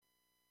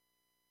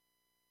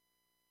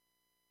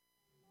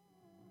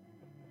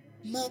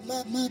Peace,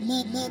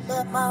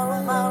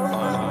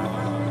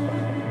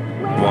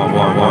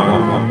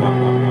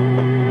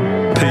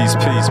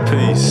 peace,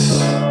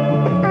 peace.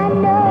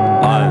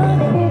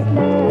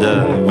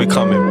 Yeah, we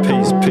come in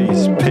peace,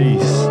 peace,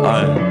 peace.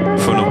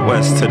 From the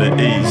west to the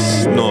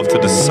east, north to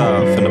the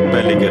south, and the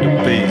belly of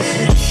the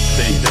beast.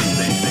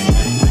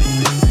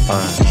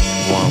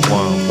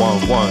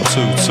 One,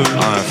 two.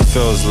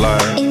 Feels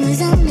like it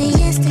was only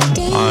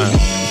yesterday.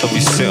 Don't be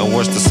sitting,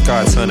 watch the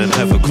sky turning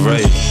heather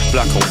grey.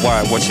 Black and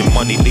white, watching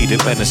money leading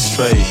men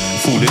astray.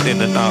 Falling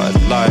in and out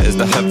of light as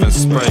the heavens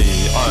spray.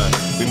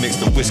 We mix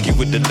the whiskey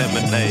with the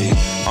lemonade.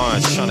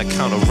 Trying to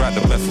counteract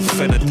the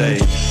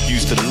methylphenidate.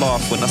 Used to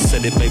laugh when I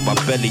said it made my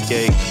belly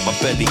ache. My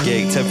belly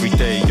ached every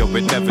day, yo,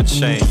 it never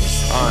changed.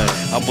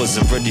 I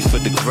wasn't ready for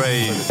the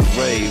grave.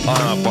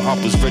 But I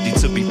was ready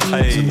to be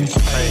paid.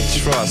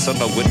 Trust, I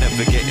know we're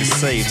never getting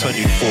saved.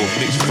 24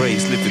 mixed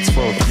race, living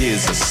 12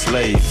 years a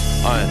slave.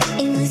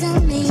 It was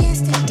only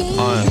yesterday.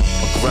 My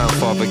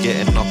grandfather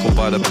getting knuckled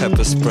by the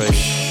pepper spray.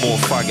 More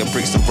fire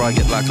bricks than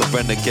riot like a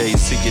renegade.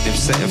 Seeing him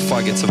setting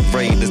fire to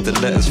rain as the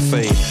letters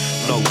fade.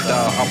 No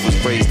doubt I was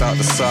raised out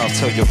the south.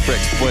 Tell your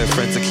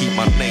ex-boyfriend to keep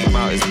my name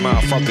out his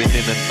mouth. I've been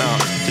in and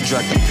out to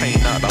drag the pain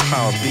out the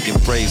house. Being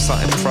brave,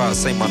 something proud,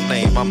 say my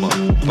name, I'm a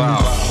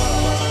bow.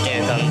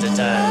 Here comes the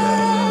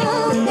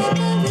time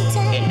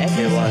in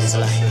everyone's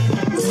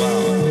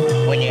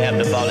life when you have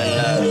to fall in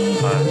love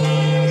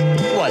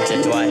once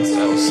or twice.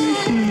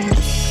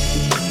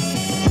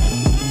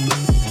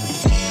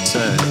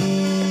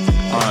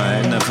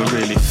 It never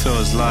really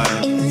feels like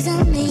It was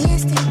only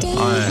yesterday.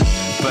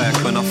 back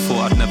when I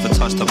thought I'd never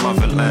touch the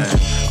motherland.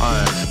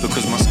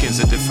 Because my skin's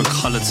a different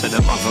colour to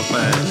them other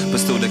man. But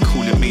still they're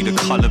calling me the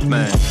coloured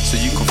man. So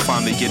you can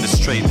find me in a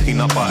straight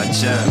peanut butter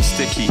jam.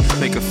 Sticky,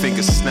 make a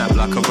finger snap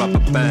like a rubber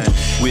band.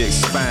 We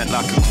expand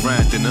like a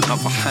grand in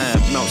another hand.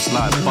 Melts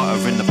like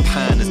butter in the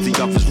pan as the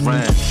others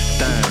ran.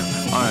 Damn.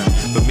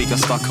 But me got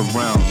stuck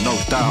around, no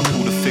doubt.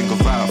 Pull the finger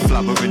out,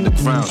 flabber in the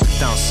ground.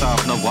 Down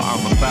south, know what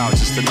I'm about,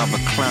 just another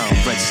clown.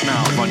 Red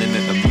snout running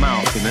in the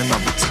mouth in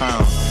another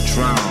town.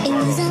 Drown.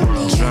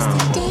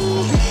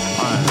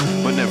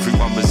 When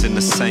everyone was in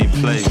the same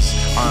place,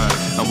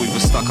 and we were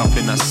stuck up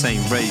in that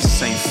same race,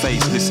 same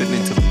face,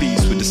 listening to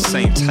beats with the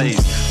same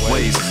taste,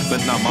 ways.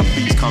 But now my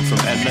beats come from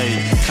LA,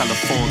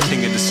 California,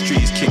 king of the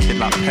streets, kick it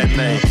like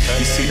Pele.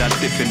 You see that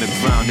dip in the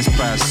ground, it's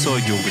bad soil,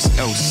 it's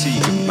LC,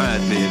 you're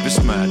mad live,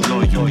 it's mad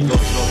loyal.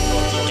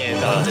 Here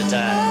comes the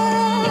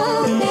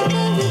time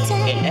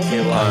in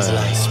everyone's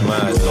life It's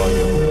mad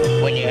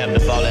loyal. when you have to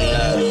fall in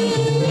love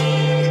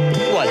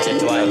once or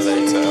twice. LA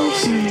to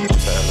LC,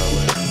 to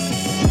LOA.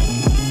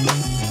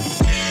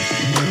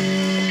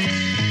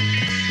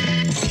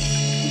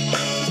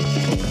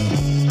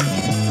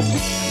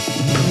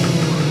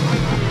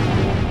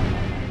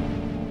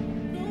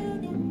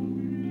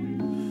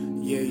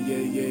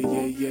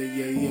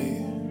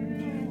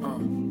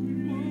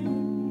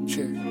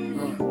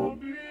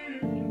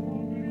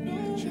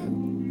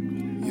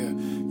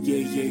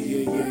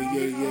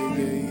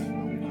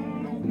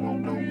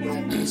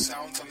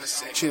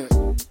 Cheer.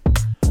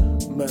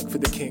 Merc for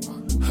the king,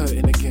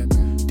 hurting again.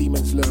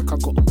 Demons lurk, I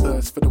got a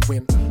burst for the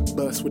win.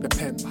 Burst with a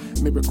pen,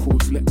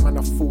 miracles, let man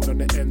I fall on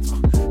the ends.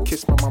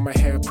 Kiss my mama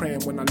hair,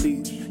 praying when I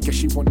leave. Guess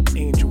she want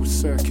angels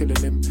circling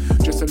him.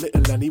 Just a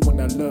little and he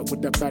wanna alert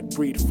with the bad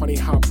breed. Funny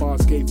how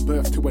bars gave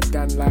birth to a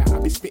Dan light. I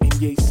be spitting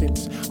yay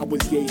since I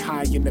was yay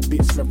high in the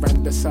bits.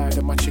 Miranda side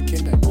of my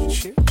chicken and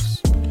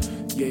chips.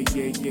 Yeah.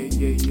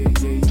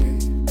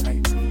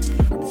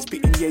 I've been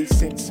spitting yay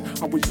since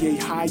I was yay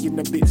high in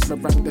the bits.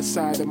 Miranda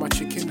side of my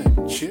chicken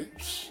and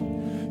chips.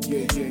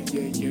 Yeah.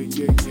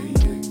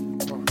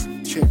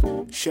 Check,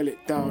 shell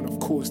it down, of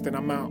course, then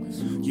I'm out.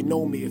 You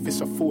know me, if it's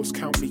a force,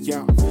 count me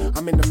out.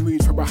 I'm in the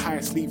mood for a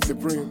highest, leave the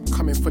room.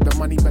 Coming for the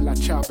money, bella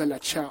chow.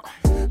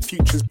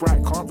 Future's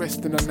bright, can't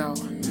rest in and out.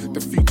 The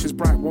future's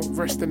bright, won't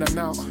rest in and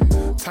out.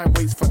 Time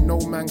waits for no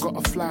man,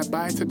 gotta fly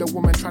by to the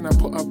woman trying to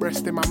put her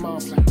breast in my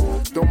mouth.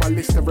 Though my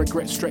list of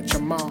regrets stretch a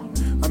mile,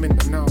 I'm in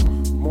the now,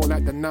 more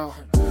like the now.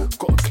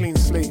 Got a clean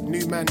slate,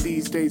 new man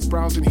these days.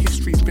 Browsing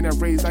history's been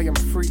erased, I am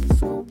free.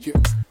 Yeah,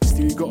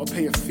 still you gotta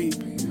pay a fee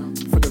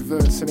for the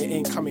verse and it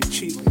ain't coming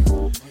cheap.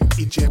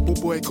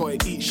 Ijebu boy gotta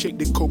eat, shake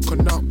the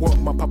coconut. What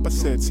my papa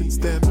said since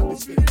then.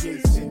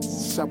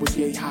 Since I was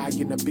yay high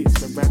in the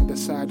bits, Miranda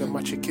side of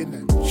my chicken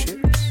and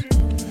chips.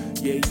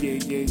 Yeah.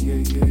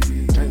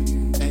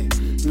 Hey.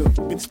 Look,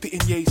 been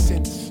spitting yay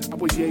since I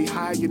was yay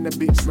high in the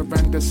bits,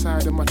 Miranda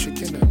side of my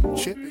chicken and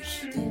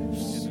chips.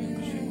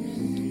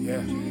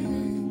 Yeah.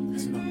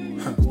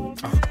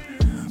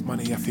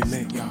 Money I feel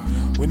make,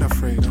 we're not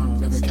afraid,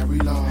 never carry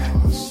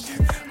loss.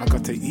 I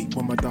got to eat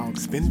when my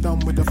dog's been done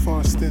with the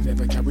fasting,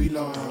 never carry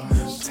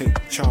loss.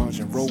 Take charge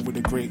and roll with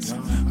the greats.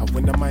 I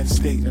win the mind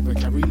state, never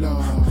carry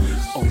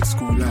loss. Old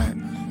school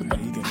line, but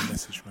you get the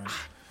message, man.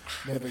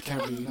 Never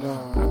carry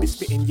loss. I been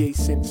spitting yay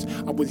since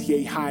I was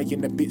yay high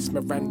in the bits,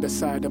 Miranda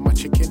side of my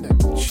chicken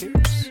and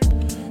chips.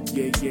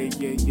 Yeah.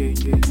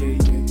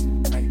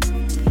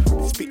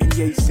 Spitting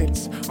yay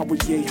since I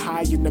was yay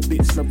high in the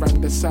bits,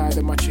 Miranda side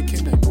of my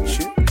chicken and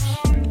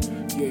chips.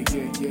 Check,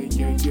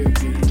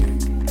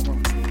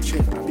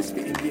 I've been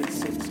spitting yay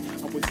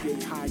since I was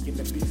yay high in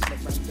the basement,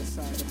 ran the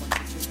side of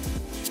my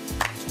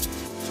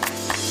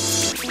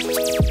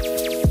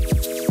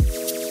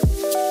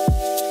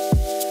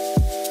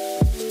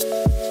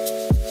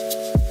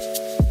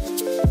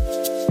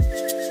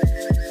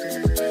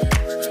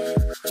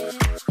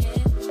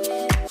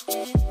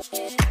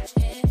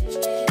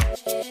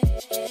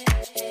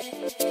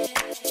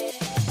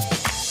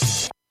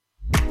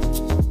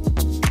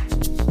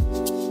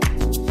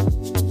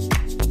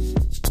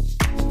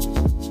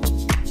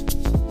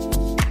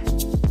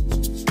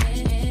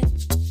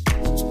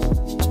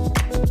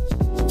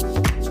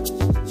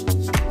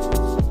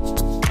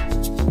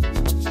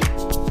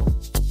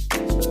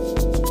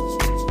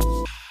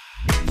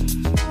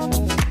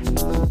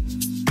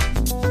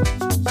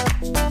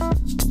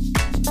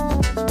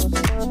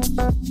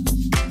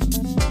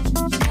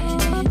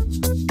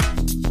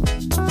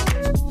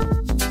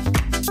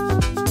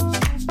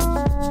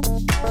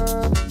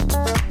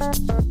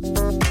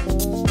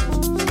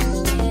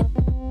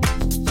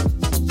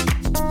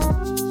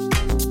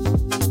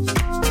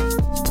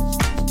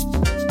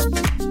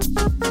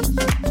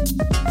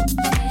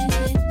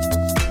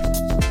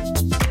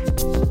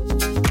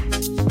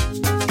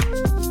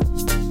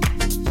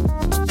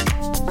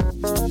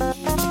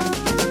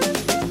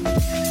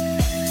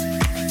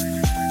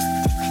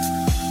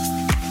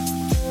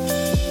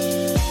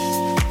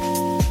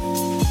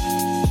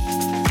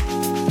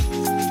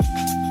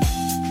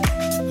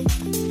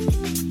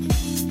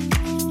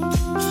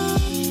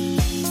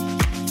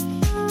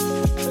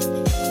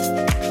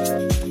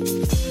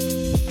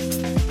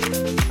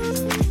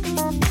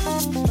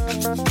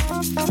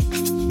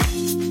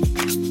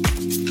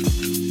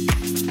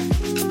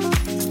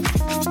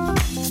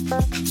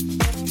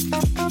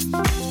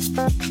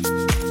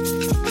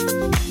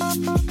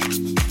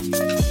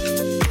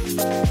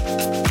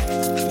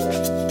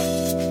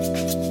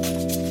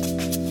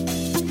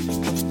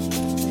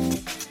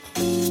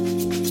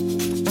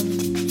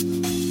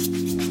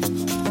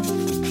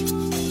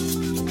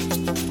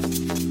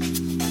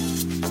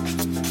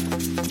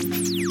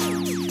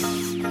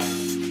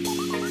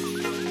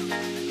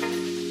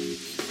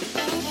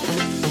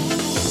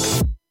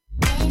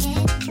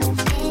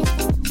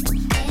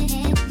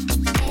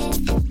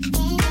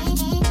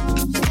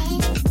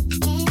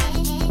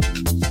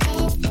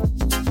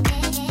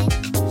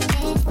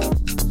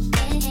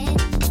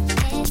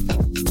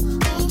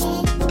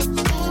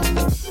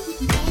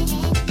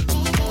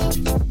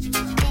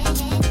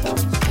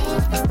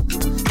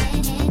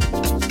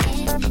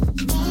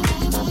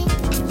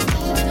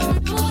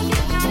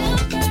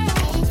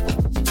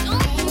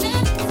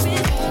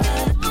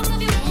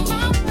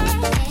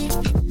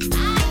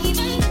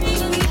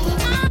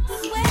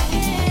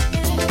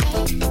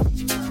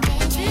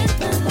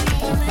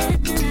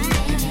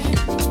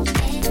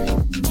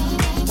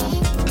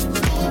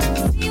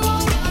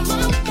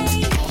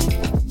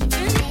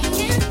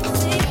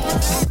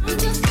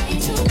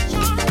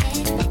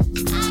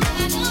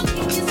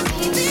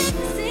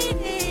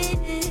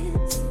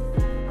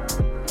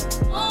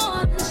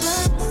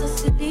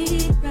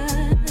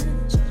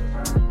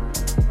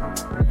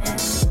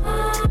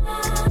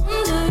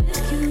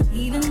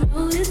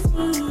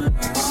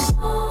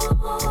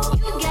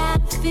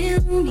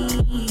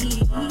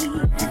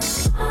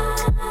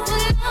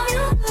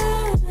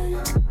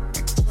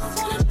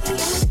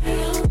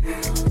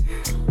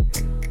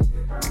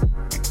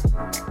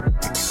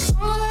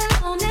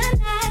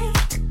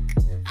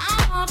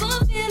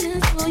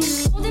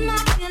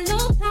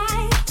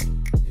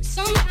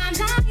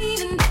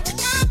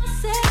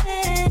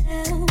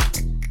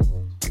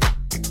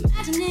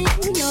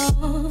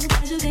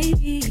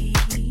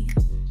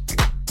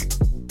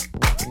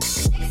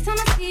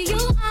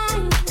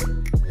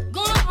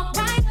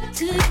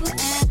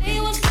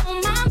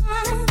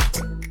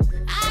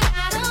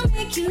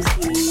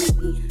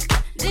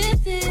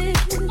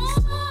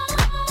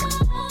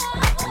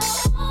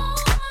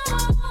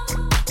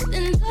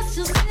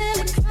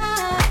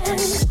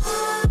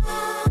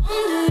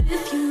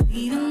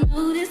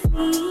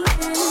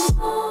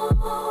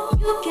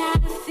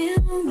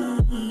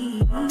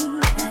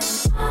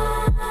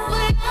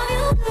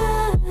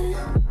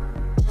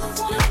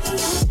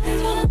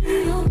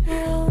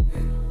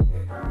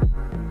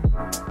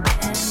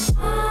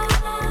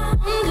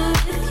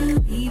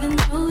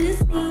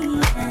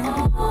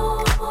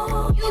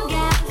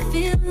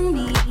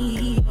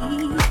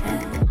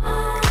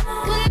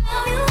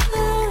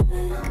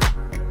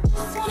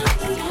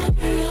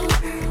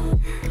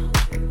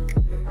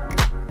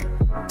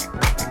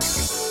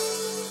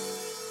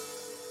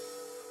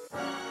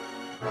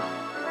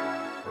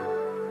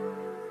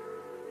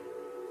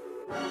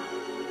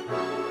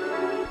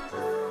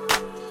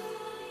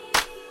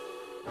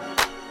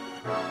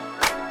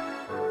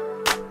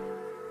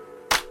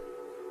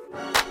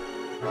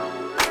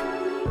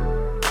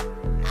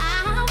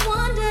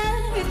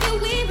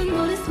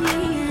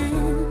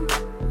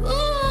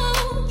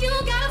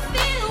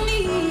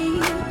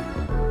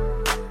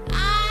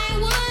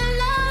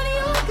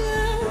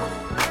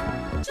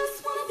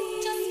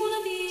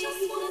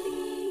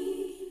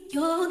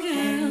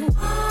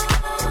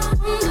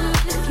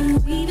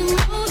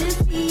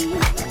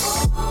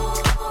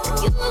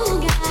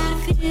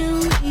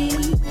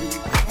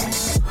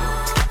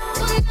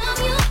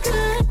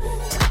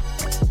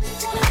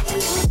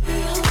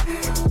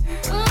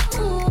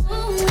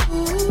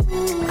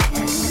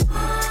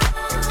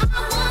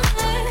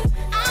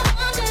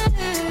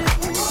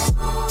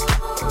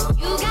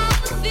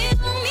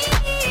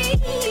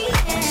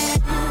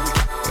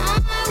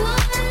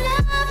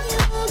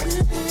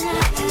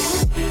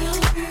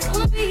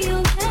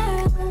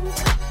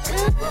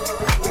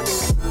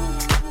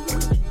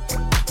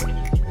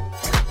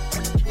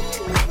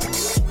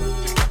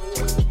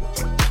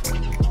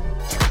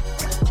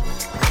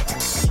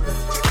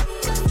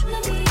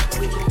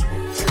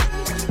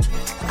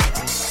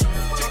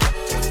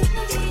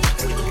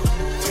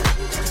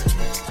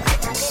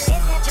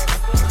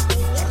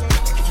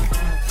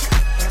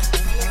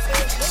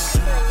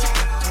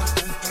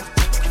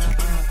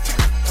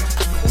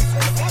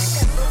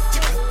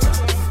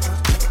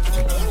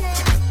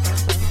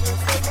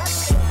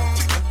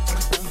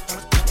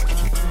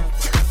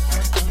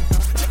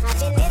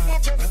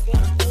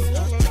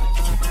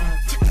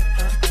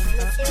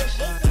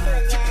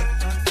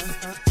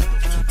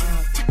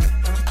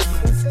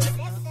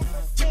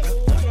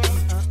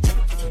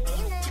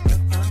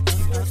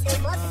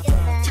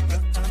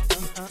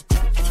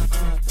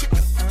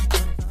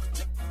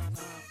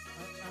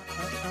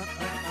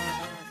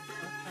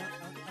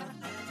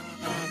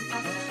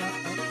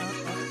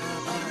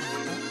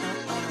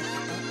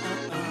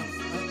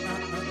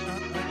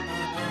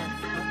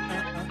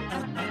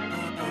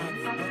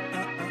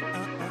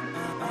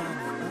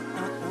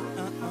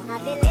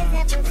beleza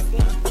é você,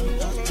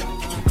 menina.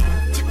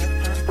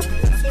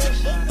 Seu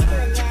jeito de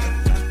olhar.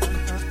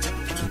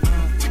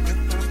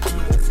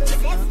 O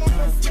sucesso é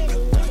você,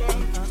 menina.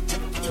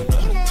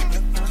 Menina,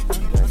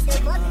 seu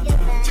modo de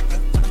andar.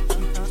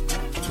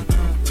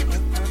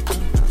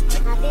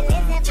 A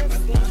beleza é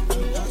você,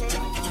 menina.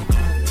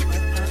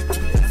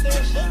 Seu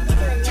jeito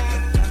de olhar.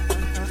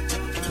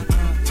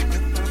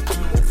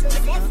 O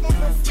sucesso é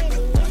você,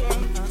 menina.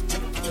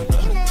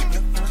 Menina,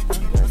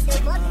 seu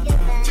modo de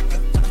andar.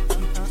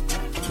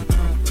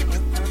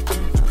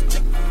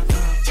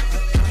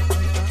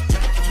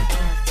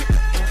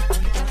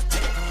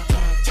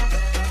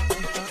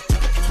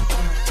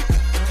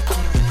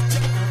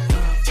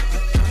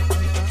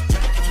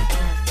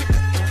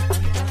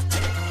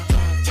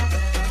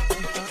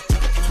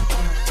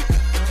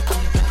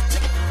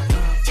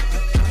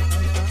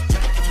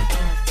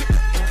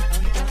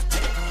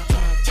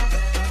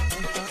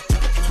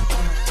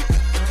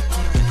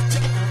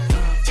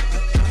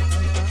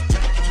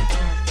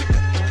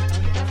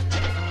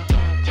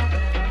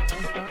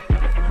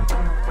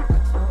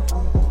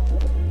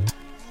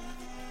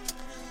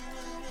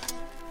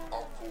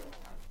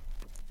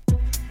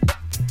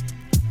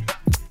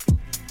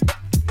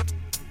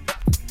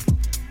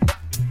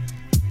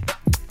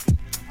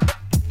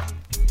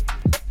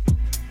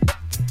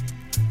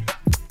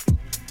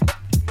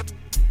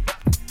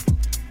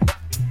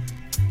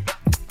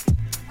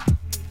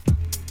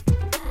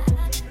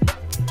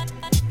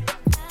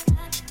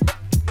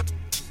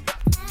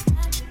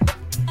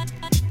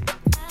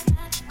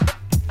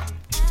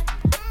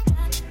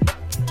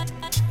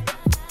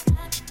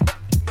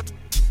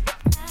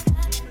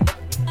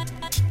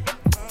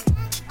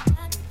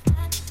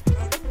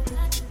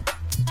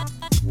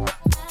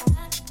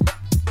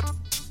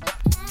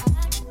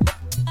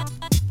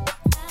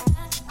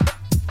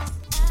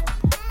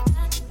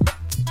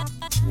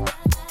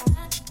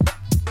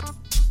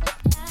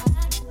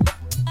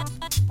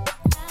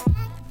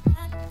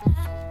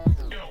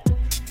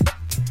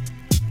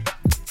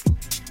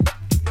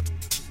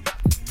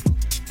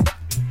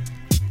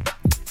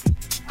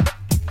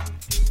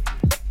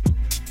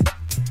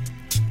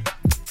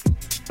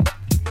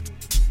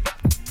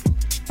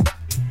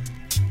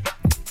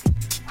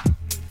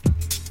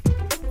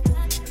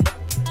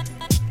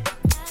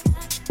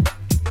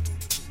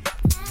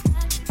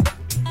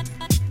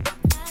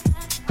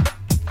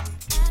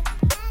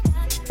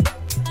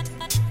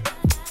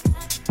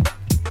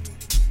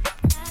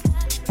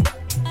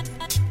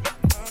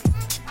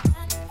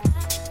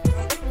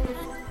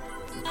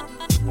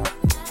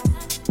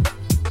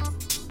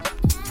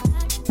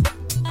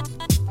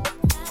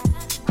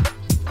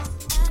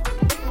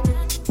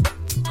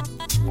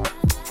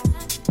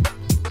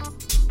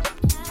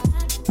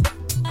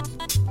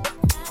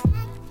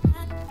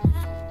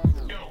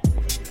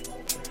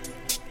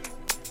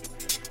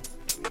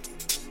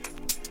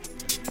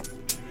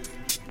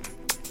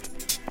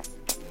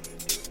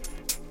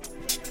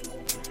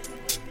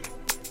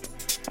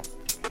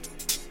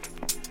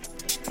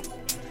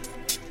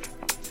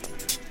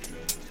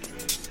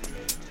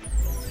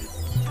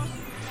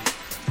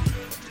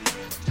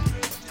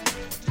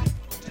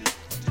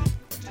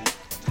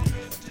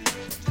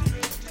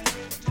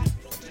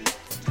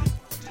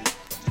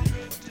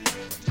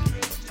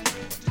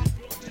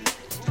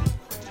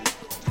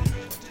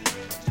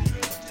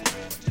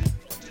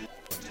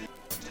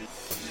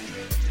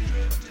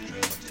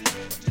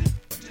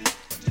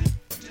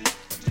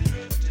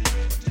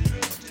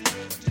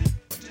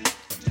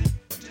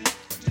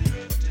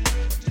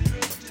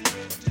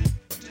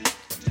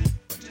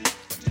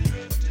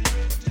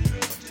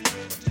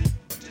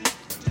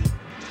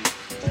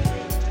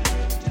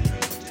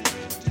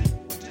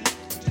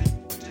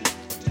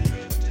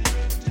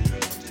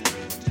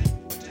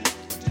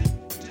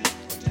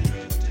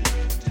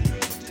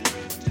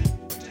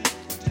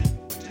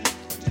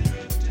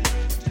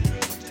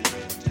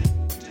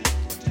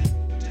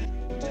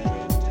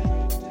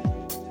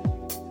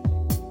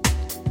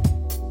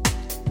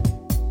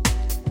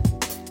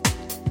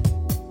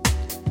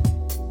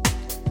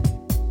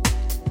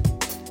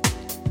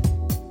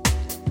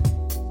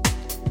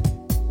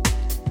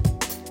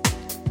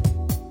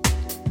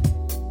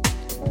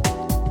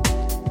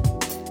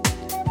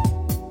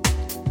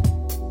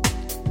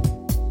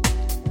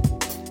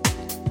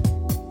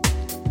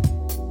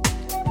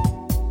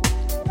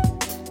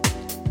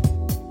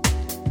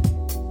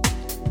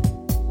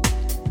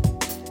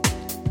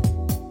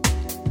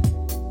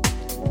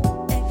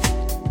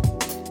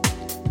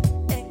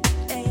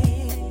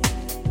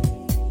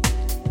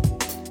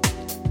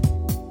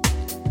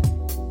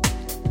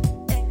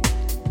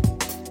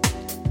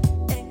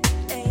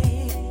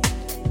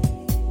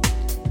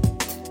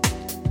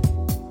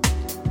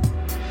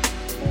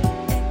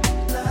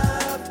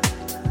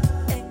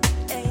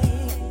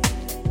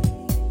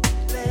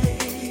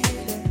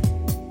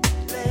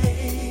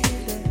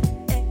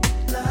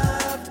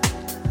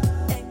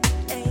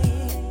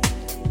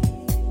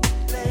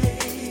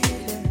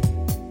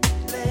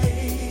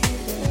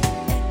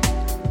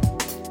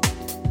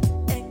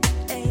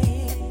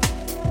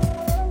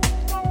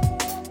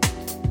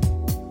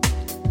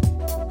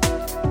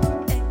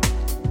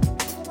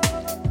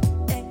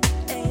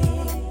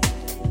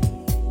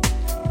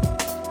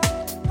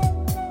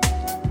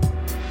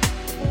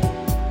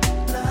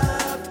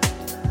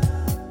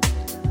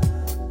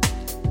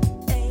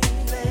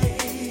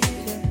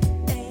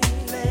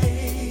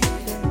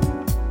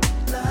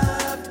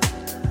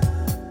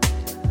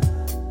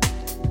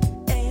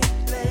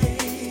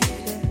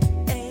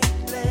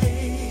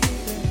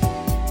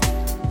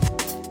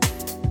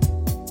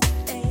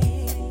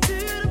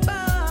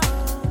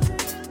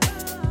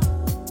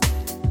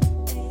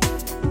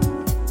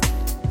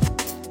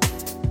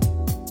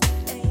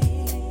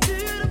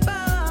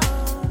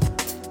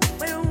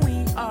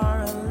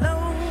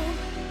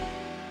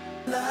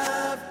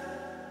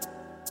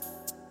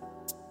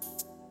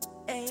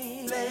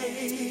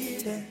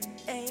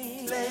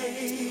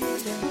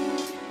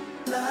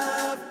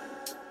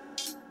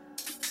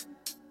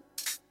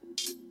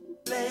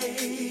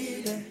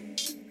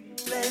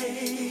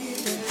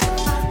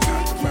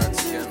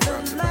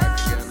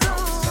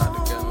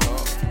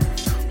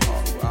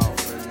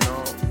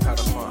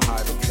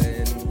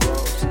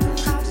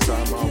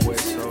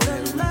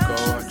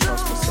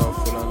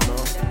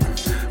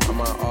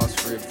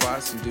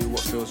 And do what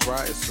feels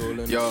right, it's all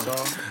in Yo,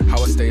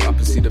 how I stay up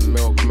and see the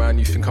milkman.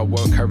 You think I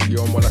won't carry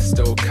on? Well, I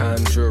still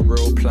can. Drew a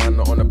real plan,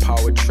 not on a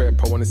power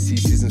trip. I wanna see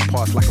seasons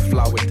pass like a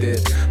flower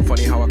did.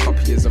 Funny how a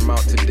couple years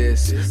amount to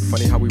this.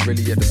 Funny how we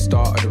really at the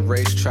start of the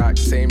racetrack.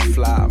 Same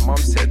flat. Mum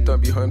said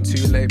don't be home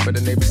too late, but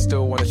the neighbors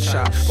still wanna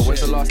chat. But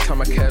when's the last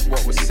time I cared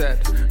what was said?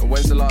 And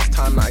when's the last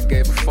time that I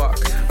gave a fuck?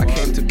 I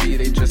came to be,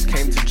 they just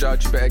came to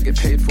judge. Better get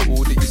paid for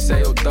all that you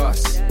say or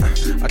dust.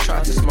 I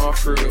tried to smile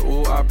through it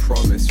all, I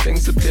promise.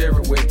 Things appear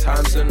at weird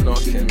times and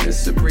knocking.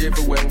 It's a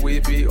breather when we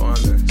be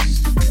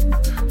honest.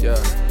 Yeah,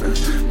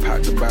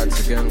 pack the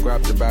bags again,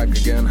 grab the bag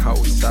again. How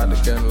we sad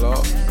again,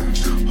 love.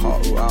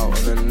 Heart all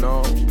out on the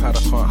no. Pad,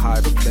 I can't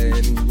hide or play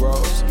any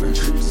roles.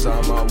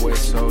 Beside my way,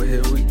 so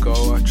here we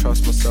go. I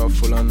trust myself,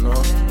 full I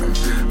know.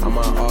 I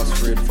might ask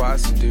for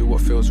advice and do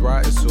what feels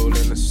right. It's all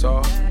in the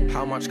soul.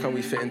 How much can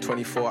we fit in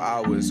 24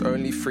 hours?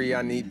 Only 3,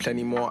 I need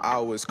plenty more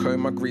hours.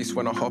 Comb my grease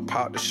when I hop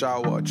out the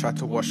shower. Try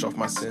to wash off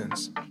my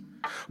sins.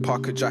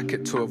 Park a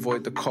jacket to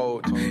avoid the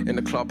cold. In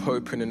the club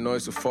hoping the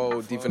noise will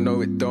fold, even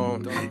though it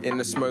don't. In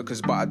the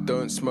smokers but I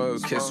don't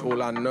smoke, it's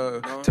all I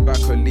know.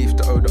 Tobacco leaf,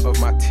 the odour of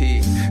my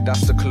tea.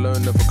 That's the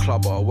cologne of a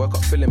clubber. Woke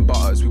up feeling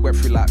butters, we went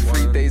through like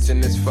 3 days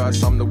in this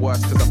verse. I'm the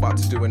worst cause I'm about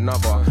to do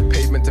another.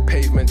 Pavement to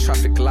pavement,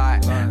 traffic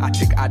light.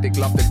 Attic addict,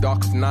 love the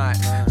dark of night.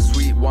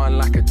 Sweet one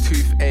like a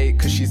toothache,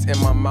 cause she's in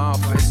my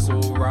mouth, it's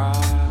alright.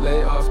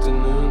 Late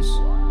afternoons,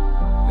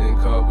 link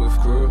up with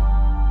crew.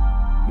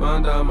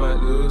 Mind I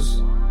might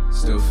lose.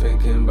 Still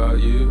thinking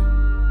about you.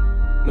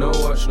 No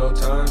watch, no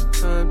time.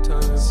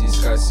 See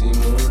sky, see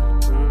moon.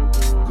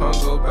 Can't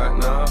go back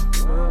now.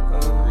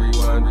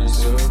 Rewind,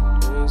 resume.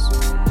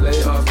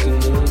 Late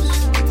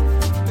afternoons.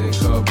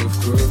 Link up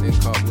with crew.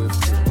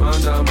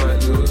 Mind I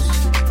might lose.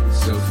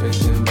 Still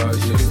thinking about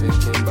you.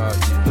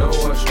 No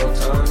watch, no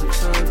time.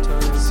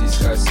 See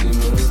sky, see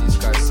moon.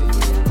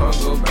 Can't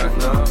go back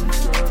now.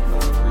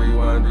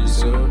 Rewind,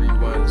 resume.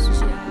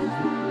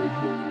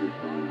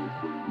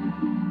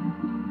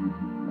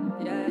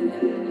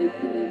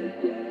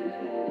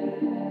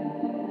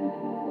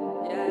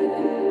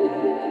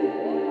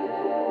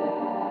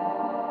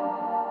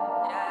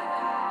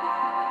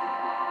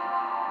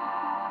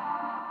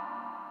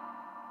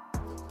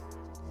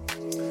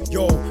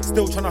 Yo,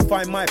 still tryna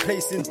find my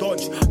place in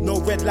Dodge. No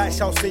red light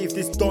shall save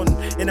this Don.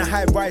 In a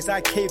high rise,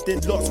 I caved in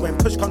lots. When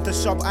push come to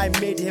shove, I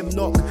made him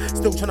knock.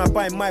 Still tryna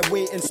buy my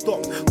weight in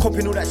stock.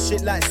 Copying all that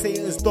shit like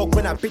Satan's dog.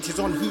 When that bitch is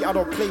on heat, I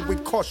don't play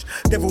with Kosh.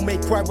 Devil may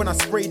cry when I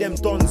spray them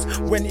dons.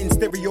 When in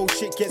stereo,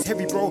 shit gets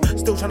heavy, bro.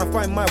 Still tryna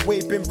find my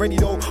way, been ready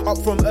though. Up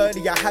from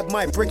early, I had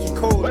my brekkie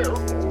code.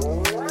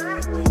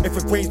 If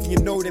it rains, then you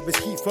know there was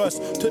heat first.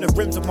 Took the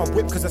rims off my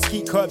whip cause I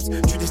ski curbs.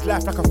 Treat this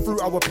life like a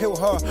fruit, I will peel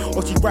her.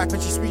 Or she ripe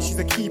and she sweet, she's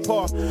a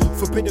keeper.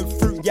 Forbidden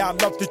fruit, yeah, I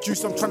love the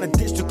juice. I'm trying to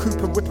ditch the coupe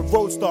and whip a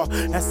roadster.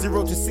 That's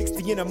 0 to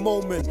 60 in a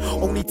moment.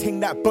 Only thing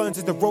that burns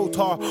is the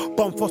rotor.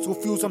 Bum fossil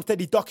fuels, I'm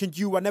steady ducking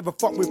you. I never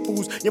fuck with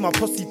fools, yeah, my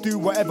pussy do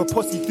whatever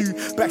pussy do.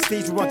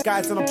 Backstage with my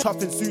guys and I'm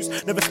tough in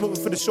suits. Never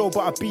smoking for the show,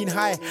 but I've been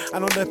high.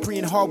 And on the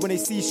preying hard when they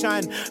see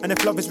shine. And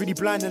if love is really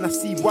blind, then I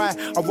see why.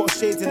 I rock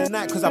shades in the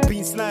night cause I've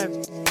been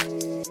slimed.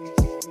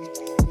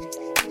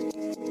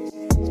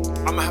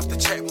 I'ma have to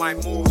check my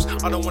moves.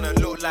 I don't wanna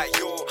look like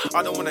you.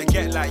 I don't wanna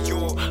get like you.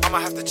 I'ma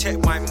have to check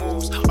my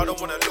moves. I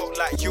don't wanna look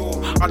like you.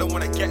 I don't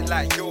wanna get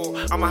like you.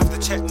 I'ma have to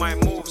check my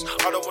moves.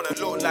 I don't wanna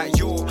look like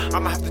you.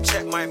 I'ma have to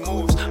check my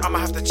moves. I'ma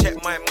have to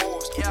check my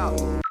moves. Yeah.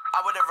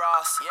 I with the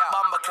Ross,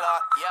 Bumba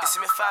Clark. You see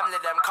me family,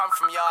 them come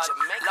from yard.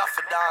 Love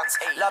for dance,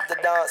 love the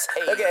dance.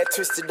 Don't get it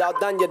twisted, I've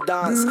done your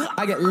dance.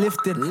 I get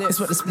lifted, it's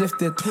what the spliff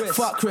did.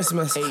 Fuck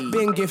Christmas,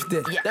 being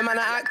gifted. Them man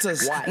are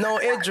actors, no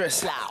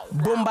Idris.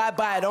 Boom, bye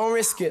bye, don't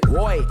risk it.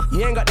 Boy,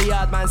 you ain't got the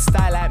yard man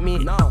style like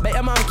me. Bet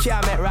your mom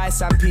can't make rice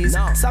and peas.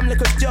 Some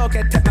little joke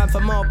and tech man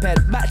for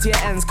moped. Back to your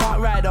ends, can't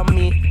ride on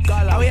me.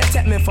 How you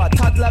take me for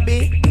toddler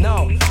B?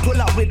 No,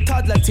 pull up with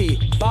toddler T.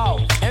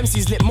 Bow,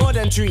 MCs lit more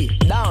than 3.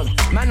 Down,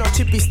 man no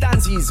chippy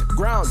stanzies.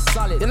 Ground,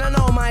 solid. You don't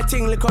know my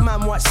thing, little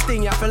man watch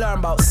Sting. You have to learn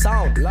about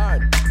sound.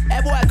 Learn.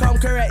 Hey boy, come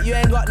correct, you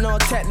ain't got no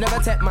tech.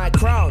 Never take my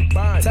crown.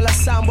 Burn. Tell a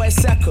sound boy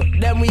second.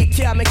 Then we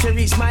can't make you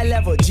reach my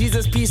level.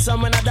 Jesus peace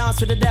on when I dance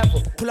with the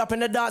devil. Pull up in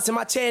the dance in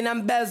my chain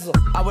and bezel.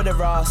 I with the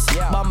Ross,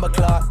 Bumba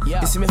Clark.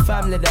 You see me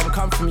family, them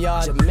come from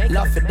yard.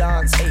 Love for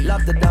dance,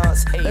 love the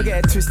dance. Don't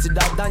get it twisted,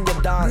 I've done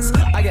your dance.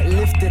 I get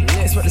lifted,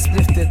 it's what the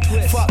spliff did.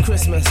 Fuck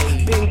Christmas,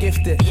 being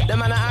gifted. Them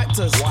man are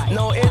actors,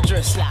 no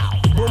Idris.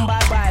 Boom,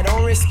 bye bye,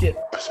 don't risk it.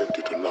 I sent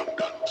you to London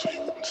so you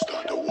wouldn't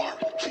start a war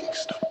in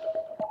Kingston.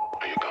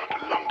 Are you going to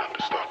London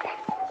to start one?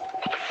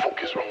 What the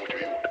fuck is wrong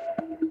with you?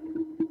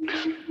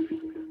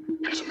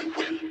 Listen me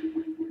well.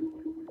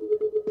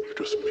 You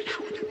just make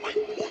sure you mind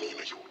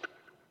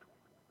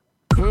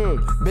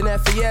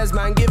for years,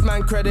 man, give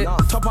man credit.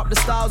 Top up the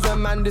styles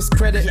when man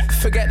discredit.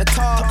 Forget the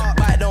talk,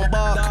 but don't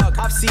bark.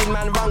 I've seen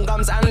man run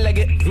gums and leg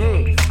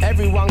it.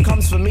 Everyone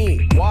comes for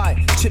me,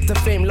 why? Chip to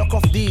fame, lock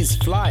off these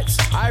flights.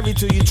 Ivory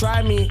till you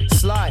try me,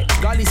 slide.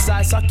 Gully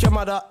side, suck your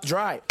mother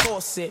dry.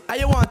 Force it. How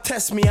you wanna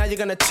test me? How you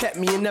gonna check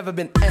me? You never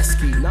been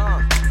esky,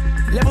 nah.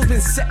 Levels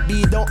been set,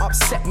 B, don't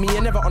upset me.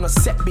 You're never on a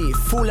set, B.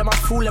 Fool am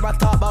I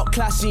talk about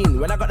clashing.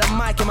 When I got the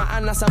mic in my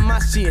hand, that's a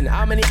machine.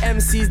 How many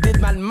MCs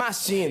did man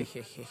mashing?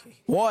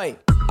 Boy,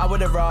 I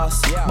would have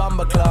Ross,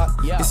 Bumba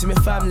Clark. You see me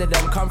family,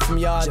 them come from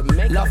yard.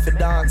 Love to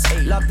dance,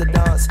 love the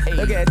dance.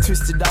 Don't get it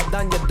twisted, I've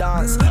done your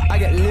dance. I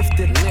get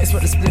lifted, it's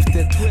what the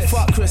splifted.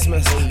 Fuck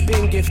Christmas,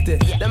 being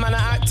gifted. Them man are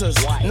actors,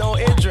 no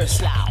Idris.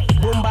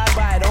 Boom, bye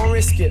bye, don't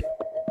risk it.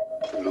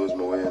 Lose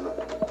my way, no.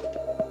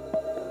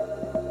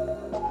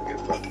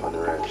 Get back on the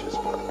righteous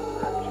path.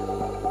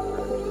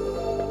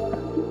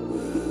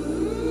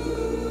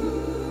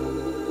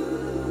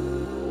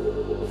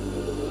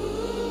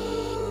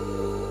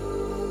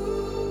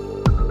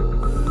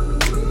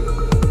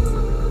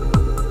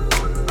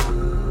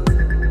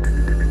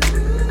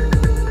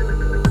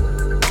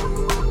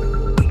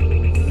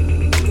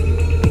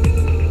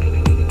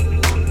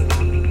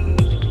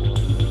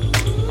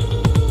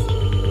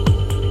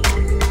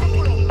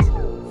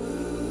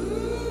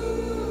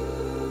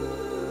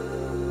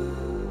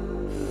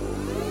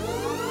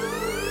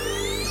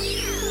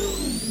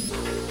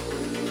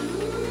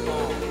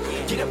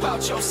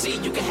 Your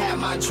seat, you can have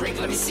my drink,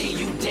 let me see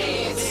you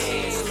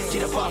dance.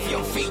 Get up off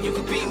your feet, you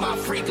can be my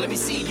freak, let me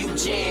see you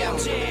jam.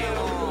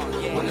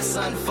 When the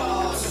sun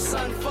falls,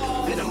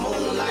 then the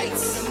moon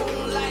lights.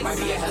 Might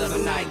be a hell of a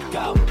night.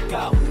 Go,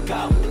 go,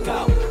 go,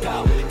 go,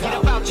 go. Get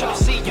up out your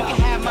seat, you can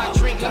have my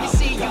drink, let me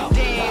see you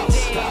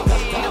dance.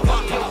 Get up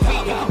off your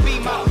feet, you can be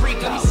my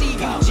freak, let me see you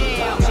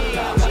jam.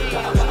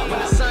 When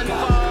the sun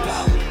falls,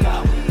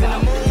 then the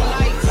moon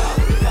lights.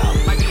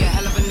 Might be a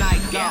hell of a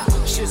night. Yeah,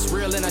 shit's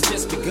real and I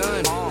just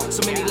begun.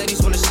 So many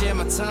ladies wanna share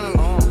my tongue.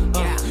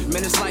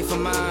 Man, it's life of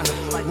mine.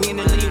 We in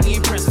the league, we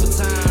impressed for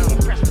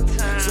time.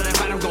 So that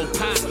bottom gon'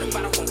 pop. Then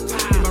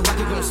my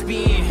rocket gon'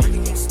 spin.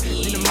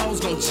 Then the moles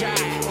gon'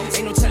 jive.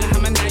 Ain't no telling how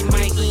my night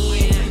might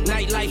end.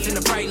 Nightlife in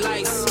the bright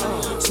lights.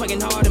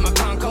 Swagging hard in my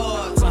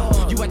Concords.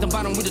 You at the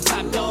bottom with the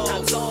top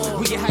dogs.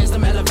 We get high as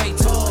them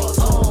elevators.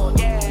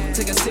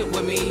 Take a sip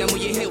with me. Now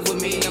when you hit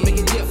with me, now make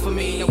a dip for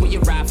me. Now when you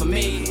ride for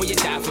me, when you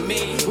die for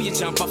me, when you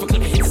jump off a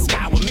cliff and hit the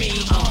sky with me.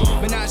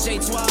 Menage a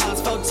trois,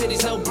 4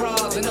 titties, no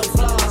bras and no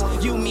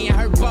flaws. You, me, and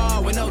her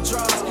bar with no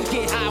draws.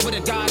 Get high with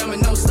a god, I'm a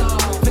no star.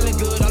 Feeling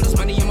good, all this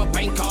money in my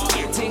bank card.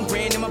 10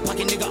 grand in my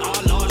pocket, nigga,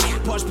 all large.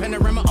 Porsche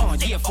Panorama,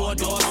 yeah, 4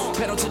 doors.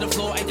 Pedal to the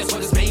floor, ain't that's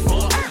what it's made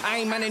for. I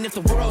ain't minding if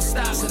the world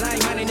stops, and I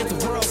ain't minding if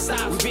the world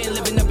stops. We been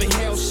living up in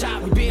hell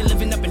shop, we been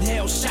living up in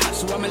hell shop.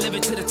 So I'ma live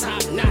it to the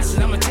top notch,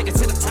 and I'ma take it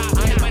to the top.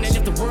 I ain't minding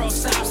if the world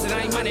stops, and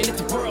I ain't minding if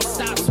the world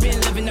stops. We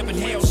been living up in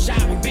hell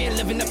shop, we been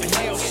living up in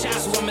hell shop.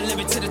 So I'ma live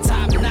it to the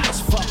top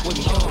notch. Fuck with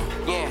me,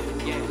 yeah.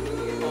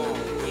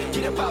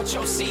 Get up out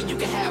your seat, you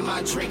can have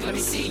my drink, let me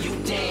see you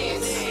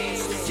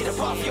dance. Get up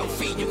off your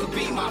feet, you can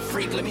be my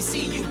freak, let me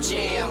see you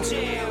jam.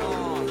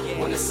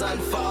 When the sun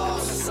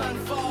falls,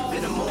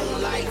 then the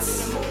moon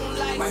lights.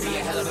 Might be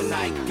a hell of a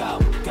night. Go,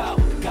 go,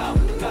 go,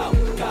 go,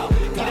 go.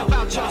 Get up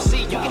out your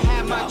seat, you can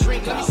have my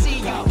drink, let me see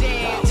you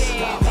dance.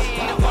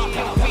 Get up off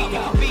your feet, you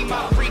can be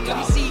my freak, let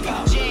me see you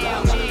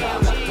jam.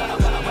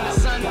 When the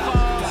sun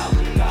falls,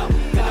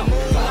 then the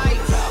moon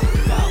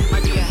lights.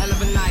 Might be a hell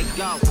of a night.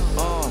 Go,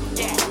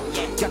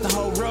 got the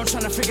whole world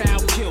tryna figure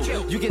out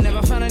Q. You can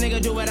never find a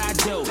nigga do what I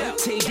do.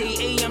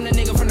 TDE, I'm the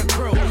nigga from the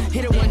crew.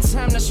 Hit it one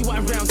time, now she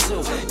want round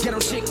 2. Ghetto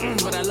chick,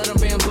 but I let them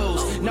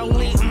bamboos. No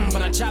lean,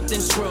 but I chopped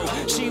and screw.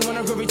 She want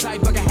a groovy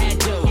type, but I had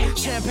to.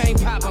 Champagne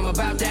pop, I'm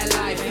about that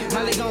life.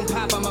 Molly gon'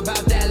 pop, I'm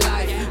about that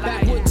life.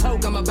 Backwood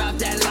toke, I'm about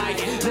that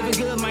life. Living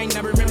good, might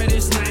not remember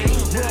this night.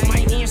 World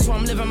might end, so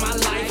I'm living my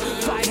life.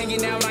 Fly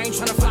hanging out, I ain't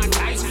tryna fly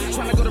kites.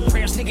 Tryna go to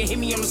prayers, nigga, hit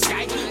me on the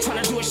Skype.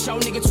 Tryna do a show,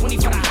 nigga, 20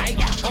 for the hype.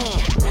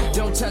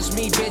 Don't touch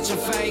me, bitch, I'm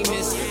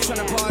famous.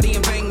 Tryna party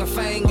and bang my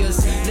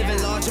fingers.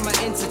 Living large, I'm an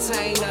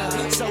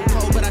entertainer. So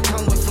cold, but I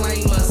come with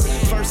flamers.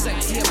 First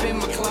sexy up in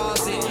my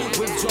closet.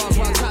 Withdrawals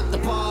while I top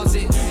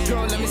deposit.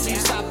 Girl, let me see you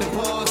stop and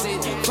pause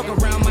it. Fuck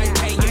around, might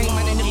pay you. I ain't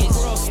minding if the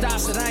world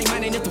stops, and I ain't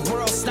minding if the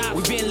world stops.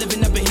 We been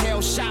living up in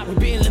hell shop, we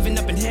been living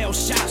up in hell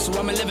shop. So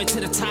I'ma live it to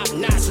the top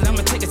notch, and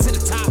I'ma take it to the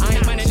top. I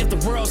ain't minding if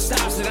the world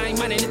stops, and I ain't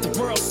minding if the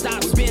world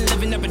stops. We been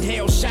living up in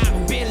hell shop,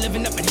 we been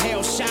living up in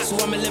hell shop. So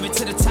I'ma live it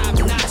to the top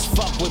notch.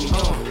 Fuck with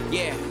me,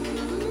 yeah.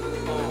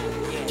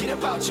 Get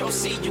up out your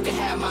seat, you can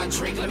have my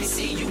drink, let me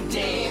see you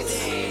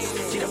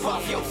dance. Get up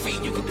off your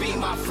feet, you can be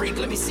my freak,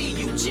 let me see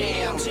you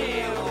jam.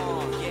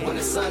 When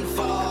the sun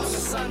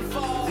falls,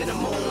 then the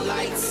moon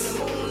lights.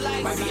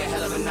 Might be a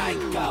hell of a night.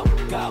 Go,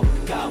 go,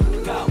 go,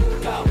 go,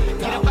 go.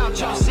 Get up out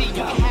your seat, you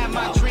can have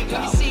my drink,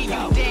 let me see you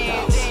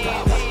dance.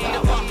 Get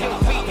up off your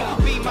feet, you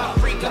can be my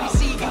freak, let me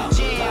see you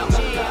jam.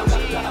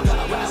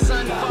 When the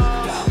sun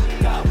falls,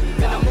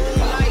 then the moon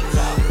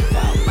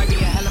lights. Might be a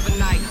hell of a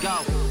night. Go.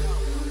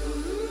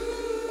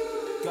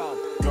 Go,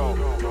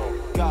 go,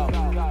 go, go.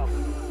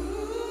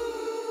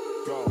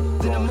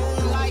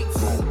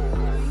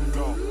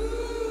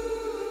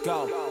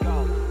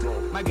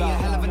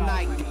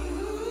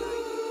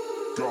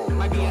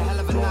 Might be a hell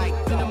of a night.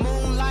 In the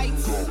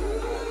moonlights.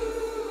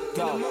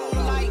 Go.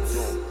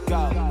 Moonlights. Go.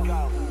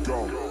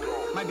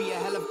 Might be a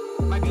hell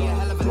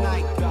of a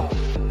night. Go.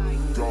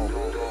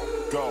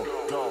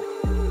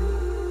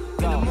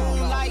 In the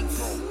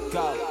moonlights.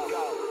 Go.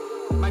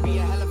 Might be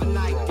a hell of a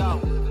night.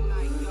 Go.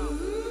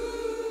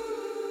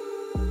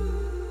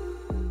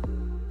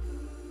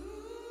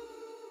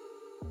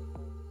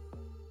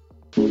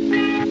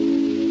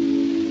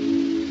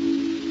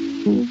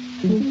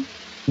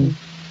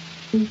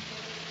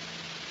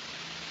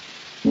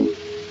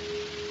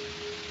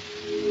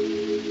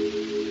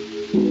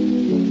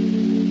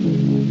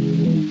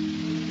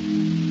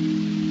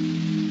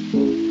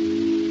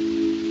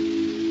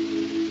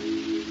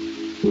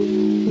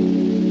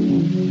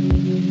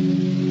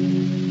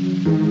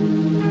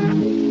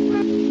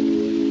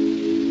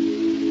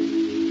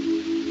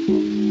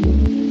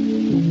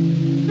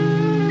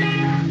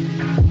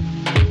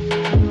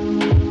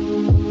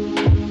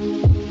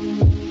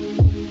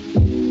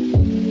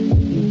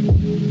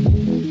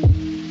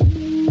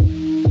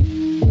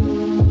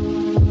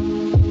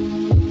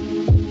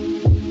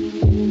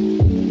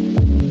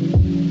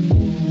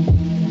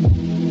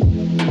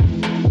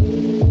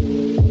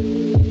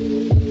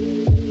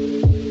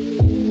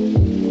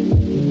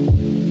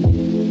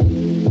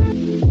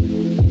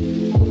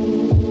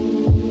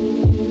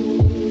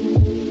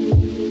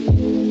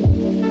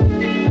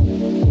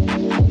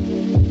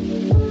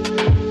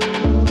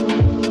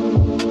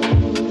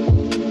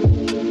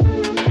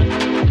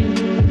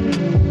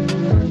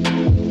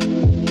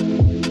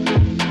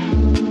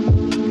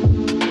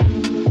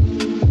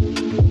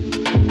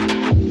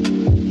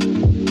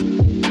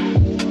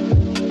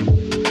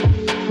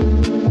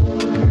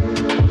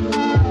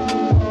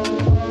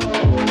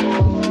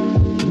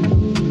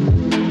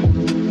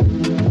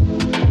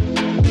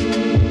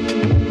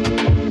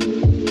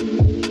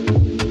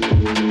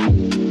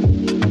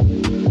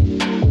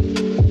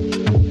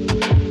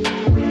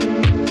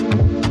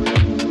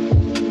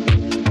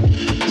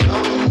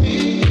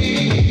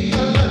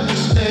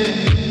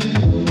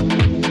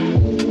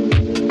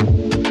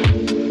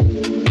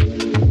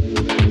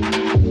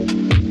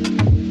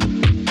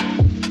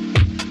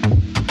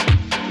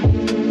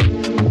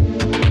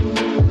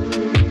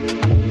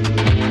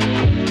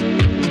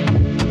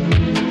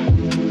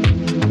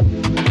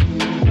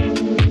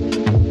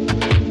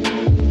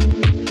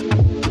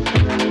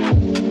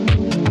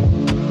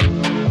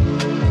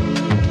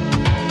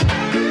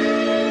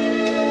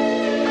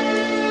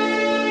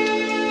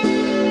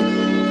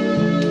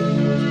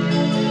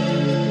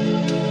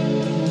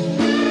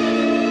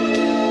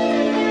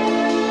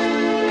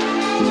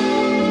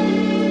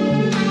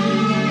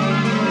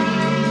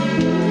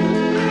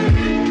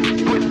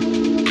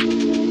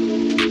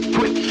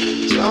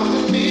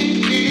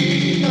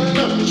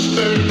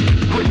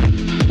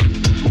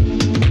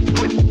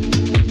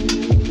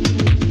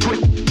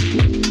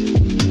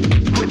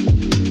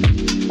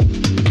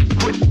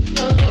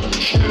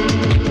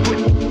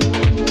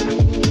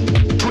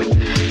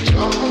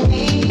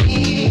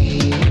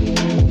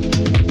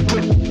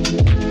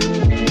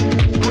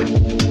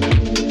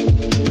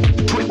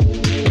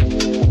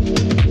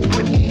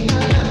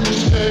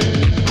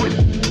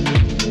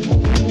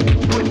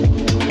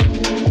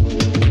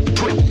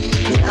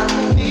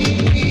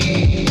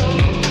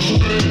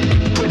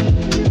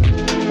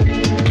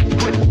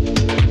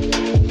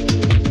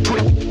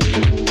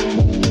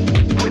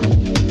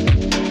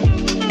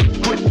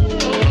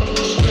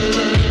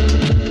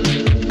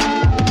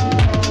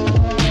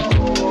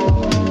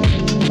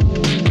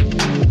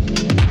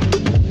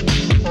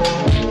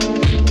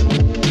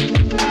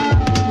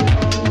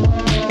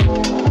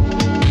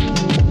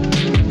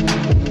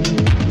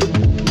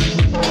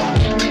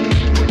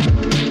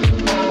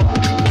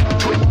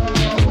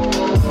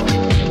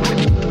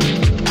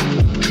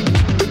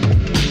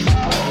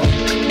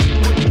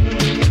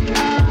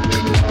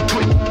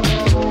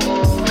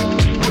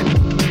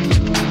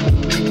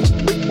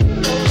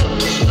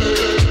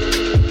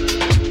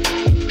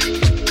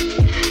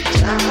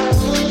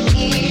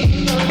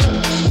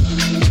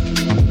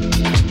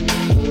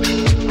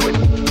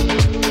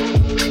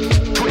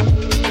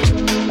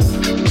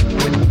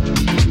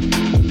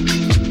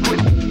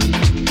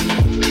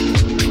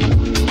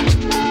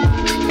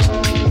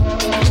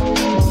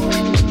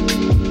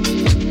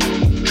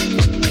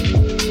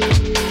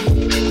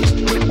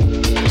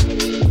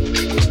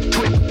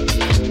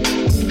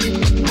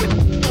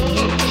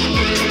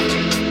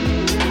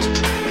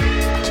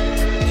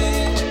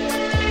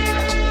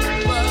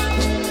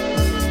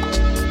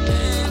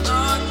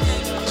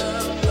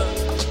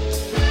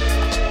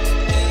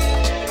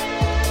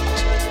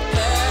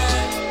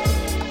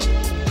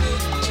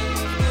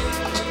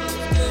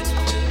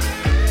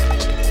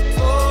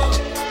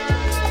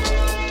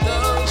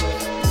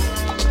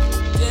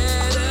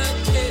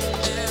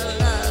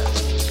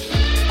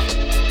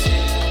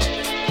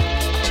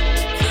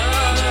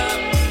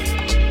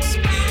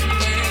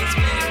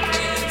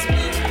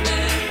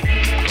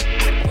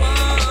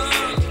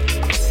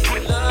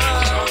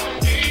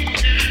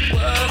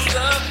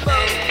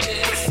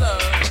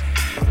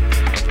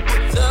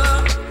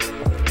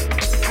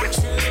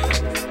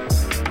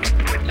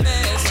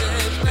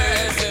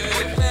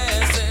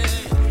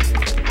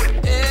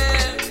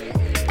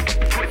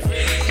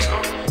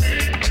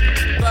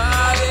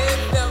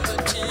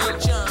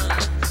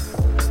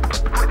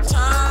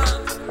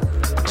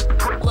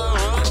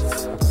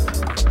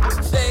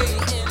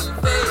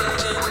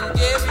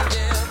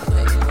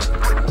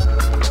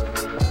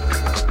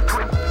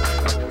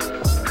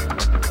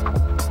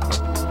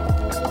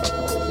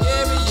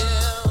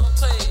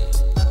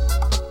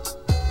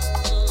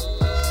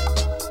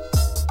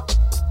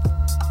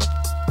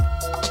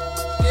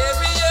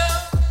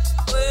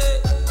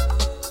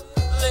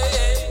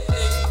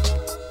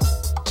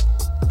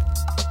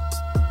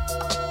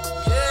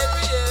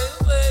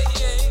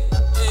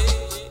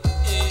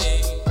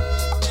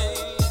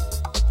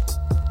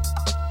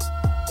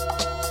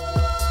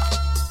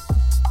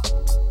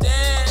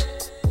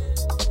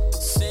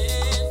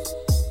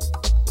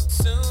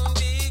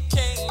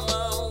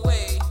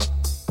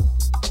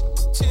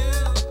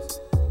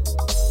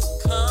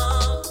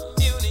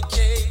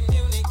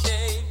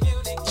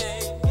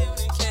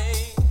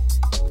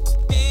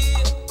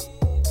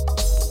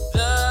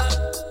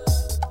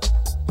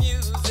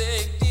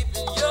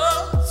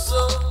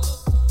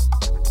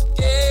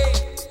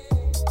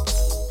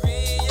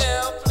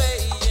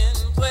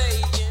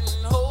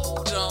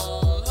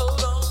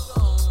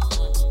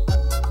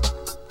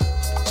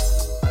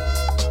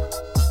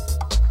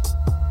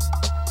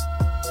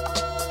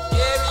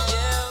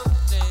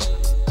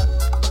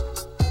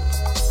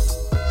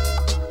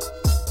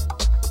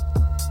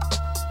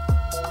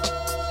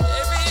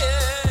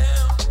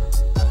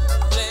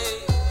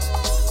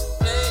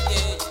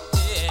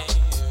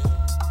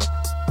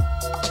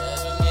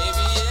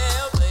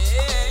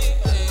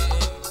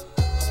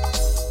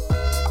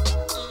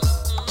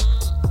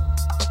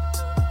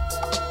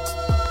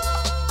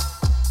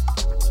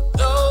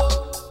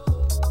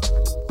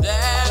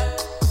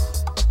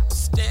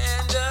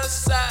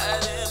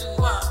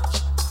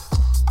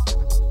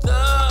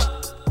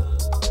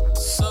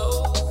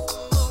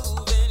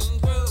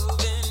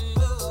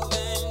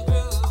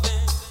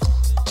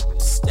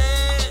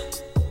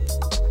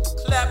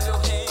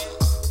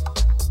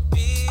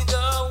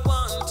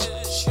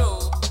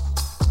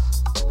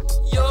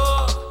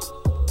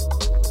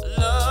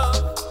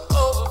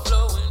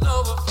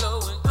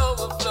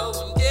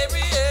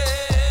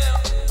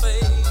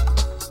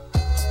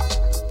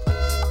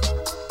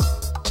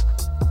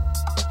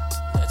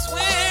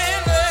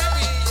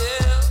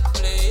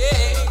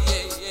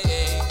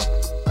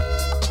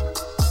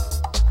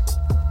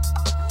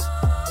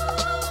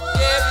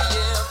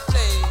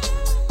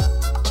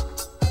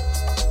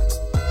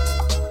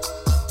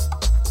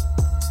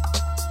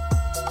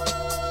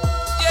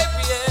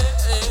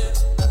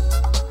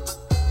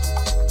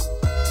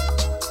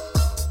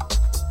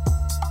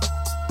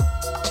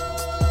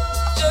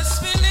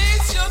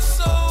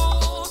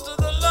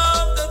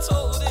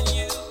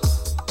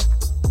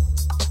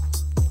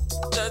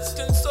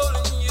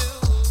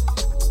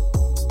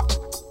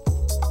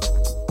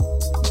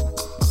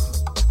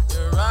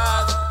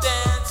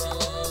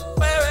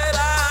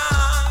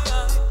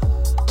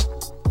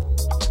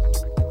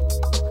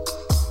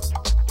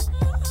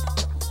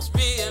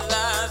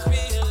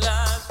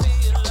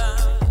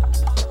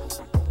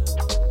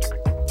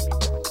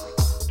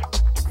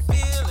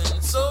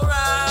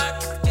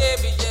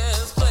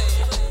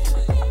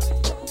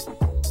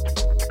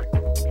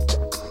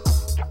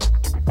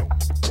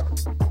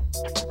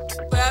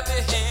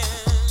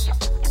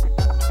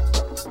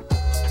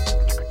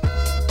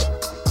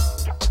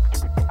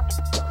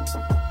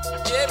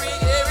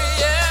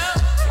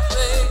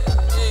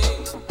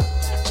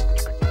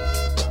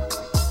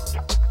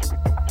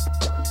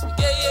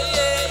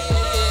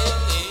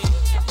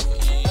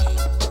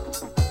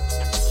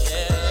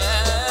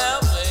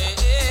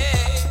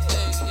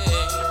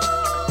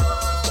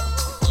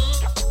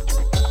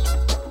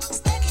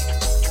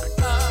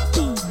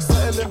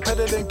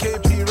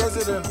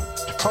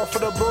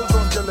 the bros,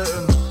 don't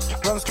gelatin.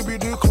 Run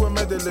Scooby-Doo, we're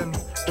meddling.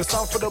 The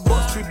sound for the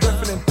box too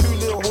deafening. 2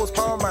 little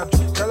horsepower mad.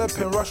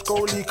 Galloping, rush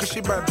goalie, cause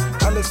she bad.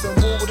 Alison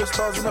Wall with the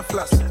stars in the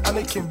flats.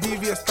 Anakin,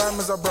 BVS,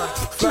 diamonds are bright.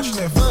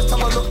 Flashing it. First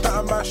time I looked at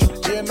a mash.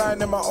 Year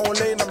 9 in my own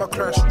lane, I'm a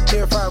crash.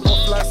 Year 5,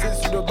 off license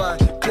to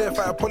Dubai. Clear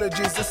fight,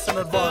 apologies, this in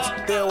advance.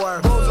 Day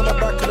why? Rose on the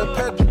back of the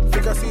ped.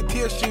 Think I see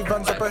TSG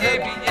vans up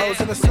ahead. I was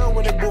in the cell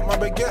when they bought my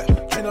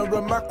baguette. Trina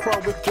and macro,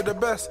 whip to the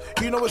best.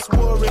 You know it's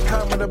warring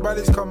time when the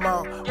baddies come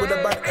out. With the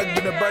bad egg,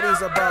 when the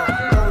baddies about.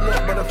 Don't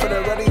look, but for the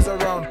readies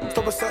around.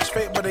 Stop a search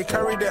fake, but they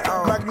carried it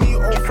out.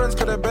 Magneto friends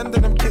could have bend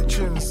in them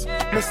kitchens.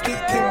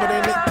 Mystique team when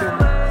they nicked him.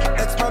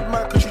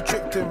 Ex-mad cause she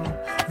tricked him.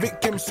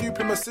 Victim,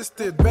 super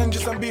assisted.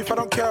 Vengeance and beef, I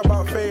don't care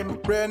about fame.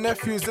 Rare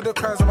nephews did the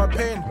cries of my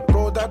pain.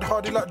 Bro, dad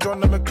hardy like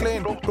John and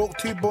McClain. Broke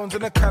 2 bones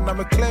in a can, I'm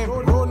a claim.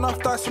 Roll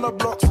enough dice on the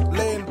blocks,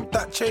 lane.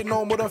 That chain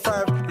no more than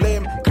 5,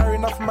 lame. Carry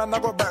enough man, I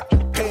got back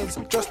pains.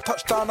 Just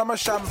touchdown, I'm a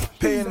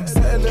champagne.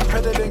 Settling,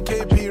 peddling,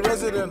 KP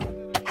resident.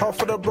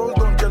 Half of the bros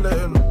don't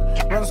gelatin.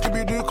 Run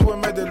Scooby-Doo, we're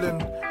meddling.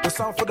 The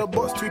sound for the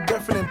box too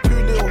deafening. 2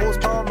 little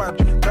horsepower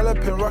mad.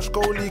 Galloping, rush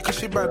goalie, cause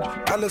she bad.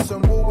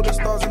 Alison Wall with the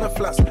stars in the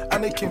flats.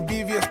 Anakin,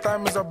 BVS,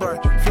 diamonds are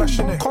bright.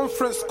 Flashing it.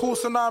 Conference cool,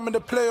 so now I'm in the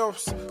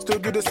playoffs. Still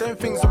do the same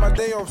things on my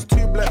day offs.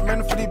 2 black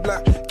men for the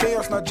black.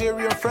 Chaos,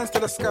 Nigerian friends to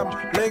the scam.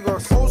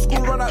 Lagos, old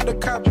school run out the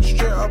cab.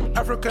 Straight up,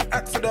 African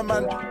accident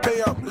man.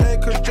 Pay up,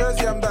 Lakers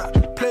jersey, I'm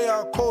that.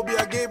 Player, Kobe,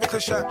 I gave it to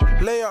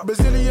Shaq. Lay up,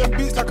 Brazilian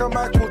beats like a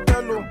Michael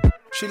Tello.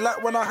 She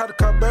liked when I had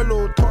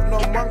Cabello,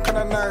 Tottenham one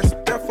kinda nice.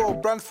 Defo,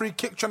 brand free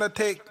kick tryna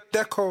take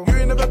Deco. You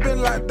ain't never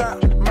been like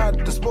that,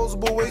 mad.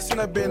 Disposable waste in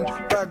a bin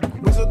bag.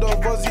 Wizard of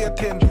Ozzy a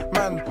tin,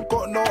 man.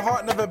 Got no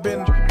heart, never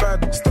been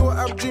bad. Still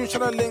have dreams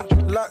tryna link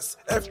lats.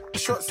 F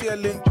shots, see a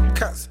link.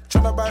 Cats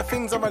tryna buy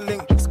things, I'm a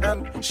link.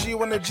 And she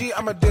want a G,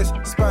 I'm a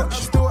dispatch.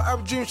 Still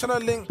have dreams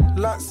tryna link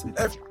lats.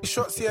 F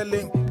shots, see a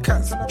link.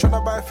 Cats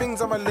tryna buy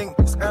things, I'm a link.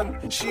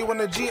 And she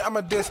want a G, I'm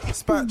a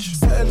dispatch.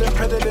 Settling,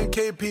 peddling,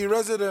 KP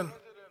resident.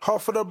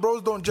 Half of the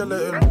bros don't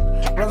gelatin.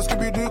 Run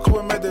Scooby-Doo,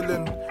 we're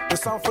meddling. The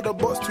sound for the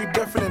box too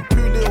deafening. 2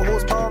 little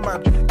horsepower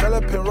mad.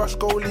 Galloping, rush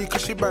goalie,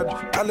 cause she bad.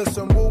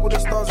 Alison Wall with the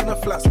stars in the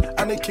flats.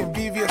 Anakin,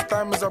 BVS,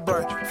 diamonds are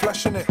bright.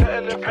 Flashing it.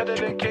 Settling,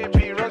 peddling,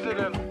 KP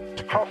resident.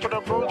 Half of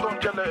the bros don't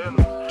gelatin.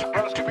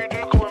 Run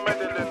Scooby-Doo, we're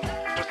meddling.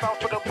 The sound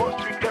for the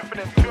box too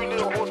deafening. 2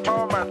 little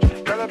horsepower mad.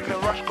 Galloping,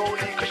 rush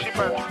goalie, cause she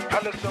bad.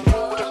 Alison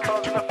Wall with the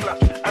stars in the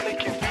flats.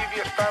 Anakin,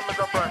 BVS, diamonds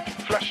are bright.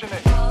 Flashing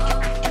it.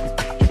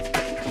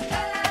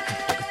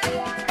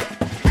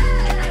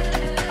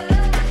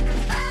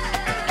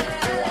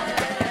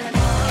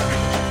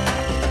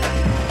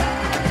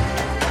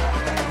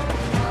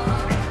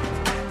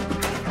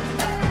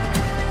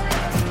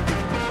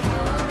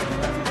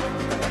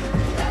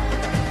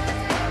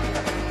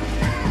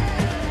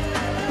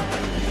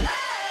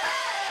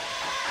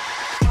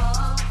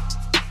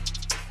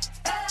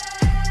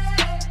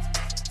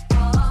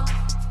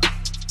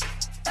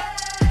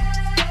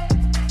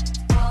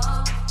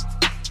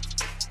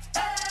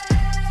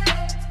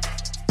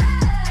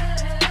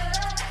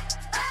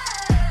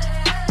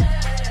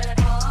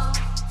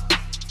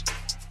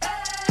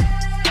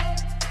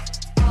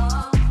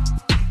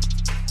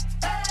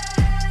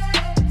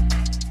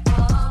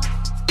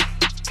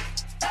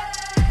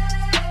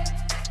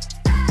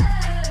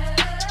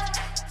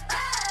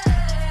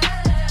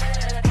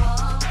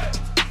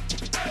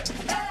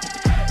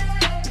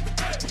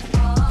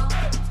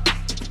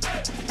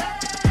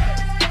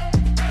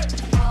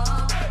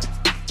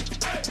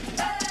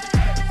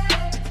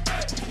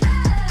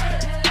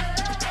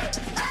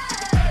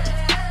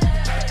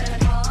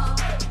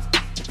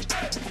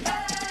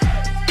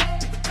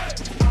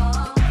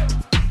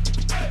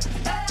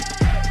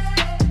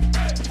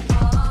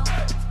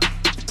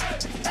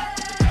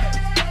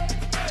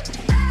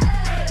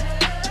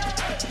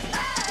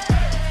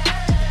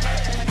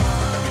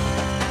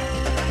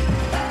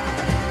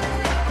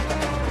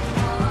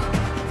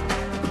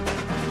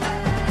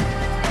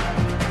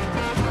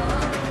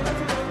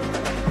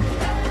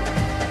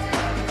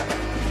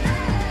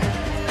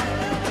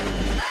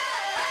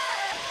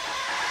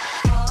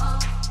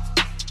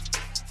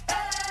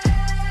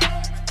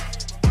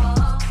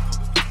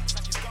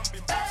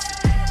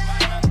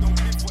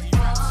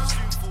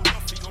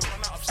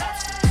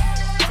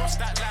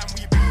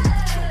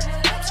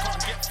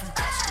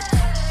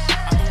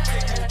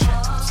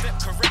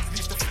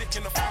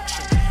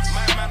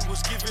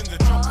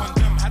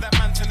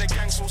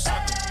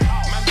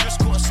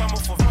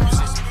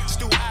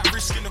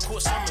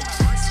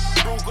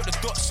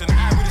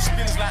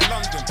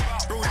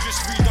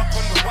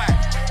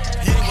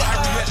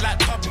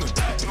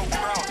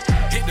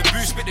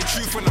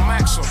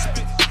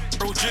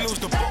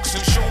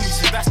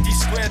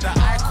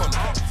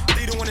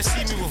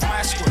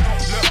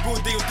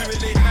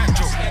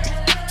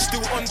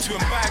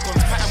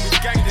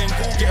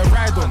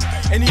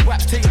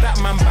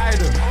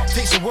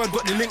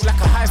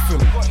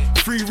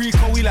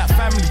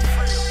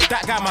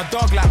 That guy, my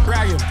dog like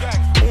Brian.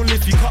 Only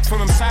if you cut from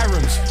them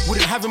sirens.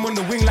 Wouldn't have him on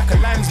the wing like a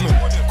linesman.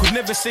 Could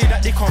never say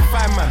that they can't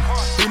find man.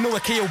 They know a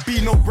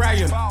KOB, no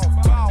Brian.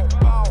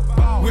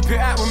 Whip it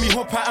out when we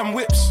hop out and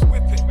whips.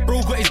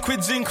 Bro got his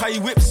quids in, cause he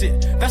whips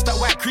it. That's that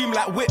white cream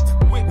like whip.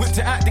 Whipped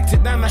it out, dicked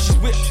it down, now she's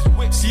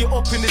whipped. See it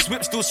up in this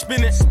whip, still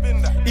spin it.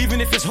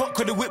 Even if it's hot,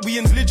 cause the whip we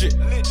in's legit.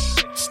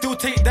 Still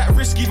take that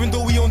risk even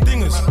though we own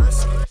dingers.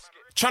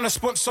 Tryna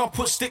sponsor,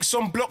 put sticks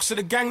on blocks so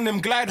the gang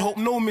them glide. Hope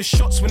no miss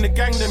shots when the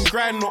gang them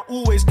grind. Not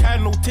always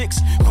kind, no ticks.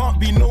 Can't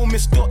be no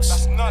missed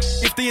dots.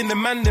 If they in the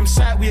man them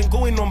side, we ain't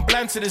going on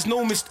blind so there's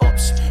no missed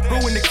ops.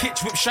 Bro in the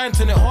kitchen, whip shine,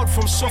 turn it hard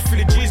from soft.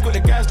 Really G's got the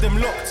guys them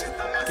locked.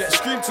 Get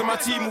screamed to my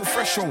team all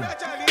fresh home.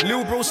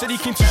 Lil bro said he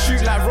came to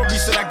shoot like Robbie,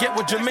 said I get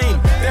what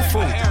Jermaine.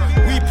 Therefore,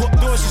 we put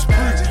doors is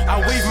brute. I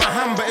wave my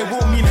hand but it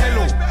won't mean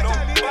hello.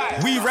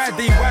 We ride,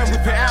 they wine,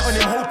 whip it out on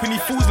him, hoping he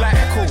falls like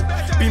Echo.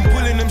 Been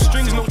pulling them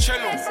strings, no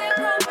cello.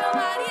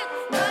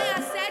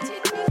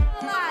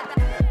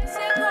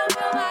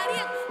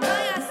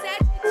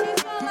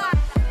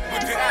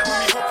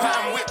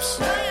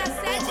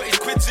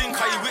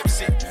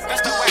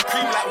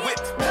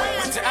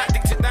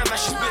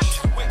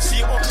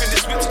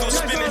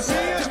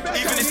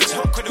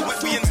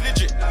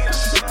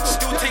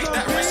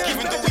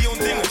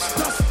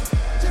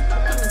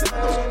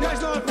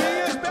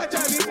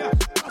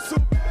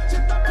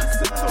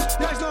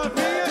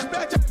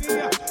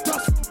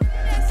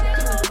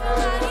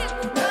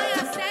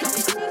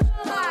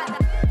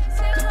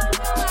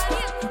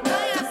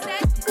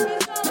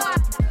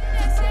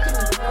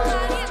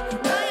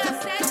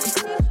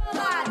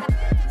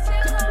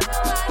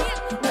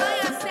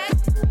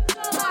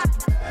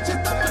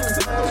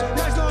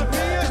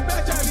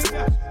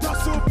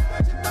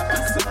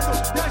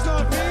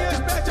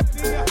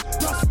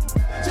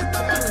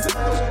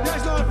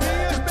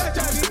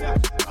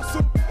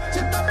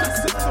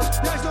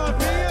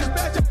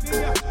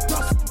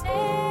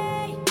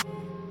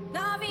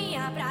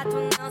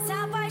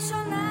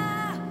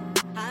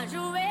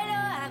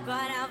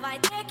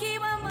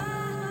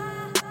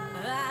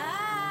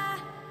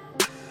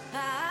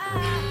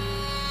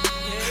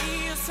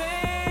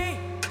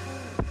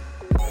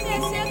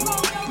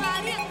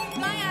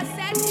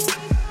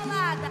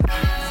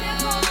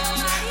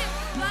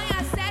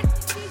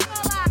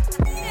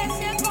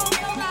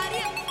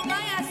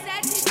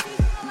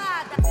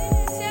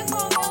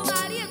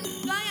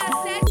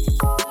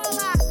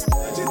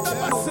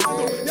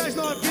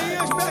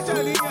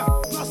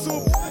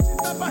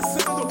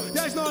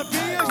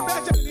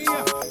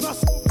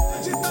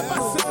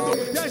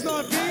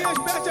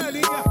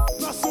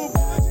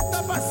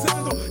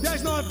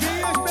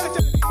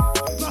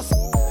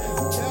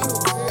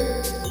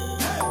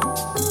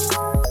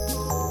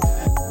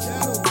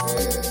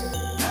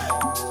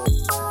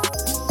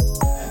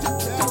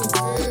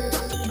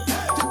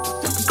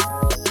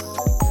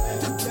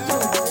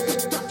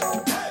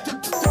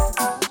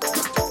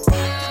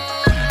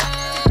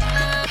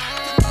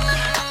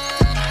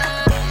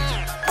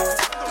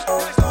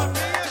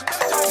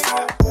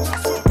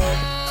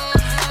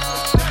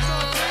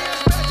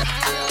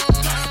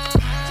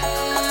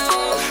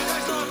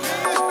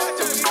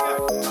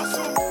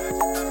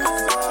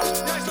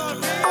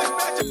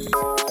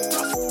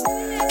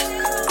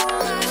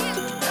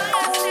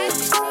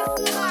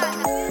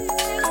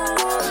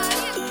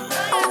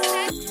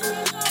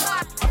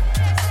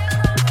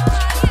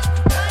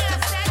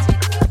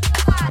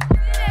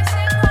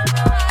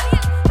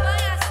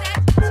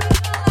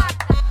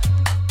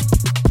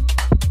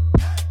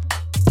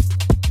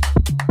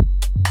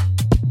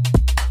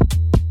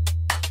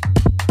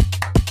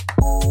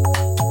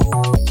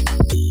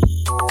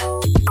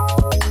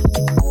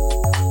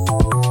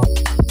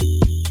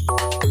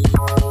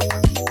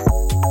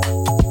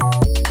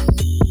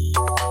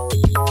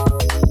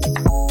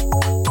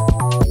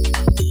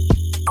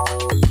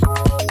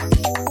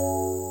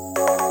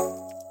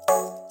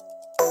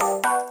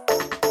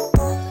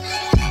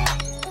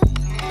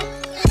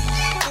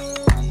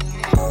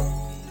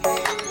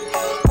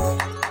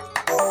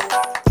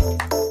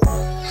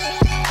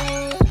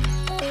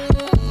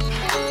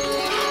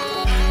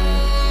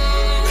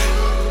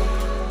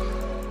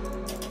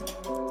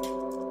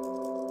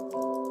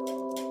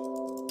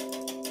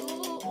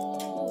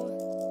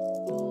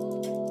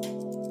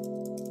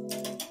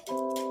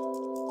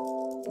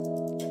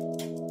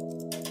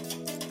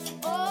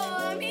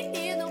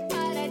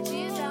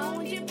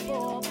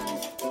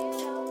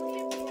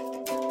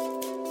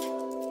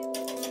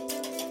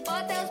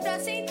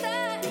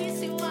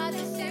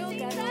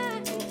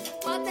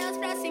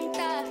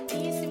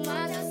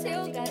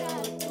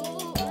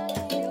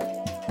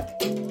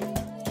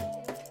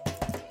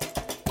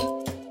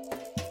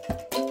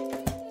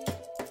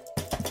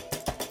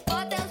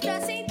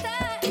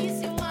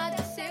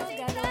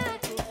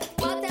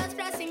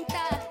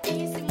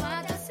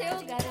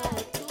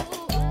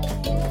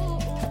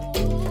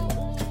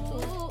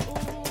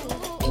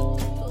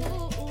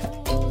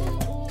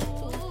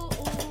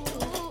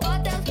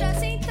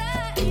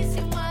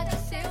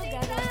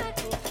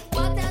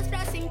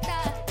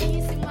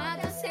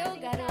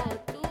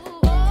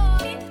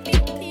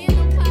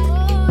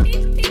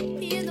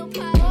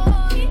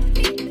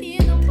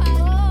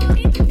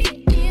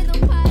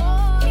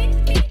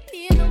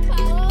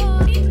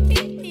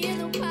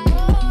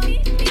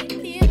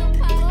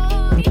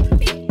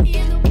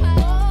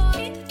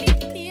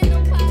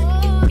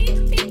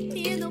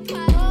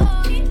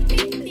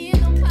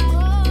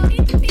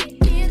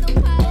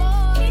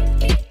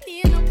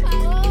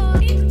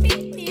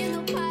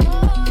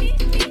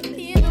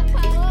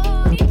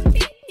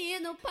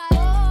 menino, para.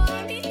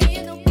 Ô,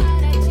 menino,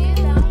 para de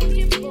dar um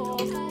de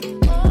boca.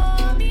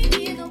 Ô,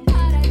 menino,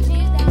 para de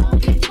dar um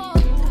de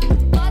boca.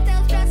 Bota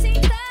elas pra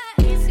sentar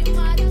em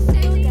cima do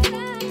seu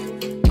garoto.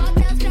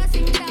 Bota elas pra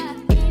sentar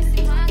em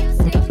cima do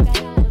seu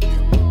garoto.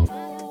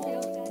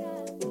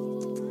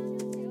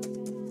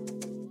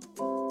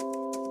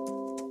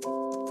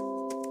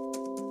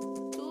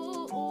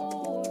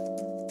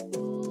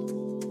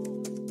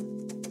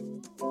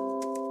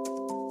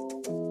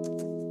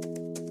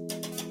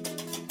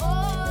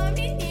 Ô,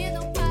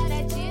 menino,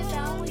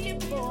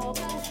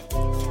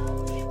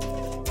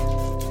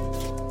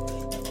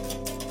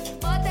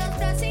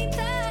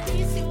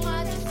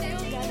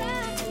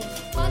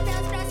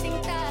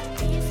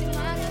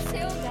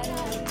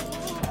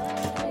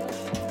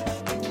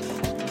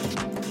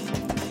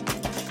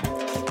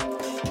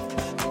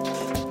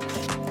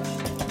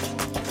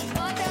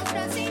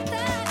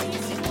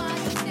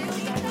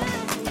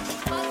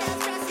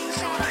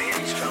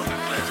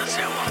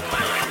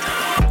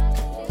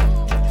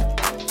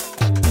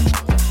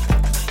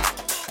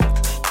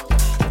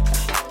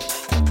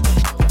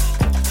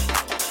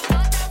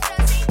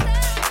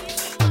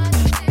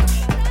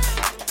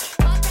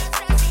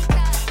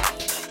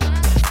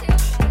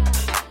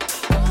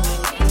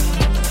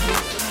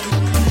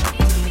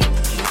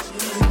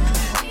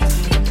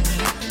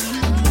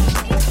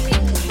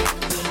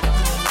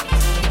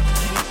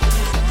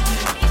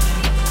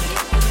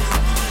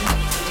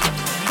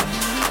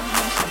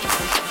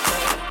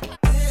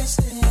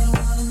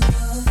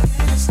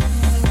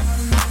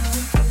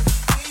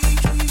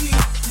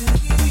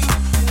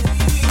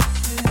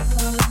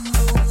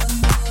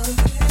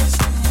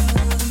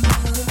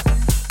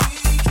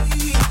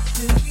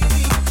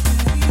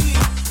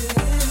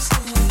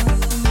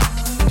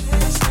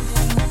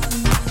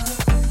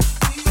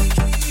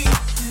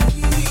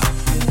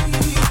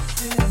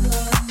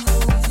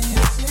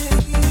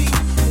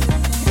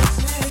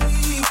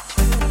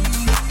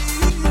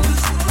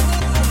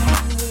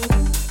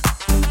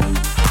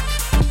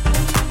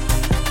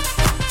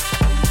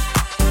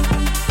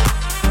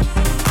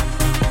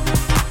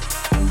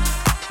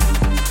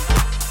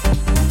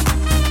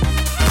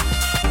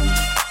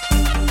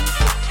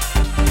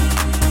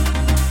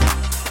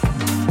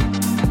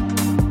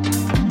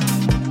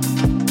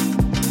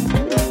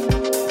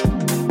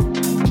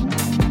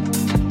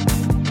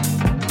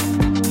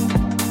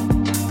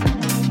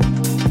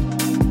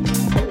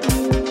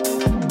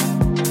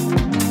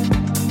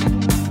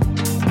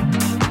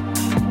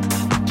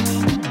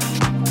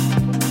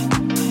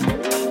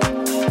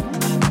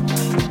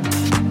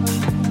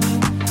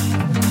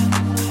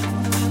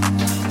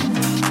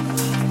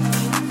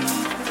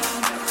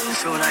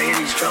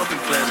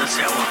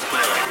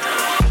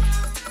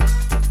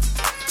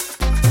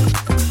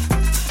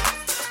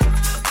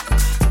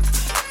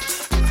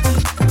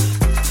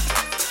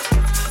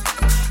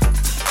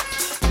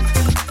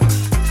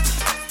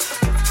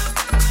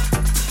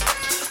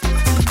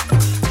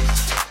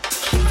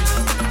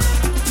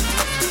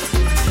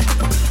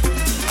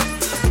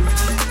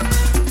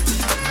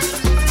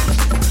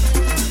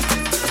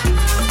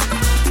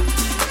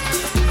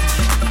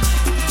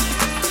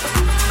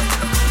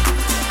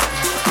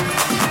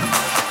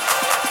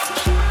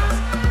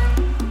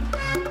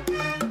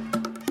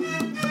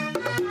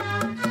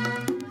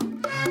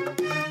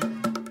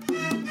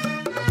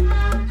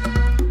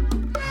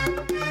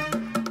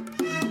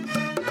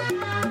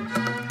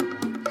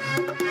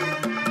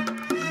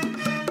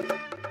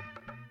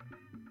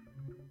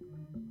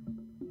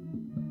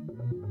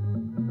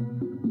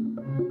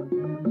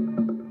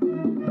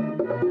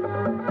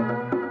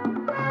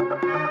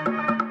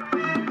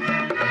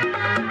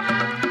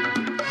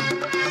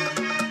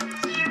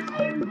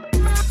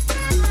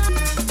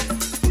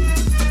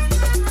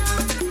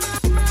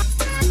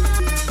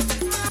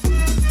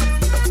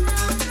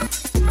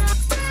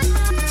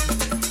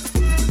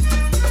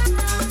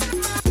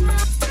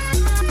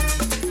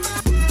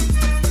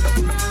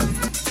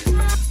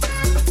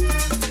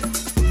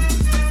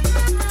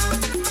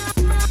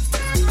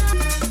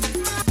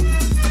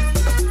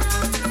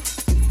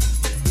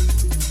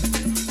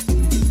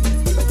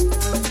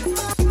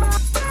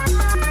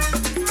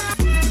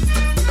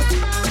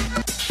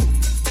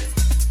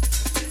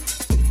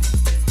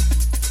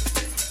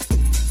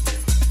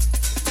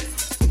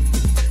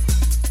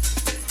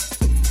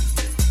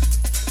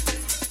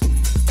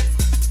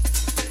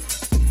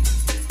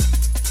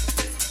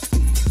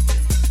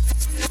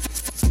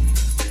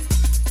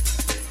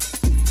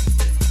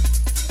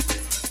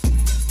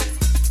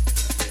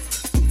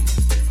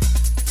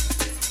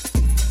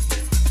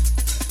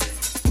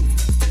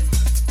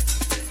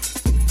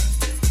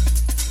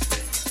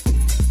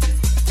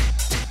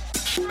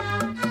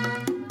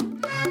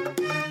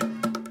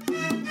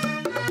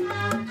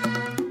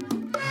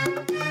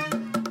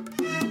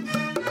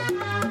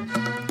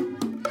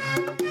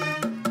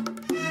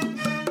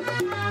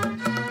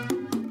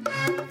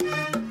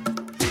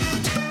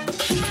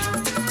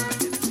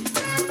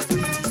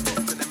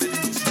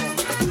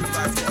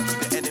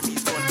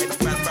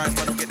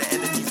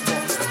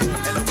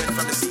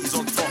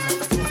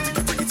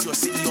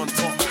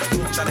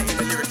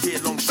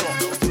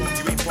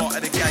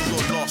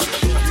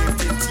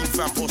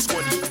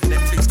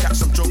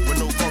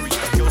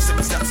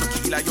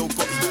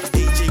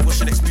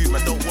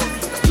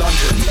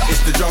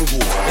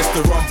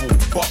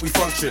 but we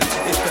function.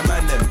 It's the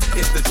man them,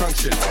 it's the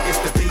junction, it's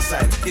the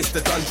baseline, it's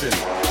the dungeon.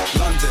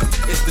 London,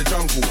 it's the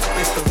jungle,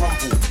 it's the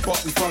rumble,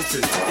 but we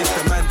function. It's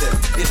the man them,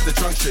 it's the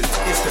junction,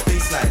 it's the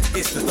baseline,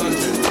 it's the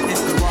dungeon,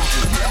 it's the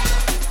rumble.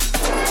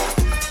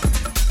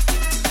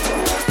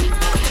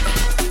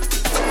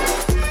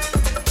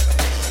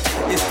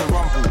 It's the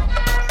rumble.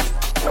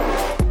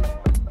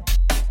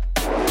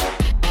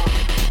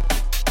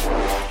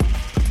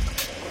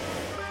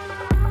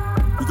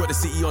 We got the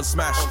city on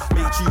smash.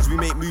 Make tunes, we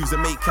make moves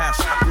and make cash.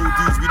 Real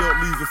dudes, we don't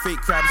move with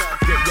fake crabs.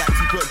 Get yacked,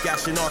 we put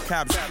gash in our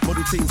cabs.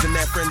 Model teams and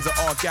their friends are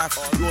our gaff.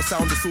 Your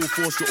sound is all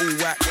force, you're all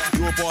whack.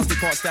 Your bars, they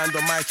can't stand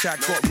on my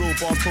track. Got real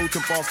bars,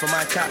 potent bars for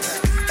my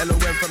cats.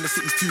 LOM from the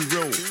city's too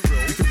real.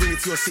 We can bring it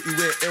to your city,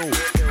 we're ill.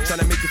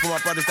 Tryna make it for my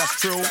brothers, that's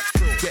trill.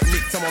 Get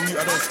nicked, I'm on mute,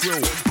 I don't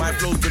skrill. My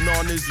flow's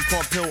bananas, you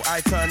can't pill.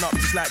 I turn up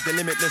just like the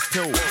limitless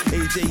pill.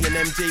 AJ and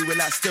MJ, we're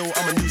like still.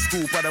 I'm a new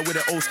school brother with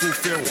an old school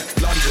feel.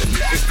 London,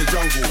 it's the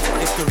jungle,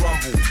 it's the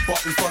rumble, but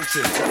we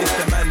function. It's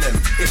the man them,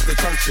 it's the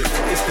junction,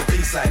 it's the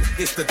baseline,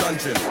 it's the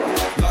dungeon.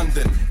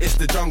 London, it's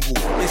the jungle,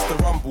 it's the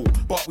rumble,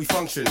 but we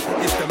function.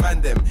 It's the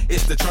man them,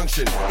 it's the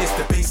junction, it's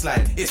the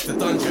baseline, it's the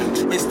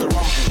dungeon, it's the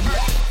rumble.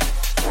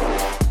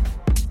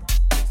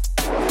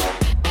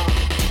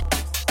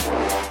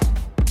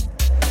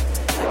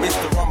 It's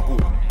the rumble.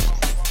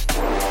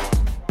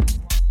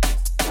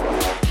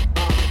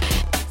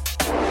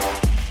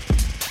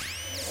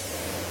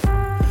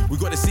 We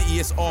got the city,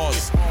 it's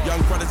ours.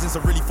 Young brothers in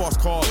some really fast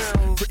cars.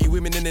 Pretty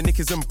women in the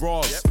knickers and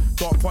bras.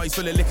 Dark parties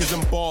full of liquors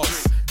and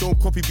bars. Don't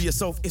copy, be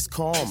yourself, it's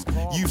calm.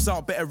 Youths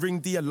out, better ring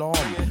the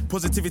alarm.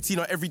 Positivity,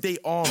 not everyday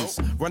arms.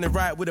 Running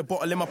right with a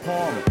bottle in my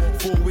palm.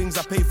 4 wings,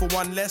 I pay for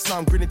 1 less. Now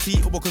I'm grinning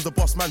teeth because the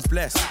boss man's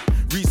blessed.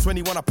 Reach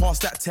 21, I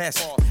passed that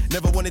test.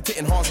 Never wanted to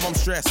enhance mum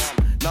stress.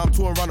 Now I'm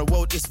touring around the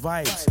world, it's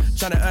vibes.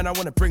 Tryna earn, I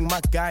wanna bring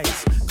my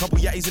guys. Couple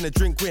yatties in a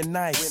drink, we're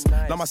nice.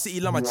 Love my city,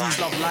 love my G's,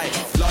 love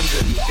life.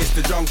 London, it's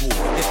the jungle,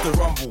 it's the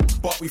rumble,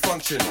 but we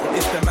function.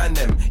 It's the man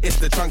them, it's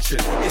the junction,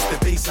 it's the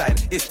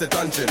baseline, it's the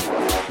dungeon.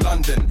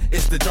 London,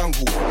 it's the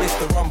jungle, it's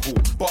the rumble,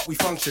 but we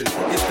function.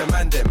 It's the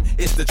man them,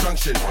 it's the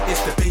junction,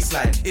 it's the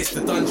baseline, it's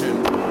the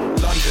dungeon.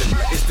 London,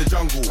 it's the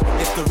jungle,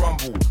 it's the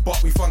rumble, but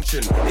we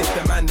function. It's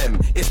the man them,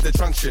 it's the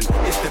junction,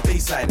 it's the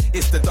baseline,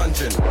 it's the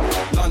dungeon.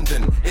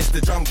 London, it's the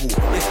jungle,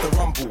 it's the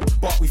rumble,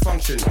 but we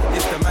function.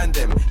 It's the man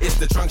them, it's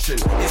the junction,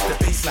 it's the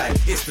baseline,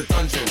 it's the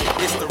dungeon,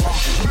 it's the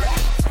rumble.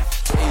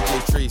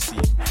 AJ Tracy,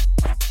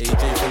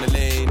 AJ from the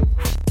lane,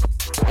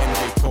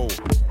 MJ Cole,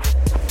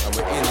 and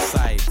we're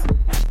inside.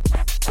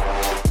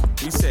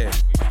 We said.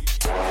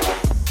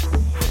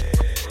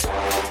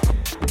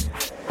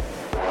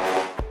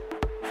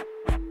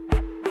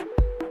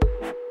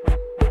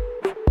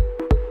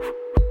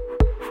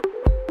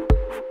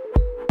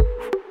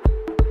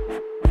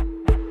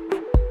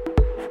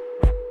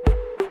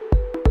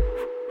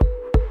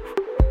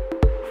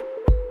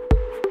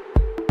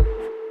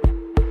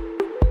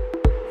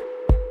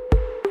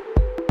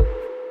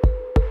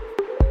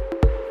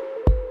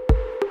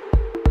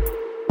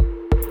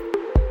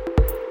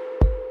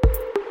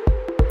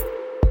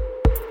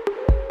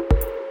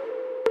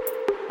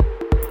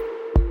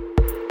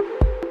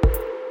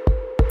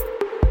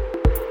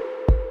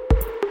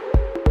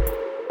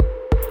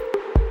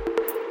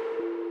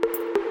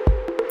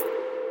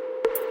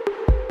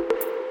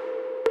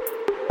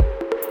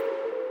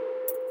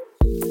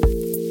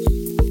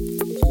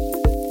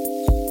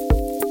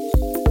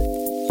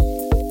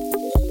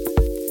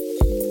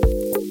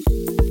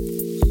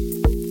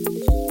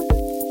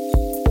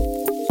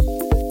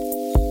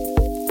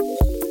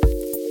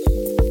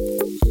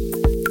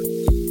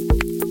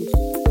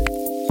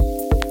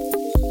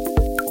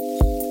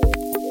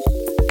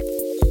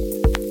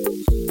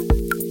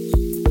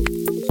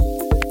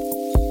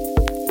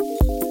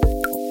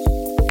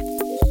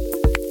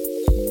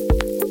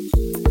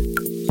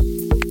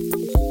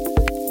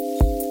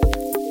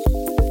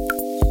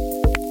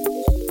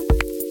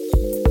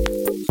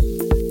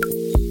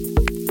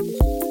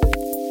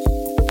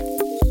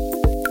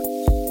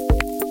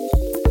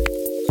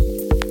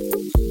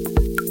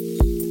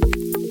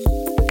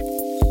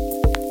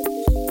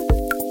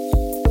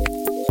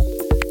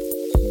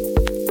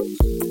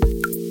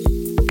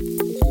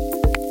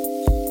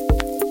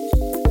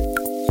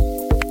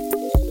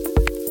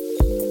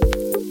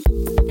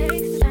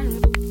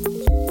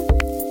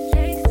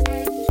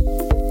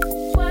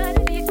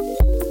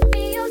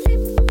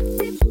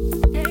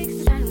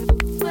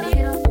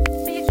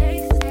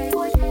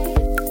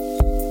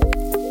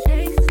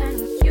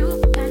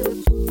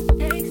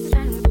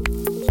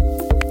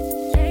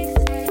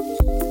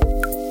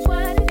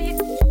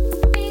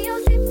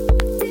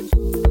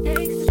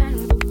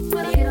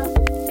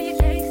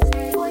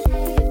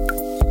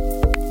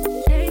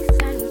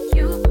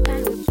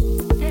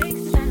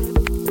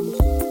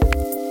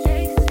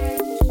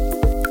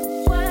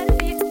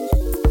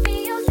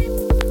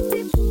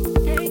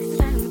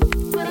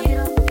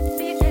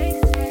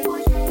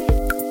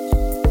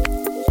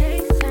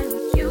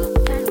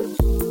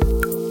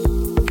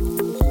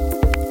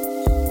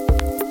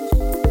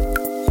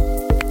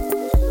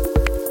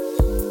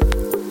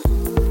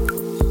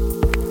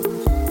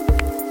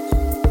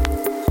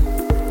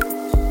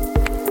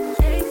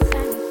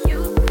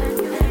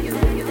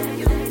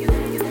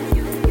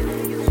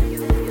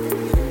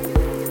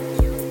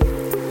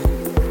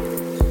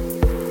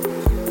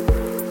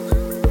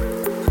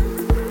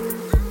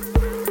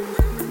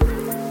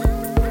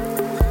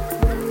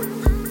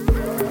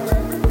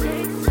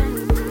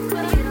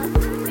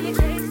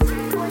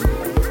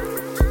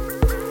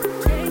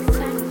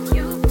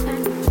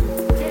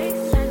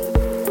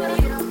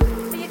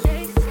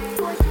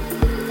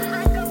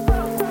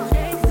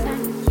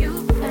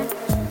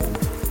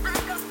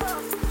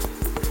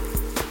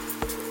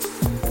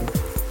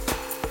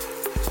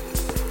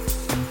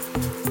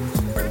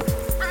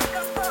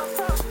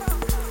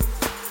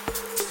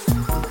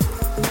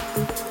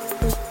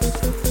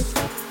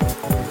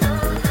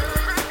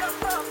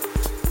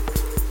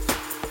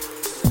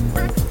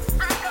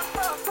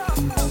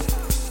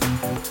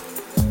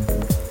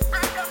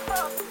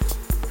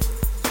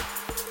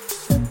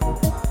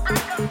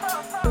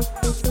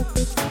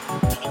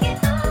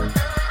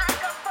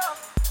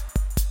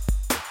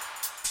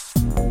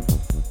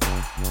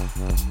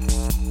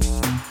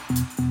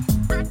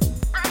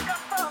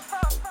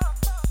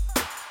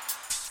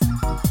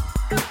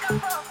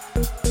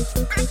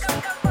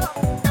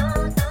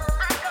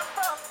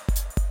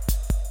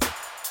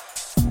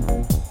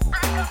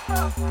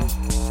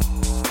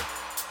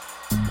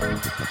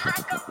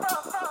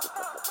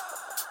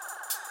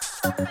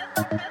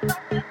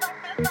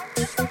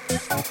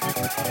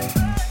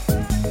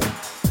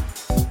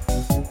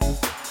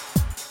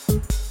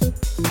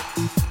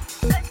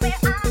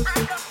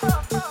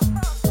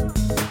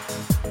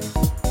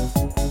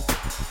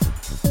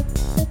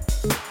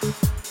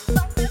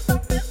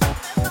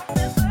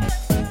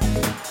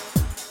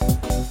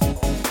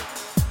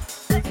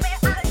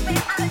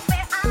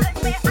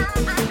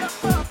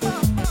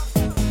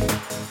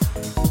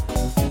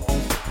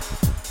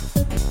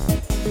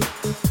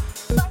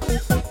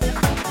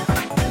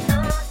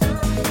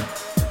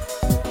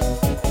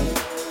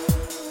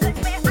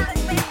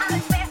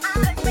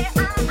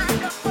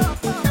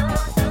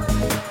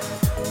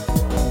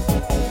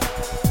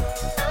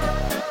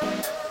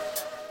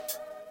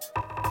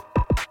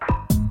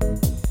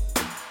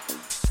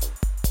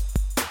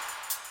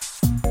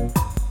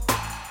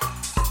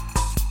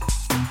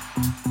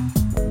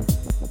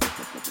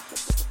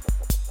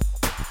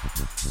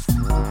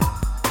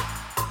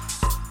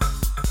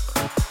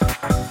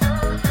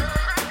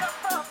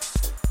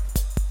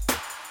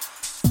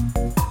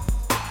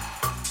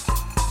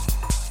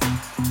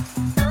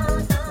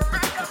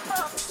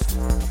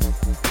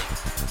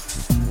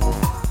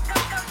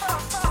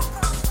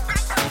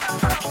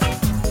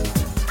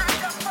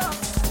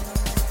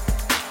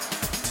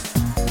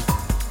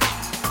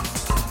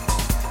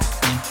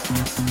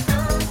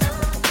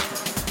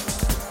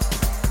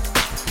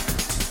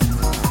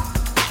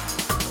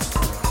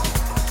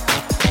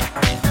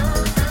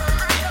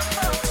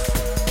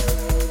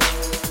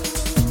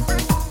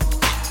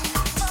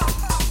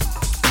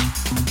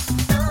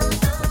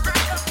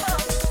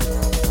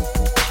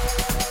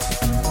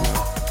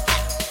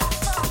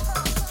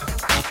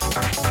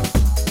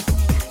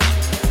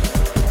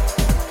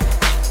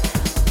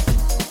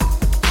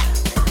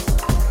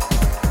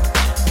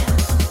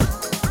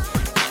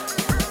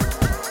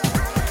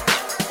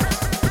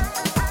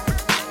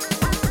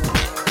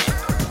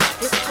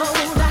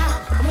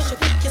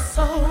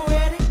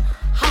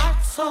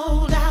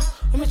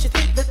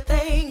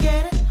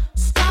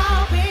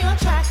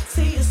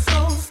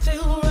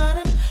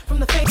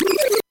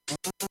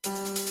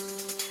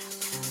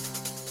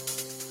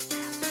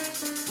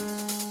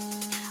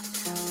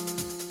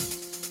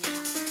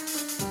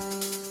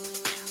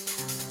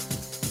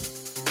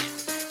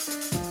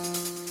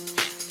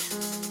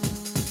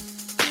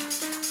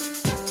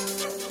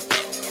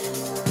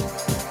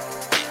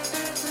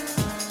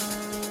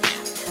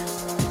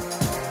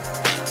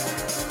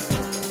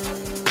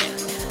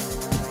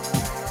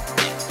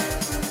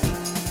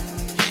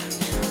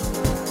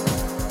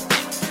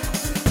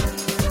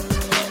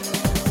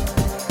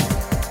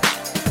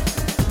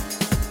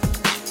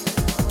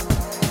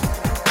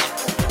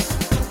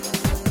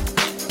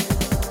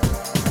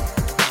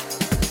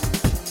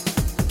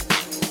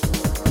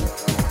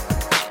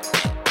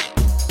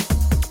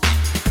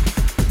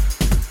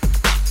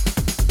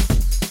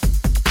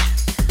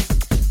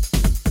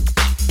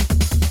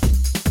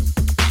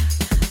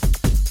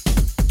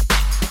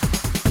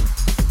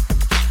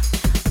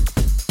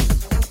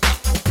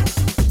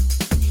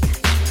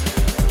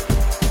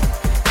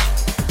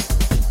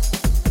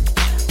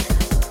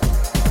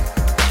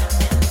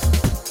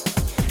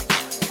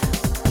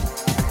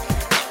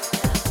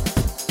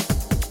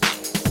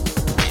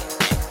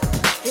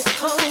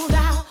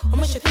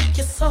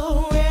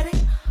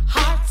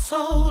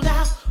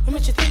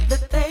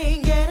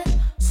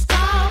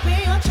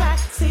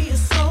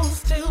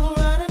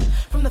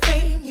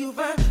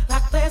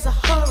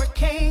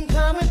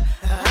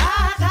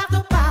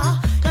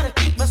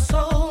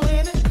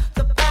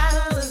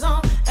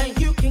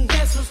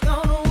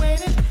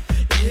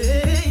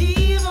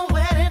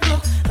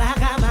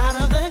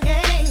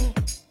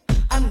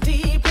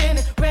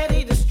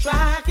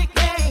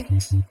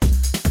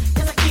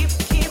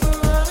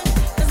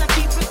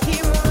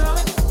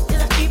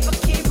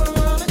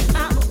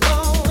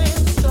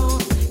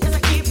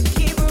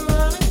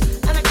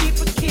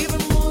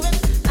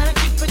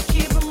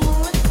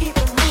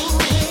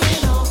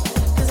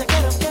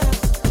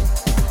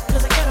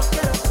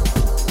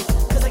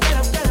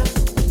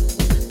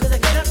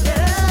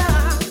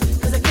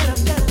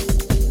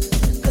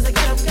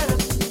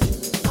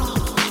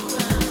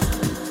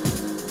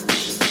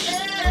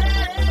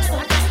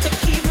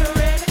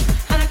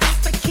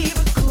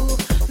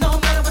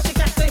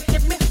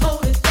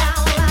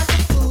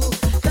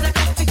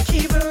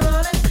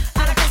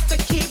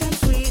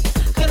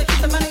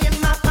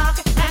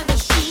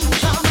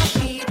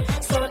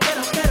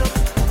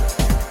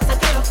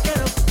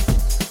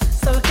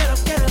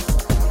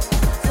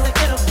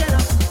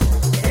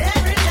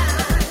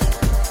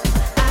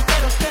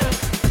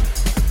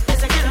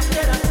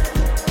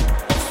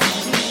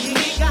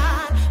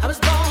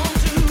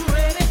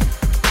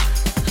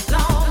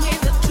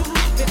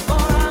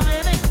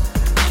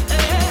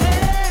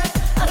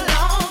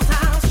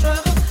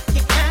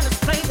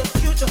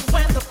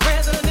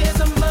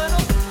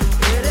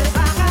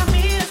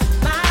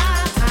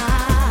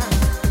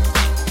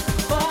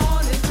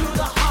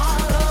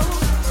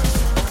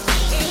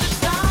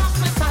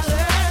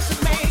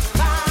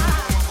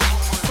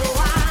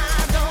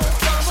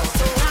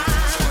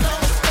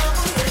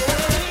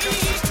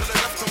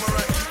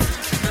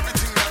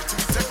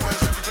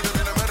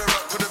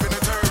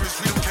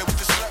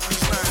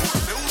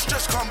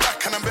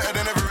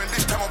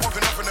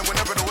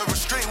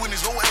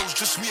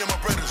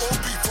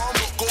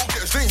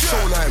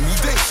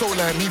 soul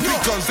like me. Big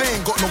guns, they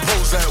ain't got no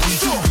pose like we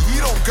do.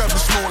 We don't grab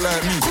the small like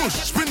me.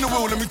 Spin the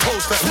wheel, let me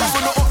toast like me.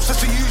 Moving the ops,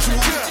 that's the usual.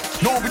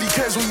 Nobody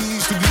cares what you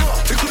used to be.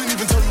 They couldn't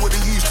even tell you what they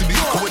used to be.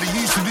 But what they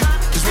used to do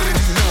is what they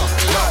do now.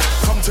 Like,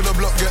 come to the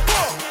block, get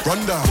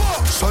run down.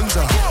 Sun's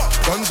out,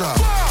 guns out.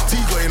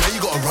 T-got in, now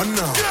you gotta run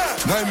now.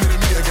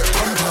 9mm, get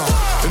pumped out.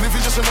 And if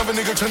you're just another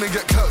nigga trying to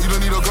get cut, you don't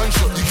need a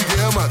gunshot. You can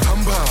get him at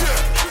 £10.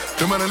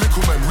 The man a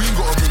little man, we ain't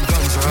gotta bring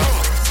guns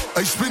out.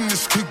 I spin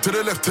this kick to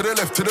the left, to the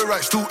left, to the right.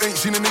 Still ain't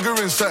seen a nigga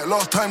in sight.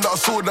 Last time that I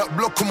saw that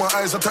block on my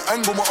eyes, had to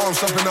angle my arms,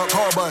 slapping out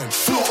carbine.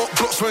 Flow up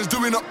blocks, man's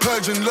doing up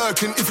purging,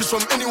 lurking. If it's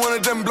on any one of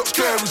them blocks,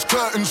 there is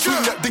curtain.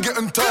 Swing that, dig it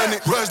and turn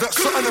it. Rise that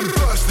something and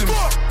bursting.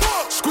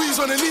 Squeeze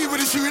on the knee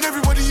with it, shooting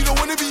everybody. You don't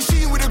wanna be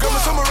seen with a gun.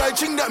 A samurai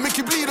ching that make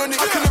you bleed on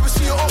it. I can never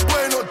see a up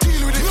boy not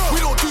deal with it.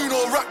 We don't do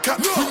no rat cap,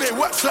 we make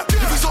whack slap.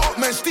 If he's a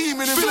up man,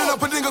 steaming him. Filling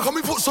up a nigga, can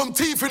we put some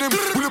teeth in him?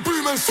 With a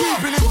broom and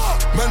sweeping him.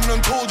 Man, done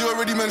told you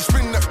already, man,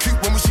 spin that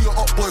cute when we see a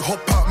up boy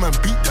hop out, man,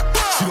 beat that.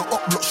 See the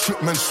up block shit,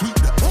 man, sweet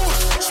that.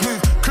 Smooth,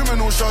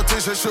 criminal,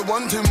 Shartay said shit,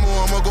 want him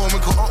more. I'ma go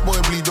make a up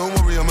boy bleed, don't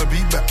worry, I'ma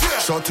beat back.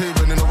 Shartay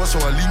bending over, so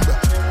I lean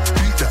back.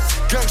 Beat that.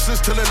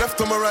 Gangsters to the left,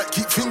 on my right,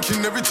 keep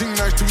thinking everything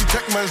nice. To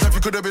protect man's life,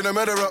 you could have been a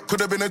murderer, could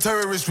have been a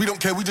terrorist. We don't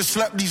care, we just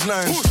slap these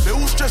lines. They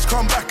all stress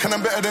come back, and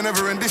I'm better than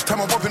ever. And this time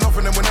I'm popping off,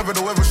 and then whenever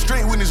the weather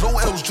straight winners, all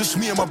else, just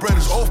me and my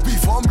brothers. Off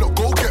beef, farm block,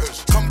 go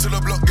getters. Come to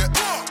the block, get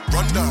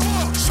run down.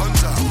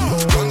 Sun's out,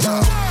 guns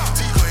out.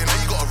 T-got in, now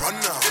you gotta run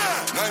now.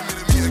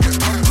 9mm, get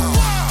 £10.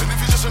 And if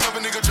you're just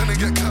another nigga trying to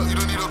get cut, you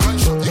don't need a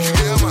gunshot. You can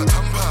get him at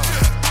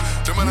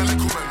 £10. The man a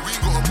little man, we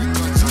ain't gotta bring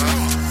guns out.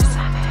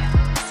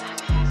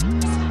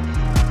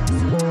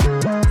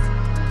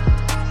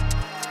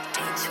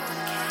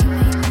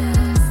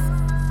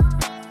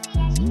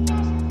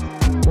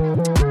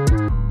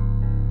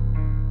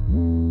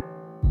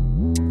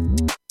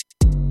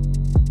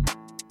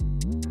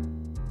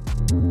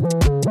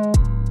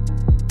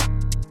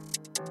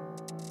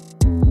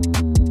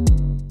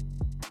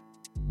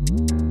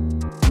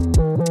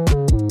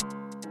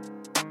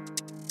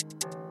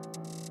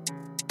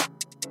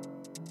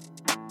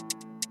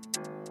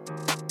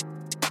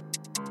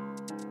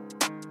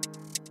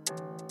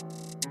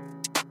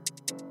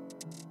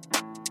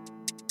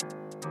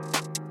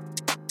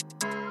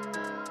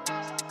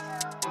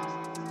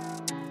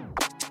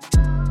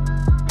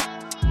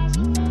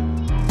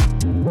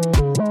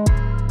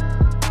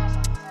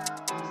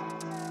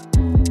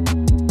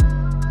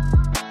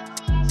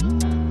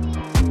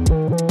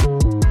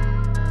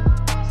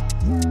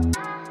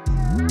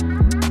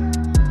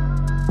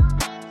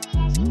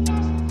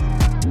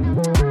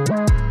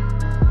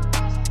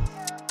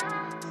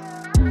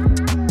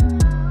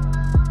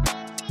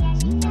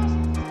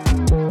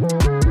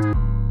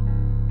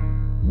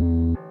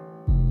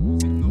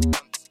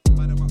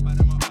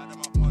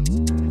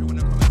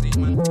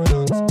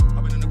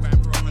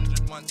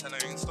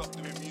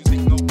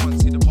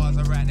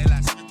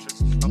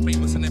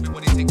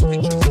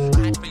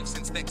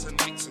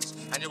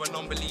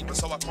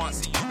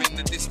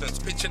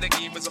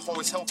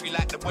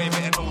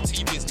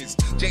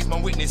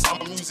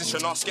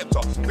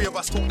 Skepta. Three of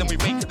us talk, then we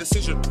make a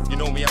decision. You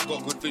know me, I've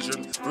got good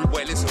vision. Rude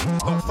boy, listen.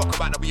 Don't fuck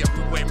about that, we a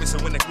rude boy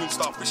missing. When the crew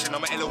start fishing,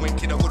 I'm an LON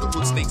kid, I got the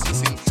good stakes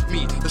missing.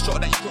 Me, the shot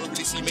that you couldn't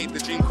really see, made the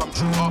dream come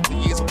true. After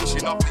years of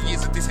wishing, after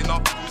years of dissing,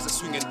 after years of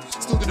swinging.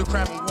 Still do the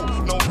crime and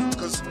walk, no,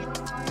 because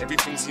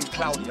everything seems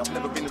cloudy. I've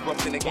never been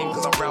robbed in a game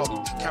because I'm rowdy.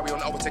 Carry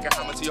on, I will take a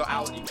hammer to your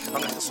Audi.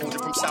 I'm like a soldier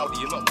from Saudi,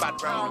 you're not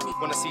bad round me.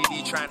 Wanna see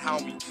D try and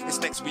hound me. It's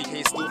next week and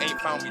you still ain't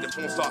found me. The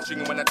phone starts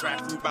ringing when I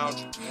drive through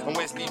boundary. And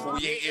where's people?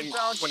 We ain't in.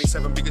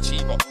 27 big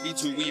achiever,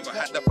 E2 weaver,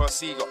 had the first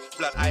seagull.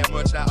 Blood I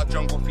emerged out of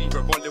jungle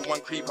fever. Rolling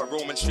one creeper,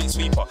 Roman street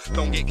sweeper.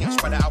 Don't get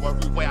gashed by the hour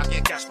route where I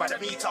get gashed by the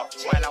meter.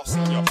 While out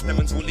senior,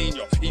 Lemons will lean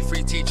you.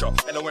 E3 teacher,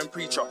 LOM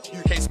preacher,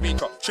 UK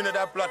speaker,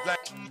 Trinidad bloodline.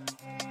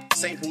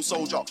 St. Paul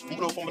soldier,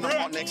 blew from the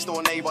hot next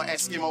door neighbor,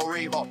 Eskimo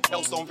raver,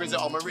 Elstone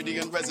visitor,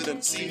 Meridian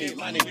resident, see me,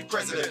 my name be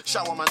president,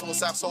 shower man, all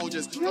South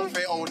soldiers,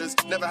 unfair olders,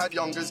 never had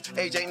youngers,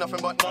 age ain't nothing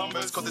but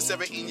numbers, cause the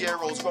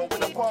 17-year-olds roll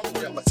with a pump,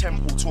 a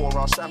temple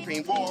tourer,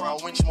 champagne pourer,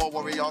 Winchmore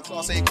warrior,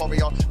 class A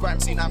courier, crime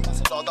scene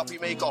ambassador, duppy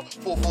maker,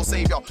 4-4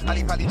 saviour,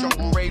 Ali Pally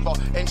jungle raver,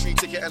 entry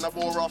ticket and a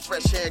borer,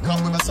 fresh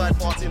haircut with a side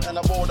parting and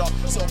a border,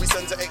 service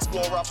centre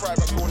explorer,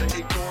 private corner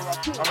ignorer,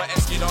 I'm an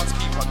Esky dance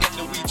keeper, get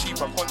the weed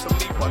cheaper, quantum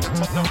leaper, the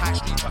top no high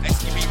streeter,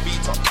 SKB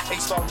beater,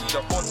 8-star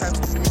reader, 4 times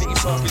community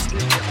service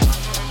leader.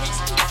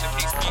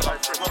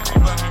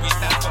 Welcome Burglary,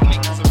 that's what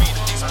makes us a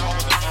reader. These are all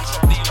of the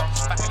gun-shop dealer.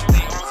 Back in the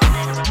day, I was a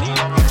reader and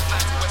dealer.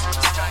 Night to west with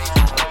the sky,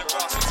 when the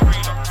grass is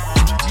greener.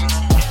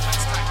 GT,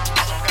 that's tight,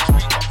 strong cash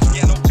reader.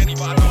 Yeah, no Jenny,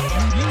 but I don't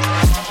know you.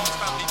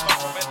 Someone's family come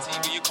from NT,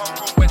 where you come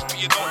from west, but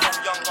you don't know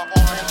younger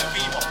or in the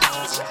beaver.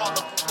 It's a hard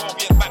up for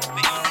me and back to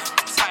the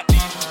east. Side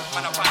lead,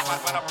 man, I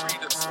fight, man, I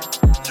breeders.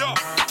 Yo!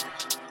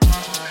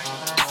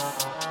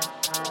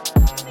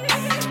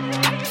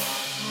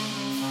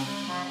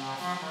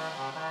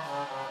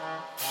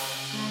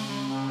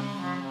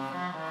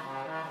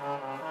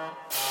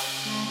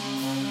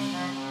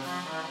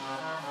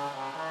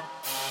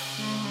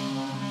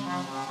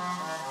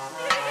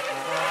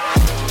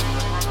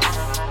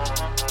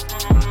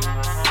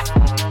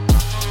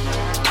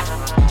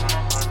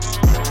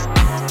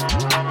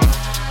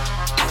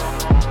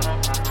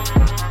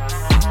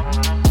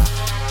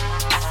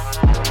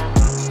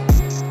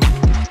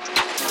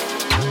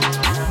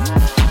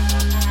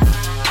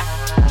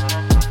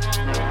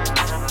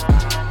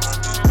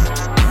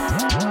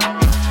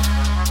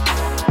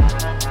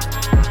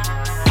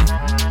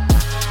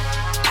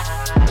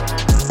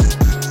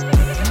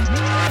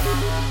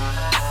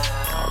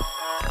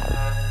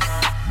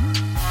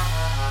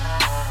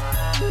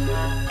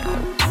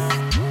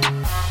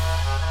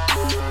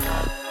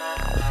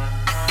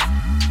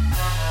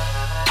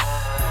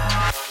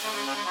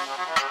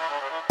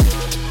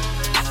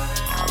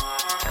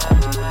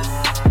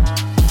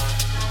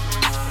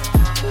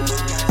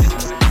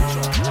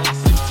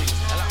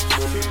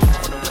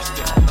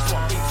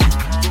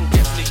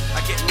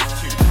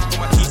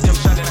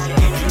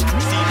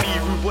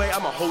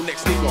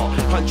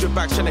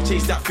 Bags trying to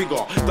chase that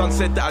figure. Done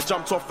said that I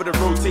jumped off for the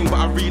road thing, but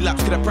I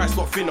relapsed cause the price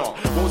got thinner.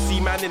 Won't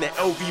see man in an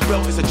LV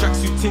belt, it's a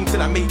tracksuit ting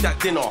till I make that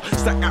dinner.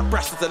 Stack that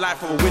brass, it's the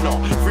life of a winner.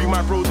 Free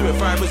my bro doing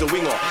 5 as a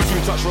winger.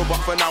 Soon touch robot,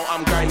 for now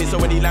I'm grinding, so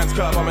when he lands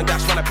curve, I'm a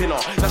dash run a pinner.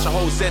 That's a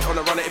whole set on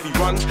a runner if he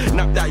runs.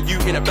 Nap that you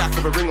in the back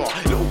of a ringer.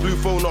 Little blue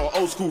phone or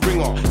old school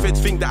ringer. Feds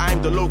think that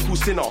I'm the local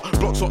sinner.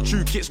 Blocks not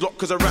true, kits locked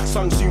cause a rat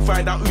sung. Soon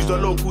find out who's the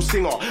local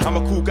singer. I'm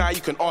a cool guy,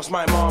 you can ask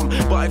my mom.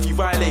 But if you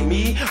violate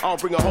me, I'll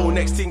bring a whole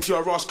next thing to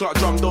your Ross Clark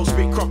drum. Don't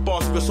spit crop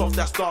bars with a soft,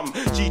 that's dumb.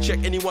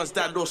 G-check anyone's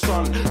dad or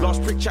son.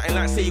 Last prick chatting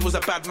like say he was a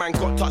bad man,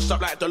 got touched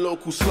up like the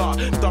local slut.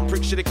 Dumb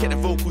prick should've kept the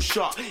vocal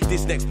shut.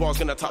 This next bar's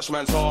gonna touch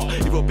man's heart.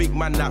 If you're a big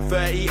man like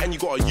 30 and you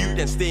got a U,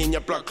 then stay in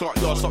your blood clot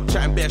yard. Stop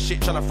chatting bare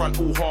shit, tryna front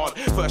all hard.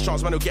 First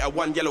chance man will get a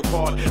 1 yellow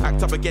card.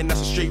 Act up again,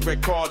 that's a straight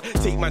red card.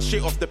 Take man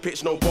shit off the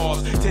pitch, no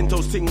bars. 10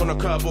 toes ting on a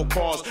curb or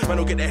cars. Man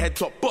will get their head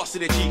top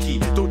busted, they're cheeky.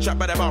 Don't chat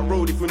bad about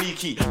road if you're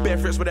neaky. Bare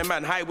threats with a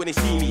man high when they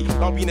see me.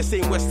 I'll be in the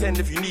same West End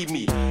if you need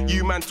me.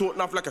 You man talk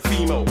enough like a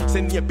female.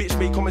 Send me a bitch,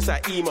 make comments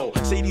like emo.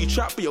 Say that you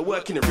trap, but you're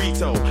working in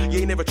retail. You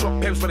ain't never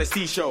chopped peps for the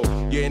C-show.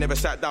 You ain't never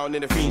sat down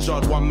in the fiend's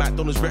yard. One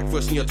McDonald's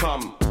breakfast in your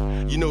tum.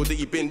 You know that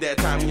you've been there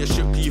time when you're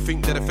shook. You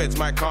think that the feds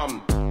might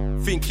come.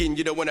 Thinking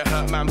you don't wanna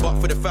hurt man, but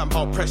for the fam,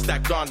 I'll press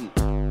that gun.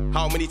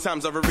 How many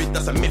times I've read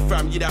that's a myth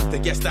fam, you'd have to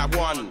guess that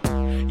one.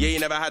 You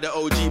ain't never had an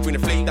OG bring the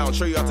flame down,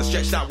 show you how to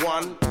stretch that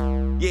one.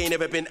 You ain't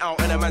never been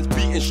out and a man's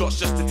beating shots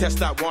just to test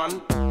that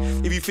one.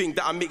 If you think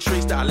that I mix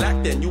race that I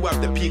lack, then you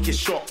have the peakest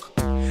shock.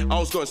 I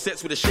was going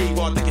sets with a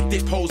shaver, they can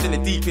dip holes in the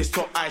deepest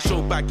top. I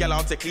show bad gal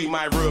out to clean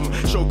my room,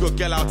 show good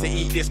gal out to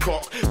eat this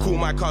cock. Cool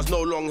my cars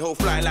no long, he'll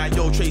fly like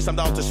yo Trace, I'm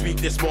down to sweep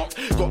this mop.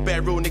 Got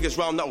bare real niggas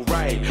round that'll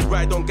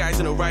ride on guys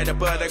and they'll ride a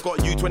bird. I got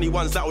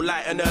U21s that'll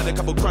light a nerd, a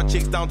couple crud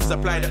chicks down to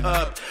supply the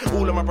herb.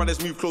 All of my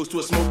brothers move close to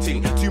a smoke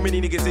ting. Too many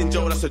niggas in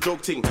jail, that's a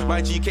joke ting.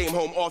 My G came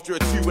home after a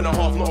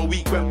 2.5, not a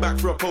week, went back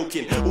for a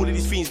poking. All of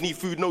these fiends need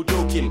food, no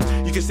joking.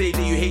 You can say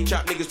that you hate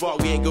trap niggas, but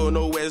we ain't going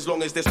nowhere as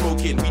long as they're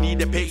smoking. We need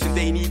the papes and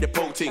they need the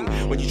poking.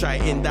 When you try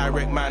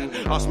indirect man,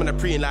 ask man a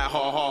preen like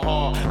ha ha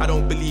ha. I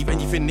don't believe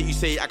anything that you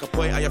say, I can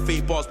point at your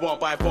fake bars bar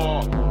by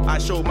bar. I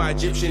showed my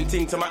Egyptian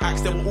ting to my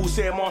acts, they will all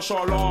say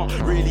mashallah.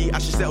 Really, I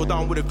should settle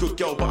down with a good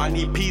girl, but I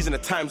need peas and the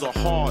times are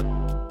hard.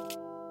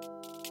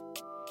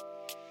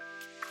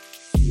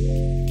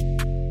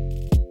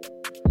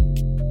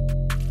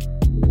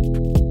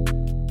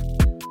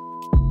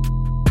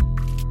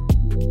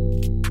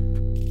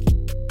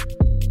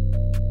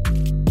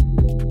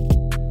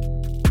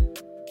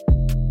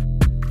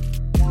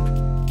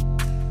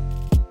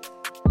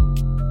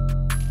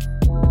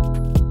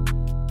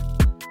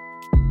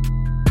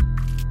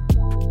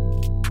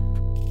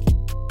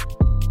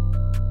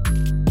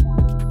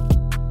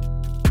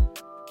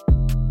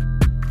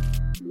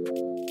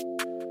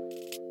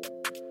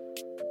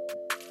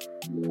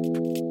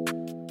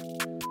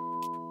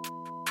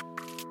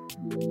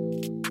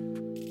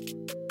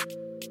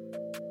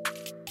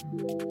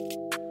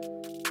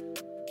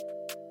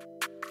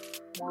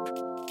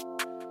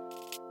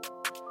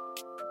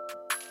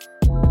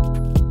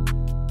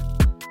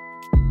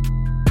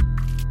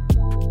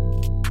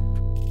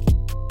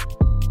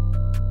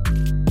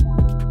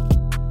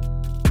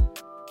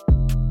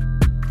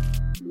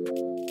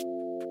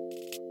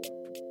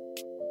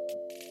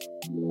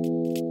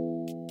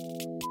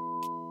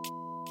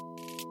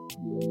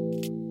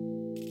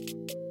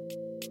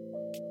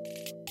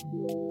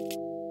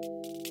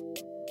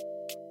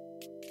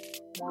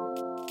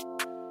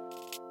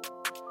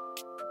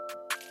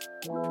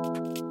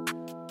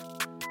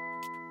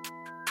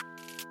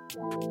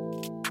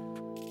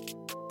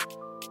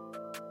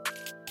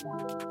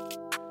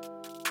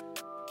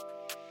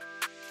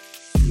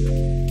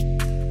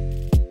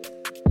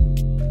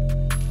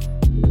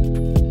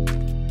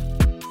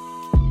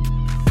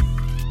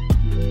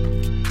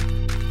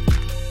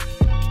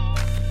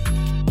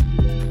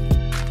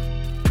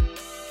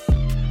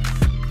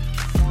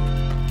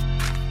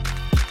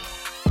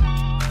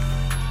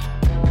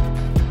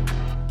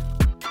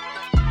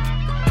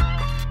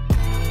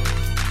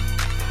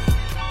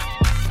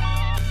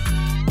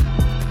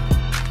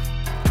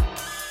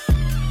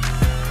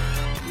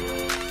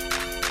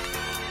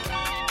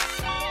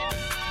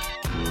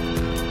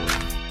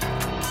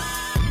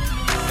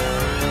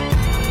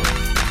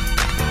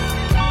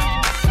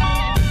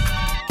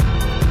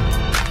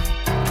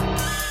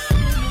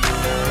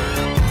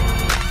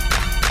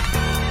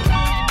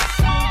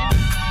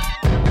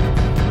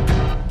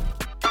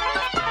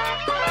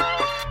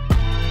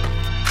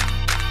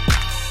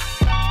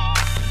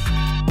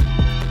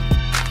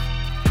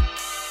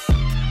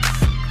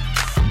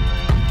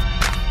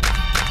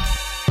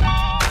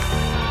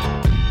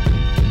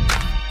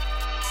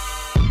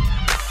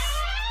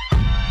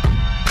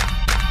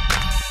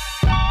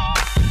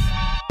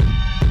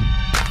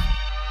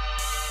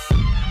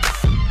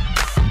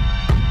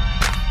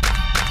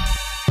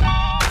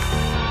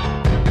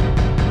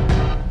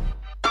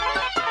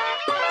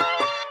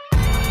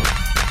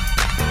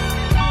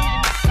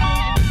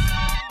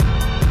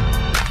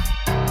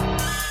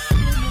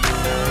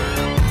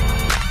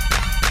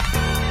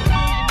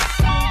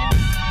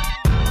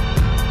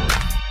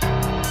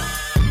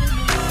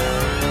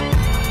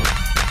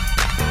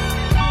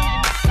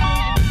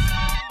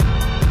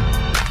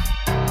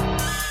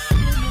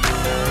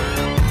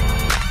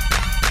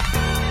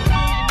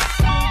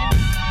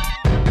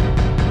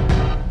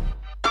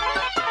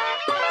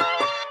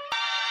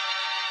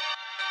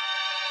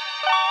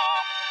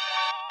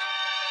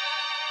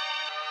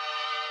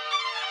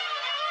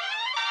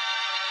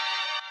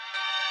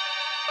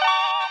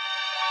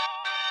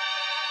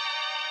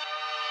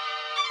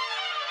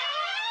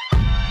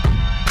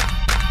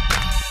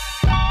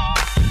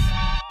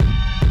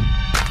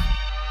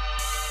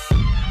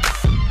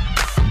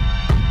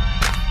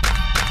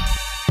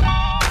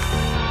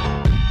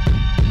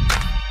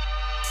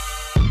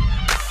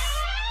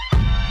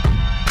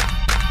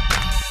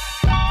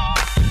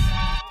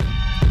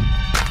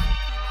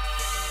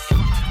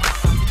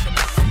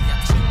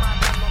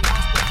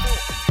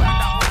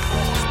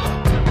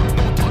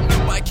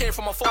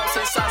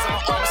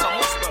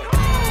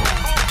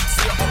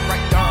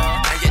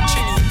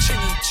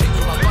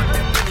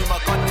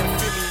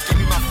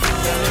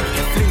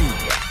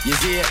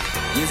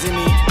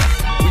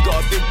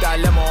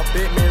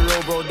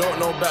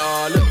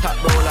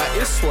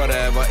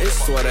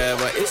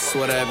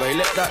 Whatever, you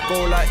let that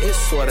go like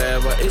it's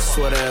whatever, it's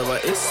whatever,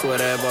 it's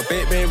whatever.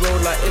 Bait me roll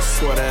like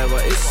it's whatever,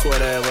 it's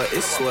whatever,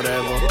 it's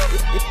whatever.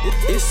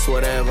 It's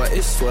whatever,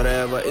 it's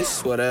whatever,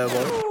 it's whatever.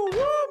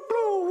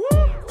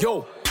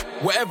 Yo,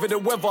 whatever the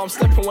weather, I'm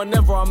stepping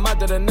whenever, I'm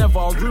madder than ever.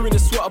 I'll ruin the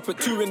sweater, put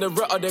two in the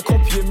retta. They're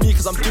copying me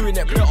cause I'm doing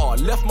it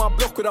better. Left my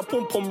block with a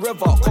pom-pom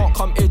rever. Can't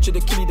come edge of the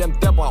killie, them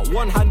debba.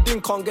 One hand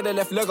in, can't get the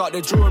left leg out.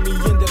 They're drawing me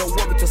in, they don't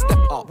want me to step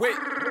up. Wait,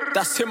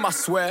 that's him, I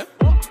swear.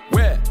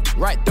 Where?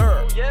 Right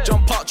there. Yeah.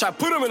 Jump out, try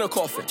put him in a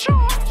coffin.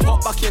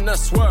 Hop back in the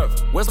swerve.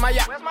 Where's my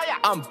yak?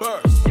 I'm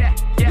burst. Yeah.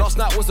 Last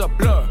night was a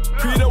blur.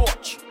 Pre the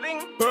watch.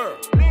 Burr.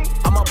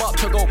 I'm about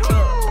to go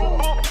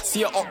clear.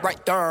 See it up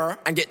right there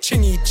and get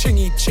chingy,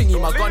 chingy, chingy.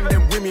 My gun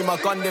them wimmy, my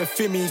gun them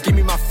fimmy. Give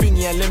me my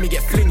thingy and let me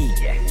get flingy.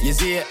 You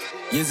see it?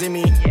 You see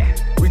me?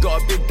 We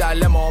got a big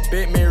dilemma.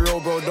 Bait me roll,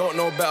 bro, don't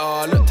know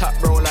better. Look tap,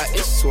 bro, like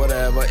it's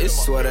whatever,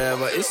 it's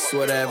whatever, it's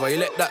whatever. You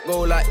let that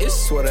go like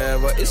it's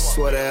whatever, it's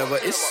whatever,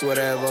 it's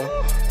whatever.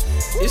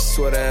 It's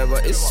whatever,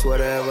 it's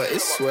whatever,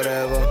 it's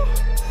whatever.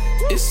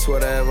 It's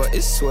whatever,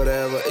 it's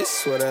whatever,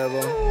 it's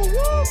whatever.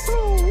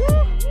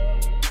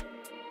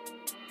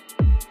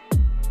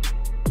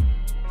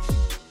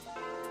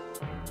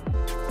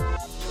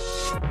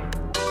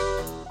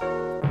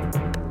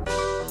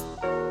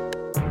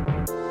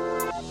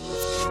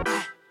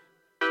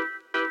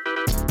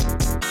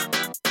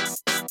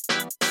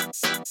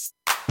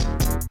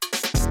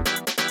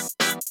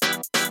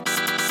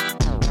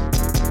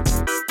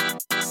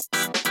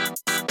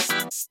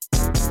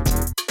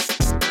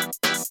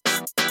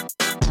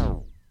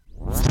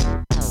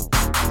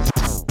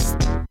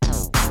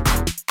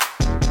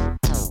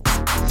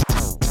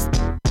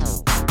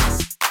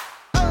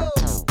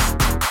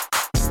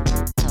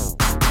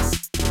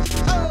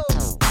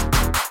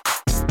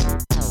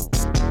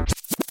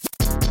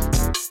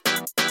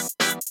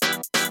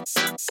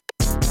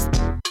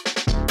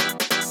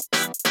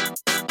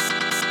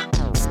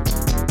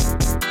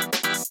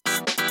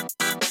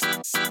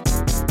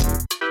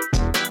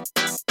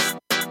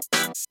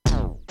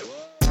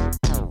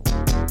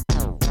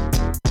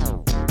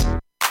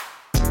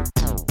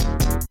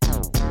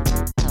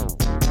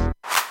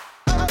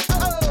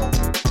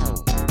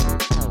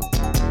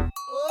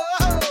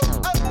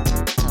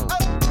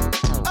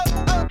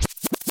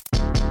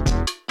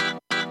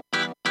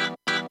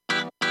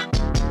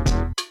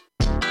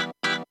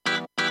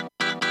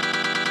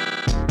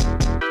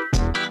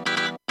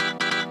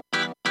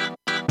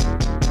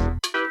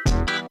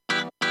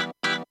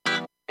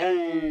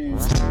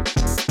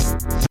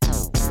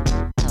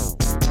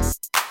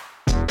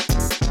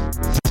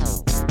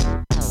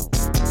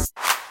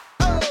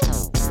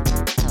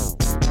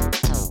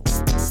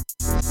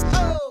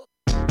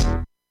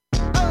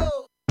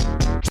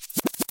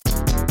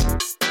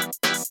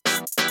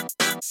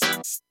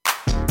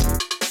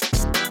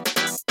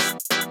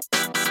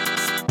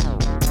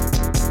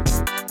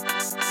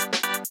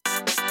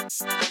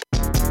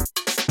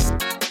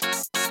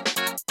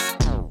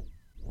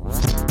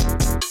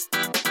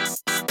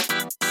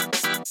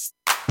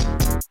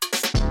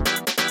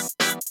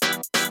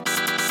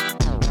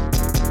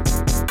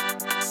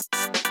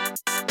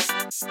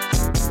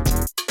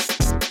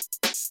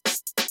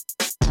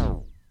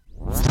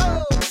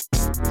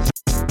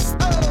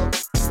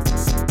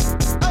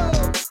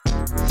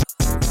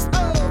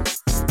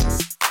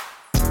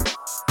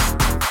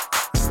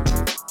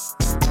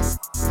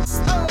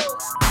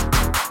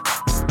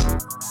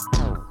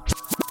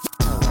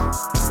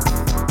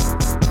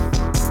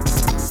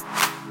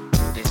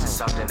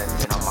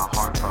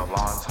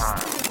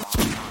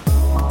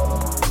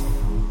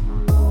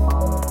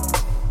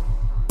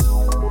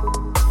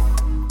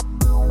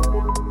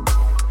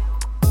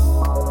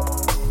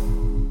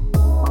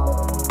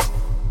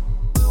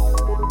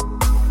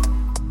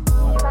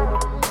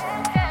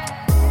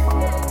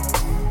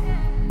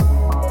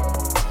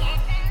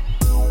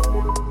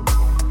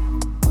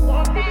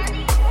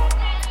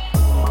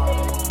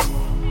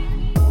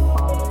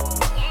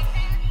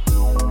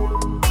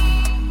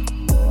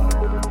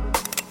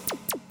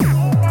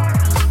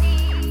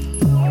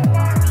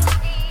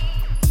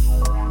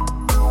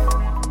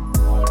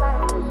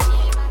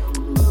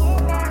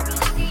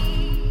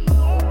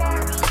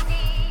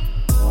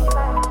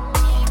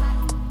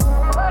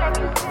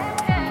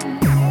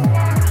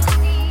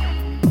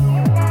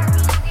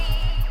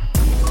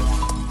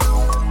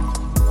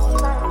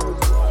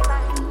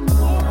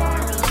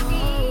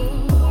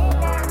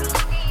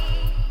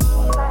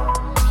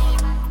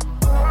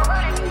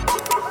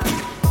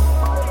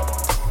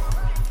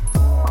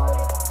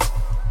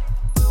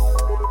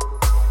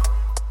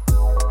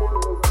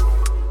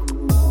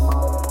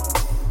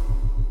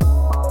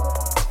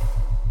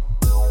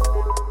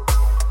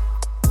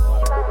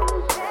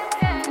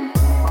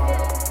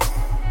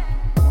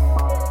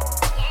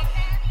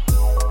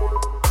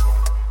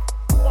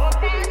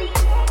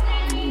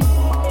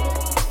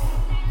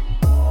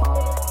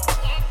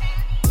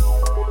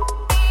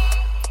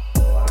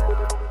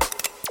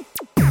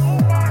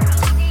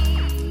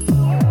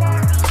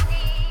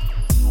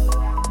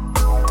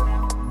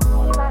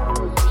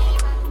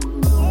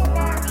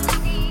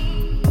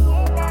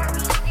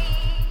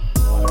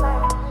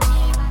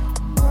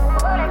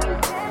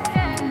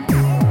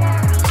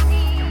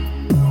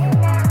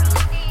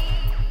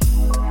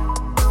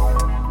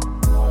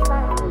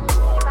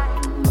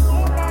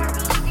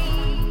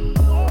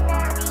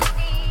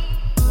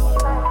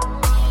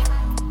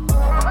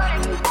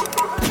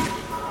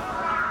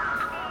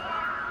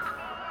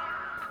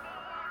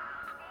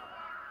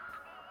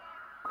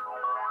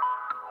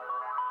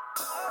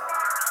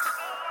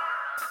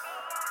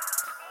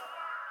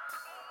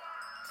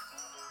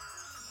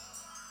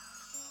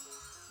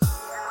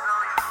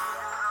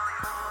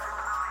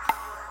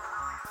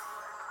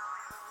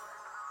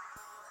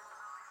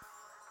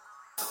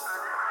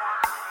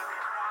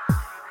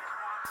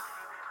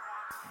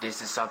 This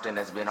is something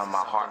that's been on my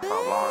heart for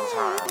a long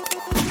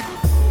time.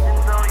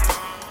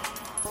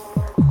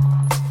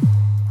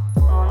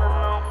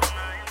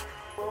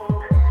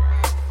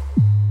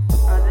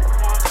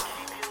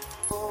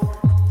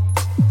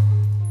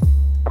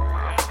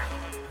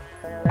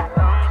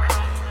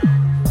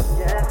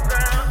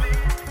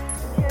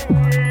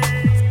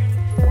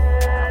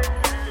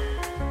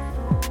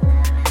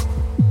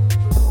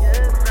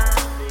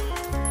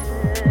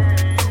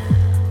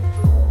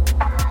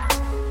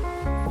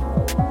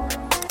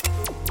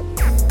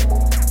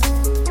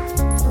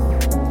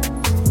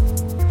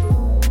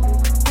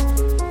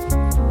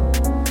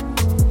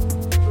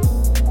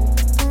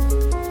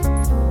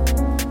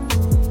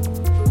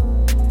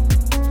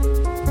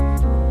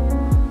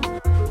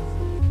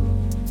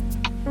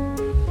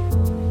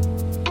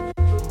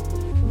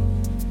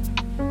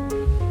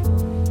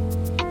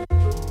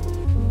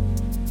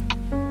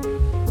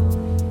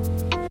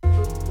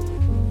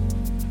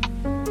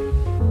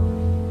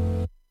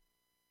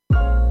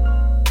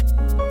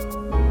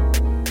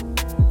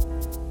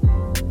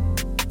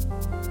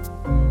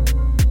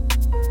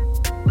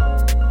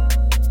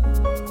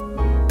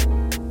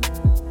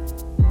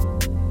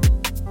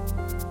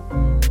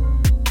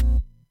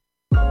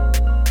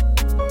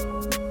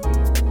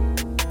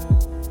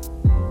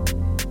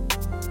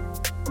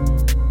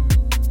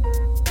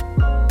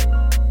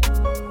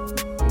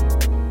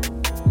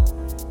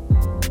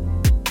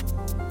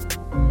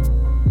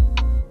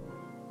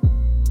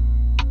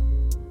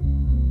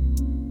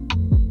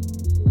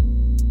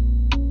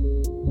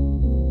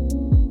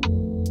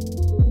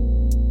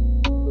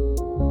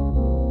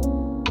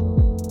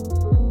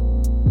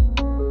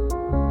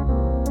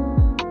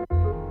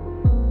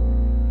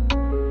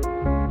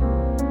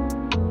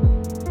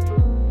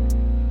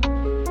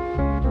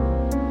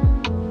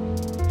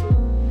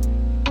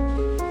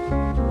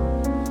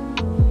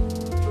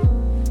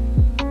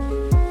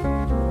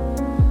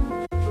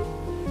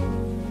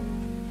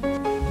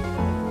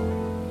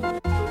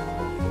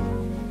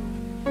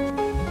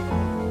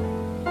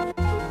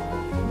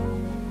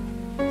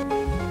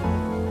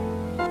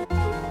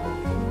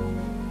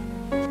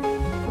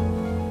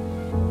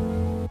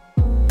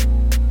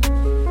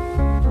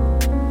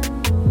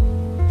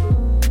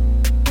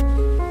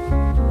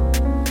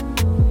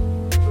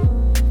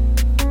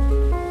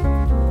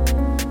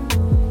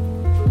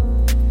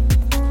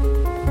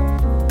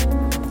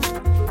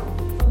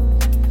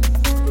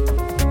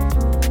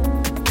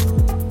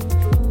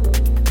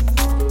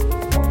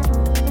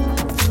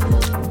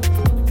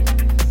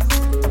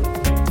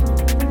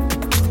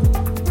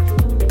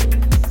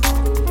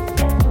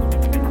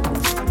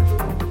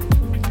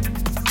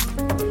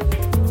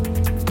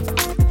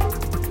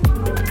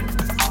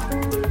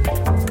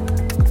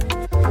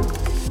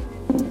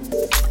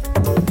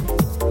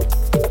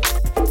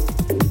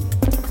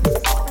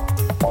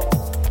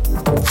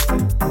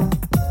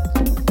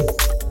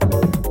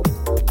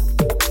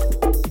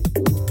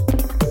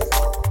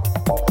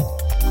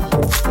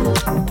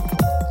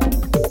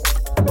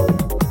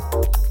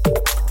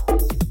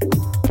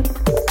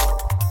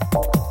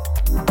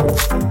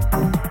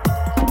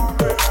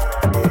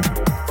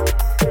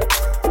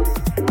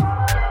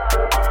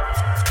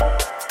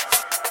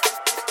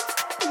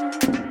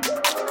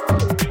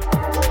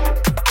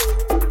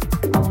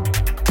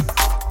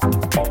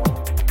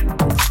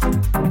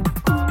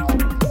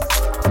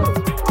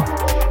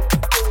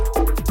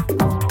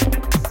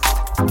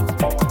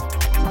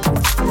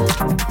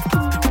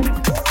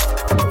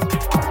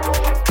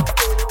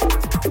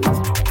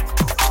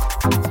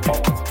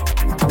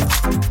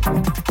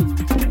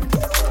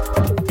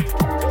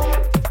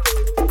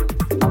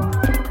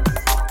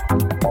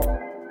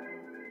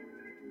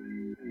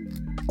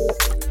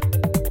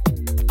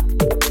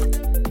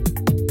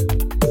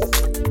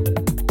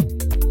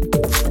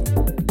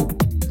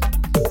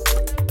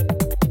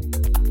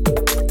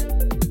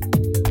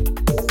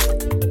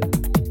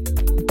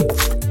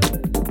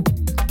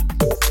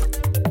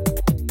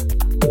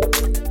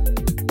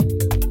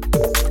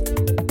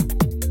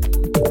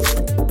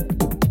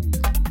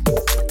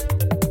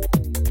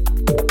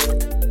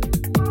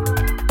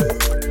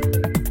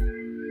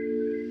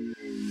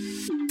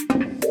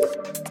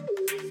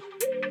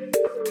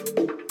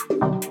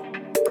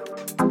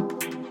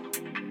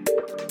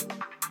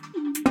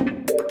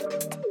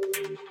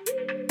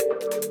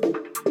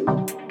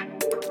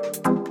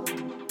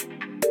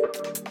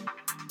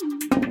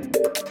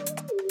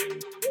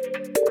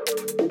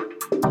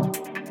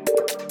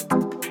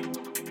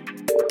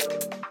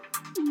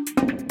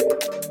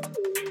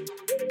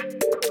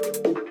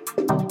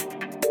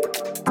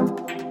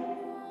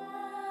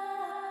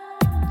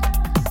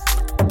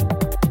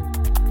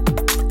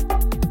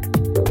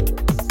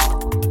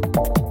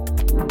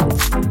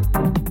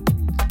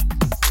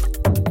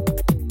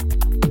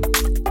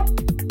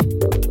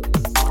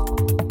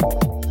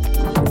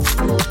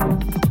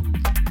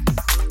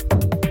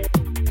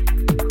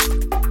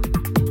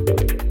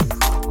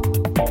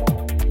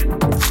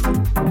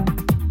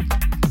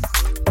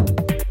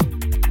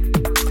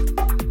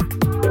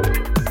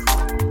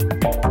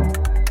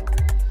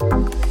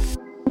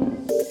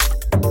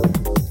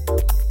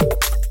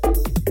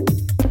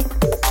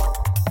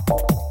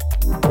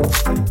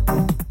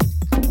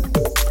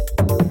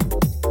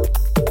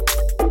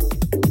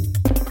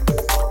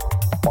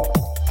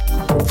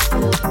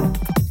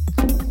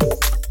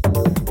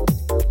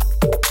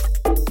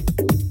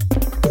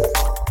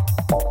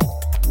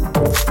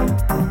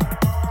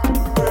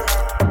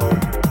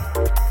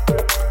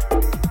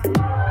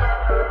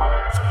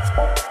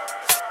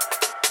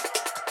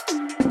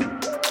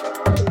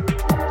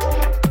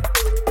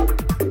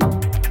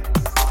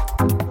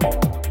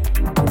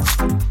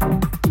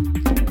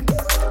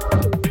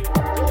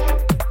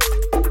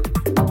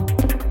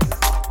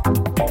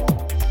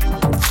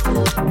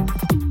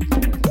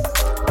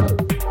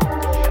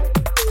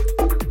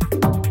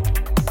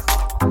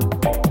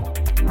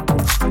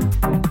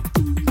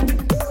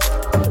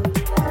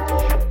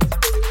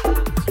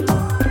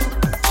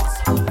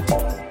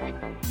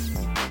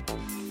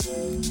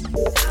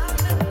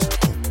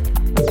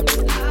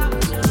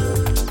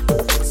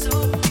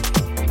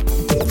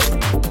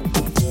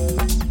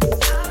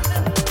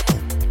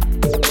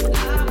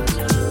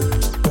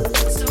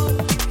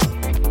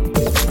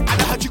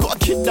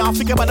 Now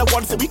think about the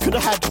ones that we could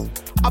have had.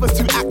 I was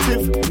too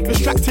active,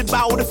 distracted by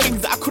all the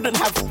things that I couldn't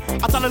have.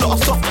 I done a lot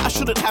of stuff that I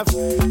shouldn't have.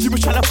 You were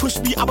trying to push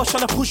me, I was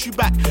trying to push you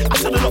back. I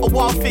said a lot of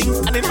wild things,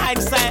 and in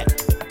hindsight,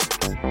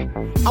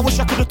 I wish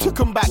I could have took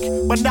them back.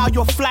 But now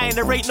you're flying,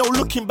 there ain't no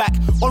looking back.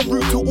 En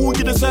route to all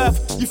you deserve,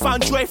 you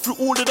found joy through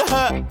all of the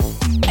hurt.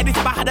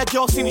 Anytime I had a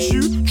girl since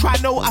you, try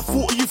know I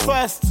thought of you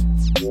first.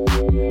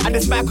 And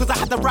it's mad cause I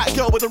had the right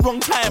girl with the wrong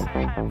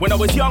time. When I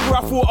was younger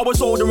I thought I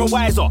was older and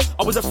wiser.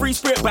 I was a free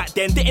spirit back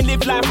then, didn't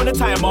live life on a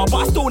timer. But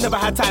I still never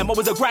had time, I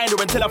was a grinder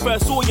until I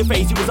first saw your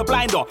face, you was a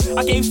blinder.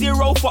 I gave 0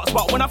 fucks,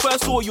 but when I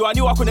first saw you I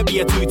knew I couldn't be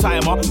a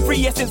two-timer. 3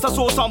 years since I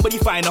saw somebody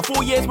finer,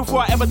 4 years before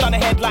I ever done a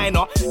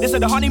headliner. They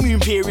said the honeymoon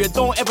period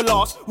don't ever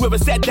last, whoever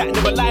said that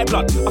never lied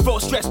blood. I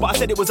felt stressed but I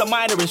said it was a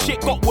minor, and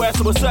shit got worse,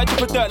 I was searching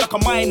for dirt like a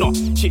minor.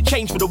 Shit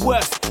changed for the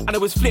worst, and it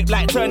was flipped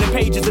like turning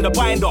pages in a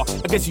binder.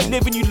 I guess you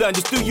live and you learn,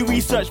 just do your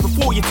research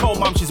before you told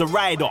mum she's a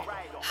rider.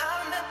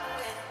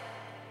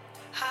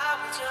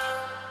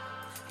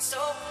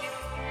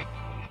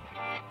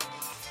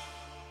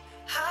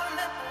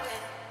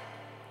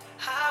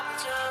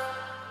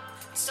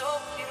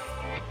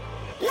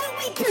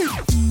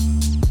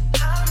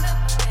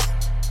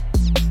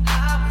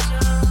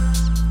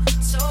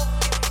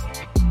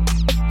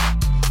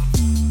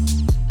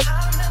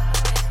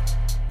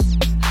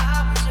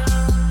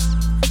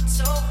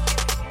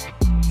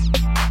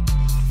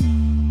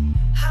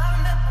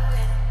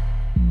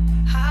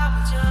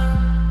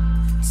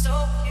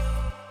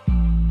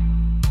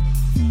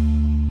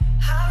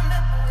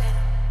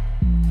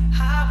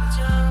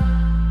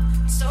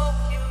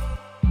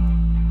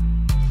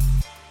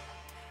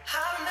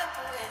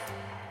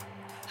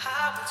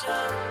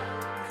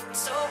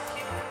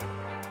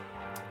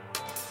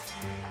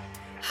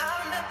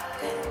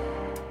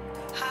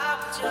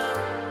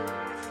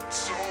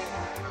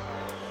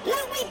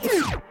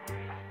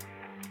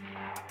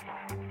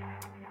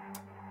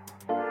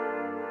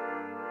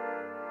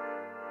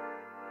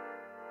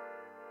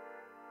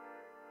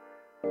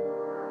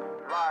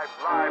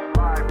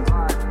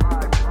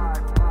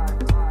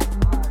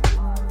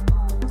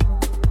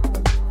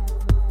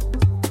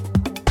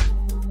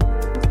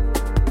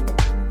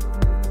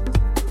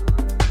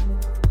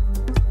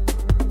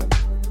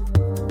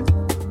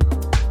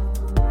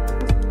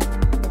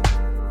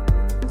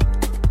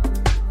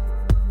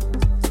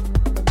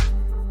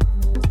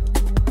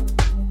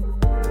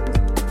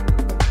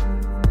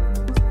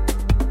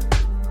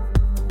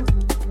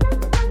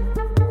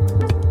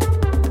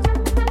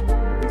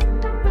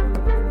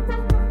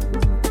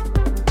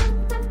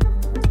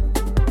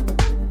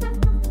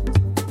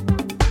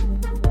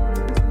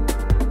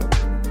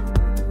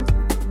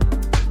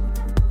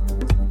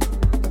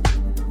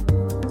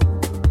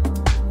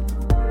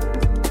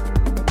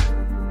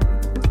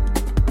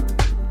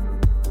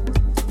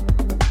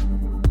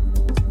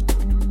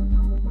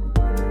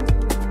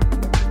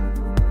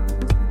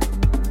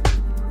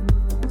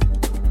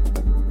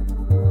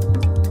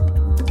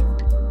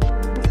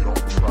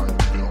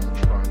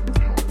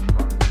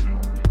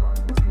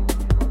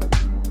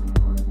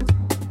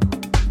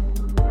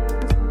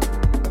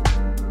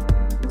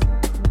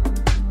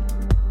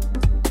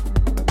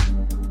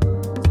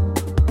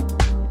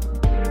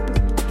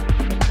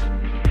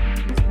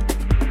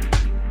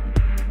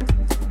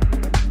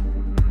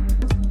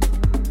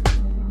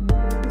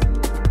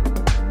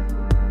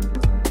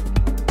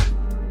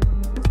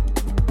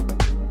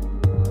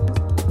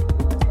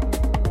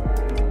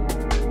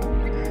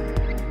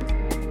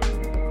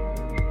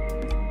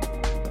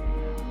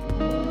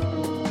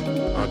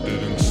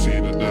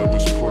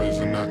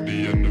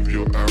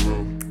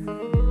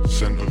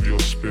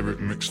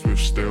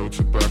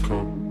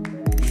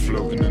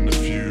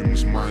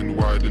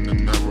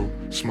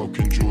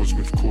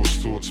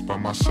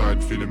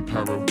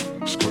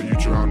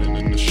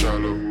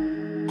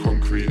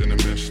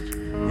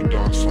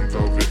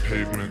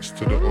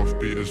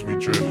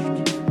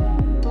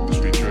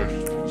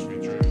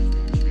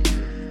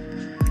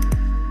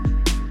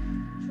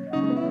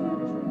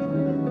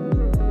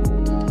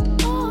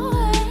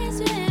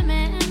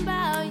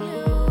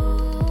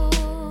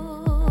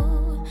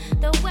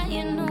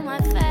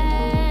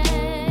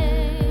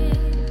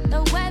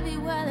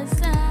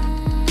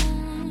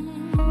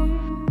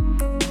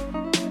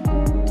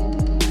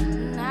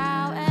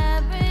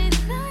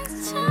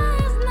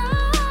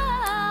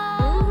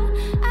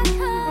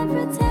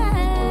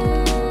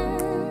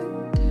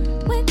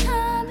 We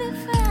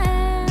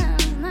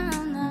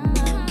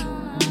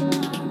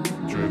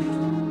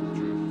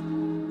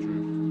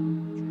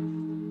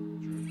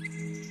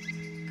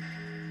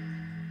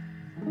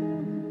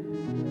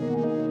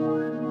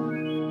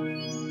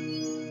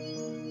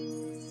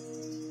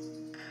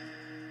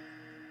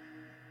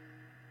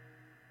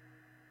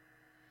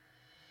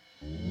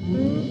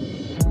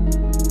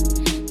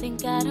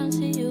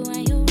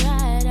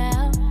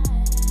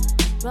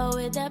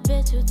with that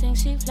bitch who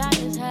thinks she fly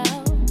as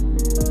hell.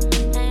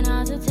 Ain't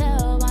hard to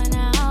tell by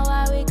now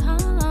why we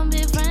can't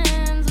be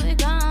friends. We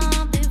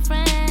can't be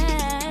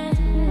friends.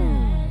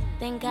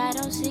 Think I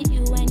don't see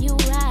you when you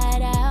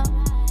ride out.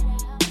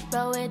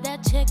 Bro, with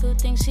that chick who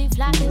thinks she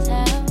fly as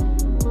hell.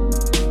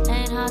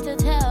 Ain't hard to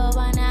tell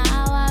by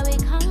now why we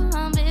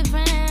can't be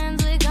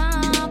friends. We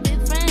can't be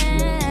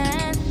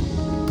friends.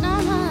 No,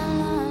 no,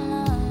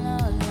 no,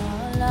 no,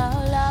 no, no,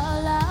 no, no,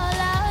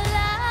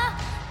 no,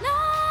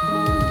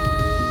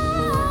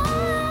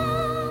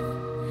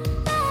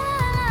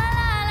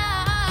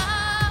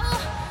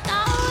 no,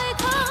 we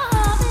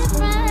can't be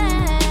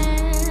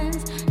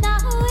friends. No,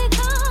 we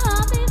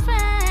can't be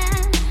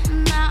friends.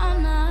 No,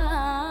 no.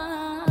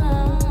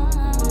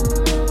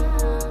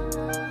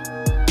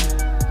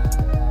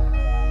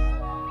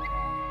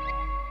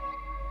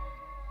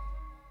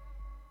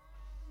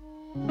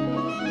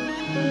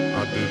 I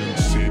didn't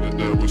see that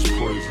there was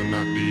poison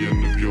at the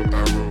end of your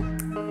arrow.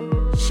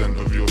 Scent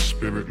of your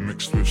spirit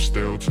mixed with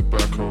stale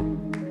tobacco.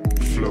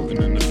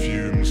 Floating in the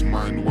fumes,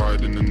 mind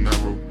wide and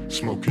narrow.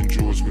 Smoking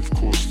jaws with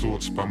coarse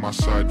thoughts by my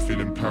side,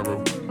 feeling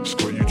paro. It's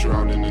got you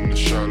drowning in the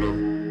shallow.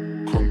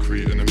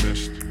 Concrete in the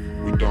mist.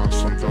 We dance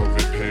on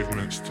velvet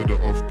pavements to the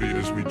offbeat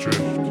as we drift.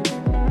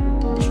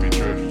 As we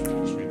drift.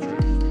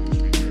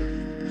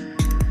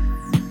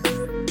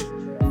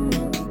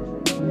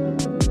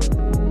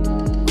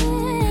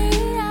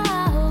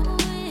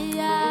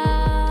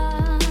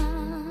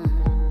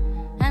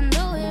 And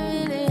though we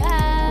really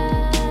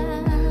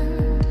have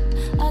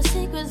our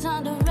secrets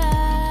under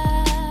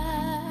wraps,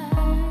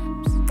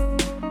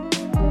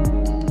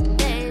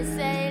 they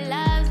say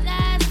love's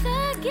just a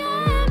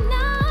game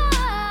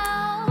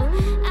now,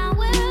 and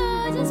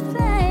we're just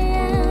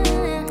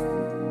playing.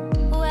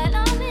 Well,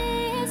 on me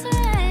it's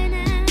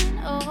raining,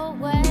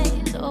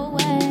 always,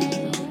 always.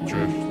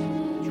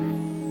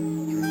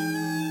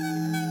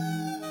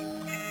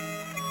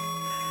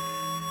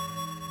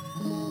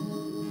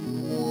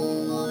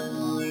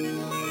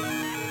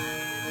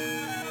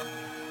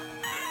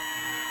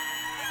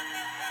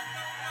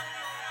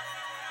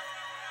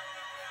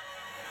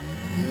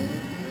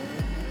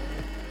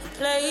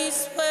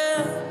 Place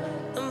where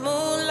the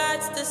moon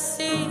lights the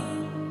sea.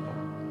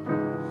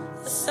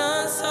 The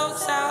sun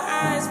soaks our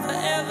eyes,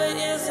 forever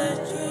is a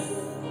dream.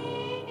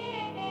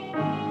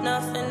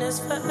 Nothing is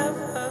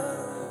forever.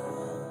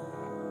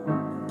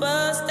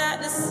 Burst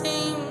at the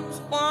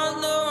seams,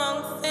 want the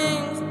wrong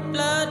things,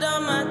 blood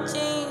on my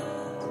jeans.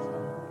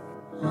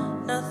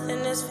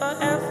 Nothing is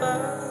forever.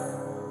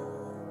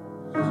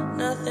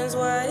 Nothing's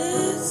what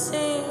it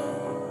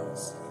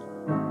seems.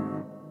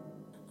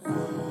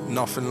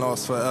 Nothing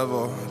lasts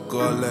forever,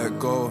 gotta let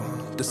go.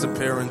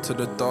 Disappear into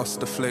the dust,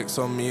 the flakes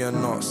on me are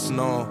not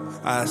snow.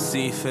 I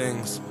see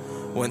things.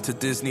 Went to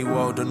Disney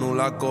World and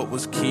all I got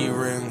was key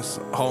rings.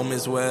 Home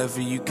is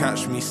wherever you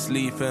catch me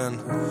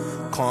sleeping.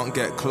 Can't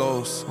get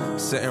close,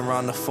 sitting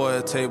round the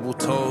foyer table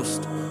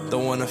toast.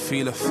 Don't wanna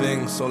feel a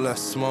thing, so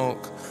let's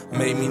smoke.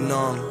 Made me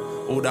numb,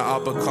 all that I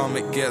become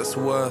it gets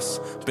worse.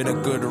 Been a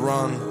good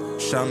run,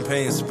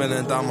 champagne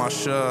spilling down my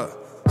shirt.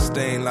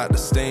 Stained like the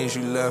stains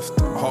you left.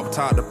 Hopped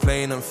out the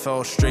plane and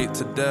fell straight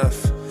to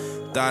death.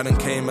 Died and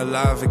came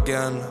alive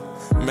again.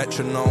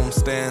 Metronome,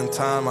 stay in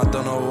time, I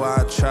don't know why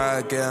I try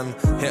again.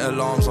 Hit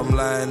alarms, I'm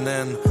lying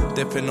in.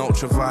 Dipping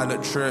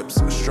ultraviolet trips,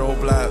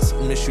 strobe lights.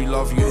 Miss you,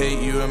 love you, hate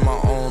you in my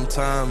own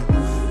time.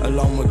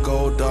 Along with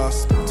gold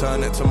dust,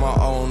 turn it to my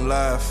own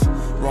life.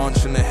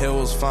 Ranch in the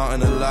hills,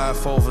 fountain of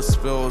life over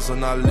spills.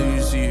 And I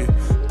lose you,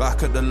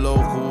 back at the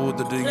local,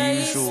 order the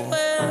usual.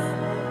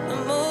 The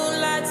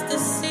moon lights the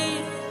sea.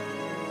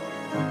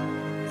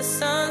 The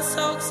sun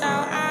soaks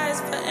our eyes,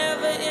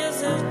 forever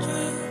is a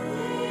dream.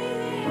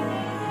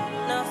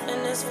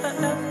 Nothing is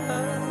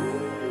forever.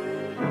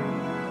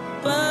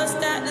 Burst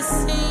at the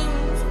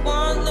seams,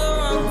 want the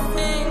wrong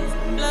things,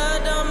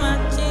 blood on my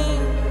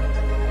jeans.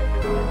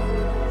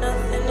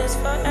 Nothing is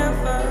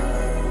forever.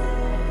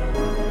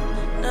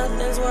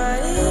 Nothing's what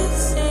it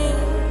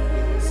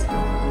seems.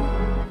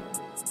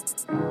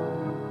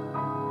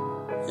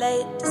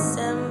 Late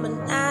December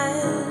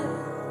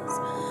nights,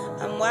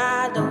 I'm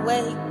wide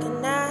awake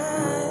at night.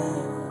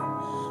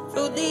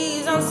 Through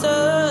these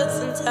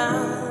uncertain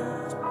times.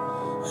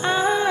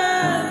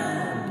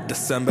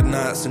 December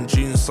nights and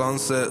June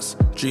sunsets.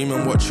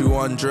 Dreaming what you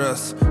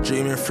undress.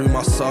 Dreaming through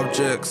my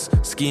subjects.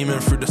 Scheming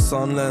through the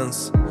sun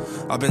lens.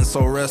 I've been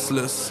so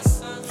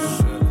restless.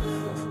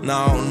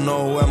 Now I don't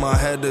know where my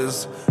head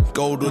is.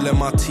 Gold all in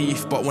my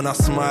teeth, but when I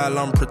smile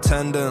I'm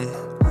pretending.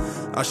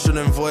 I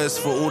shouldn't voice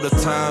for all the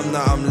time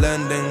that I'm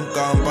lending.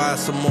 Go and buy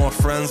some more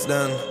friends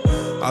then.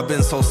 I've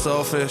been so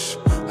selfish.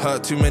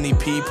 Hurt too many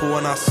people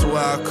and I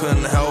swear I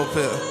couldn't help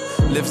it.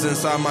 Lives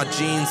inside my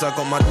jeans, I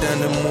got my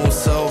denim all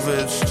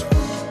salvaged.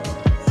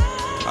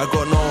 I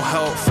got no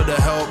help for the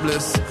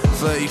helpless.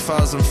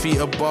 30,000 feet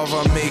above,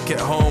 I make it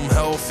home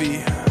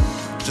healthy.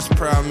 Just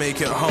pray I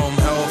make it home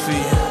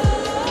healthy.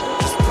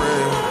 Just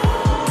pray,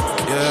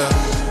 yeah.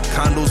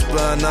 Candles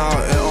burn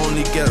out, it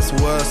only gets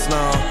worse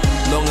now.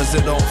 Long as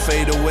it don't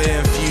fade away,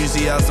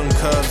 enthusiasm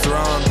curves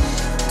round.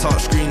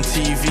 Touchscreen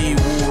TV,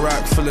 wall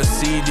rack full of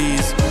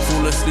CDs.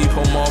 Fall asleep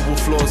on marble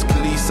floors,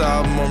 Khalees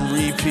album on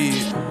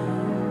repeat.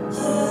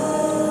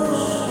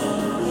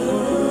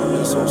 I'm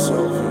just so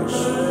selfish.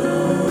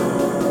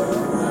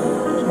 I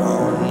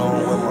don't know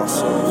where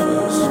myself is.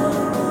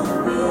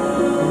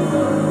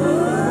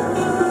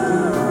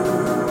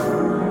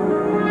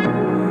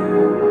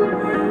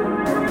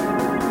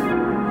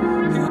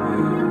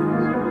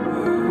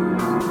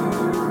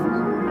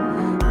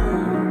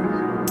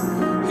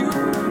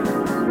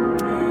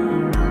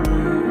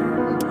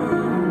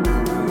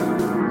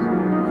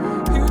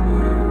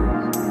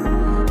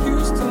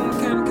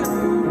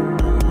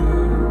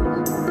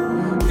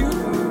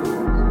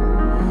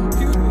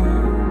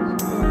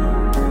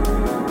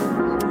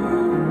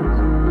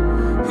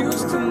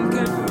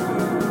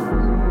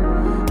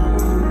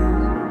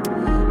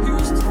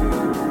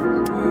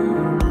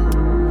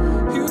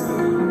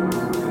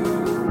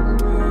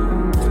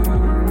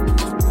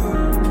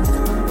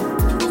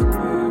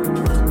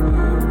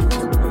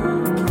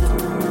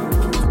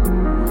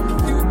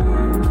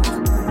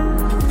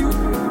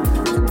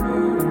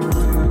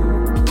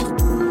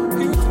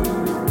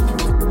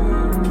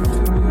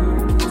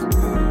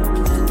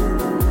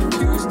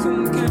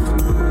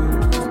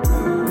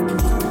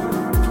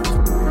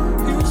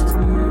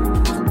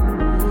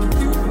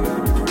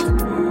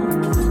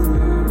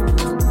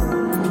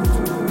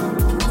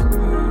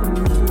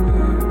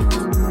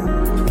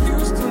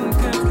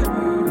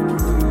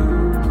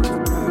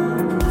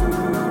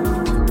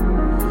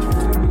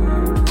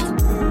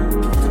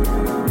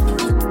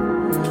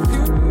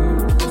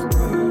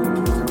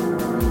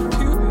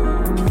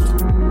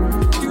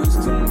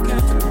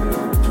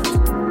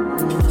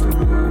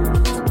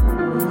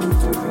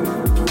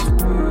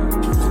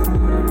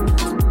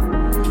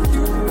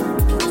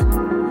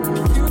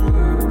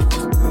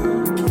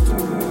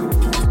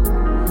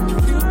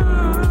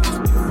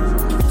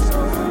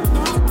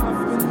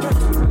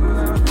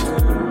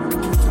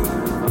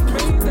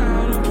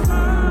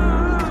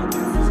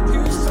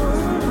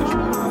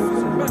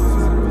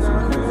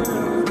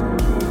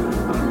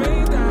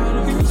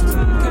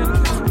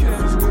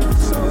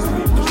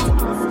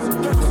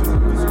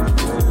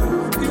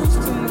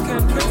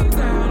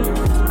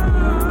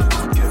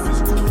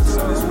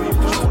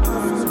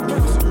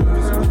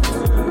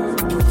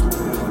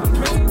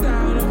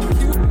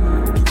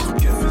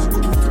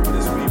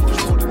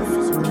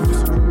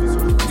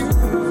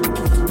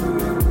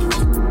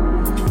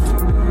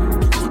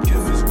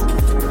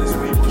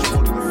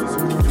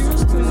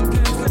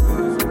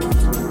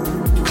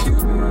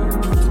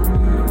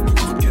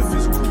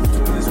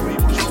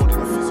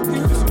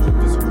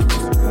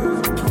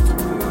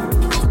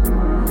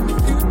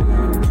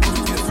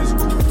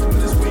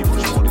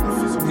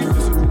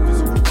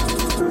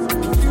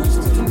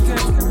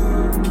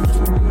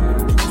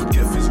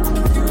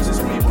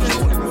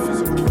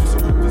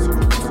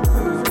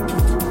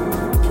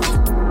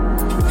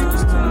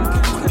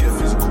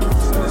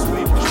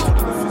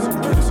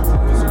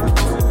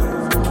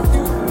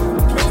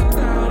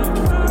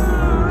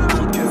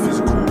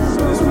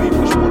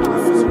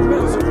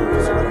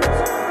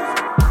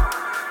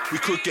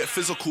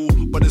 Physical,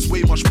 but there's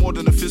way much more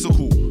than the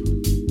physical.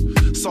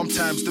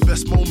 Sometimes the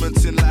best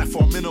moments in life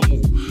are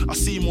minimal. I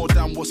see more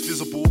than what's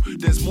visible.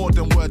 There's more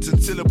than words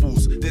and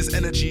syllables. There's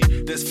energy,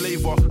 there's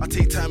flavor. I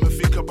take time and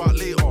think about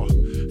later.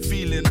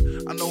 Feeling,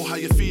 I know how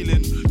you're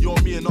feeling. You're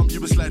me and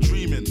you was like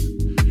dreaming.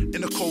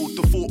 In the cold,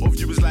 the thought of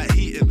you is like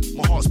heating.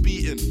 My heart's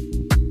beating.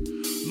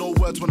 No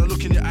words when I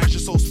look in your eyes, you're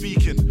so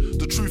speaking.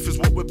 The truth is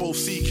what we're both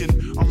seeking.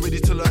 I'm ready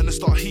to learn and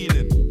start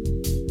healing.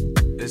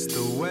 It's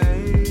the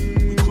way.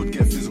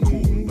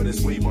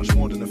 There's way much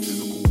more than a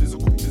physical. It's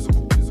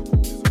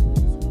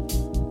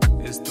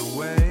the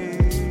way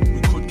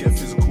we could get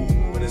physical,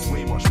 but there's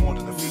way much more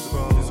than a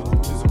physical.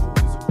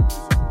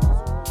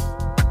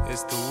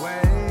 It's the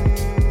way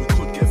we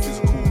could get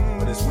physical,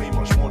 but there's way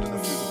much more than a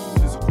physical.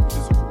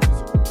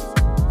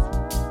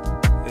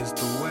 It's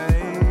the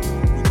way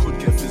we could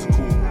get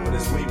physical, but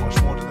there's way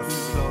much more than a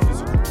physical.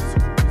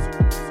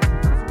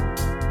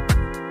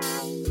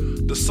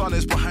 The sun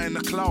is behind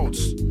the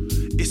clouds.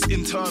 It's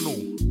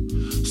internal.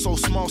 So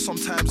smile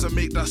sometimes and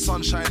make that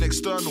sunshine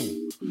external.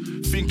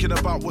 Thinking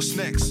about what's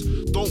next,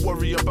 don't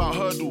worry about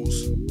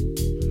hurdles.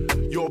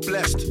 You're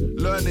blessed,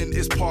 learning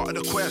is part of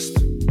the quest.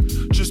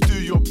 Just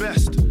do your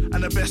best,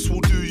 and the best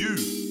will do you.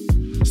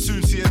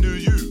 Soon see a new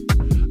you.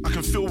 I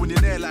can feel when you're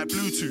there like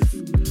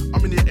Bluetooth.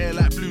 I'm in the air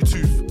like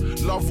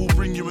Bluetooth. Love will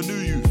bring you a new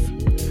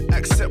youth.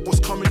 Accept what's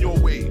coming your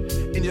way.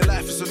 In your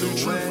life is a new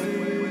truth.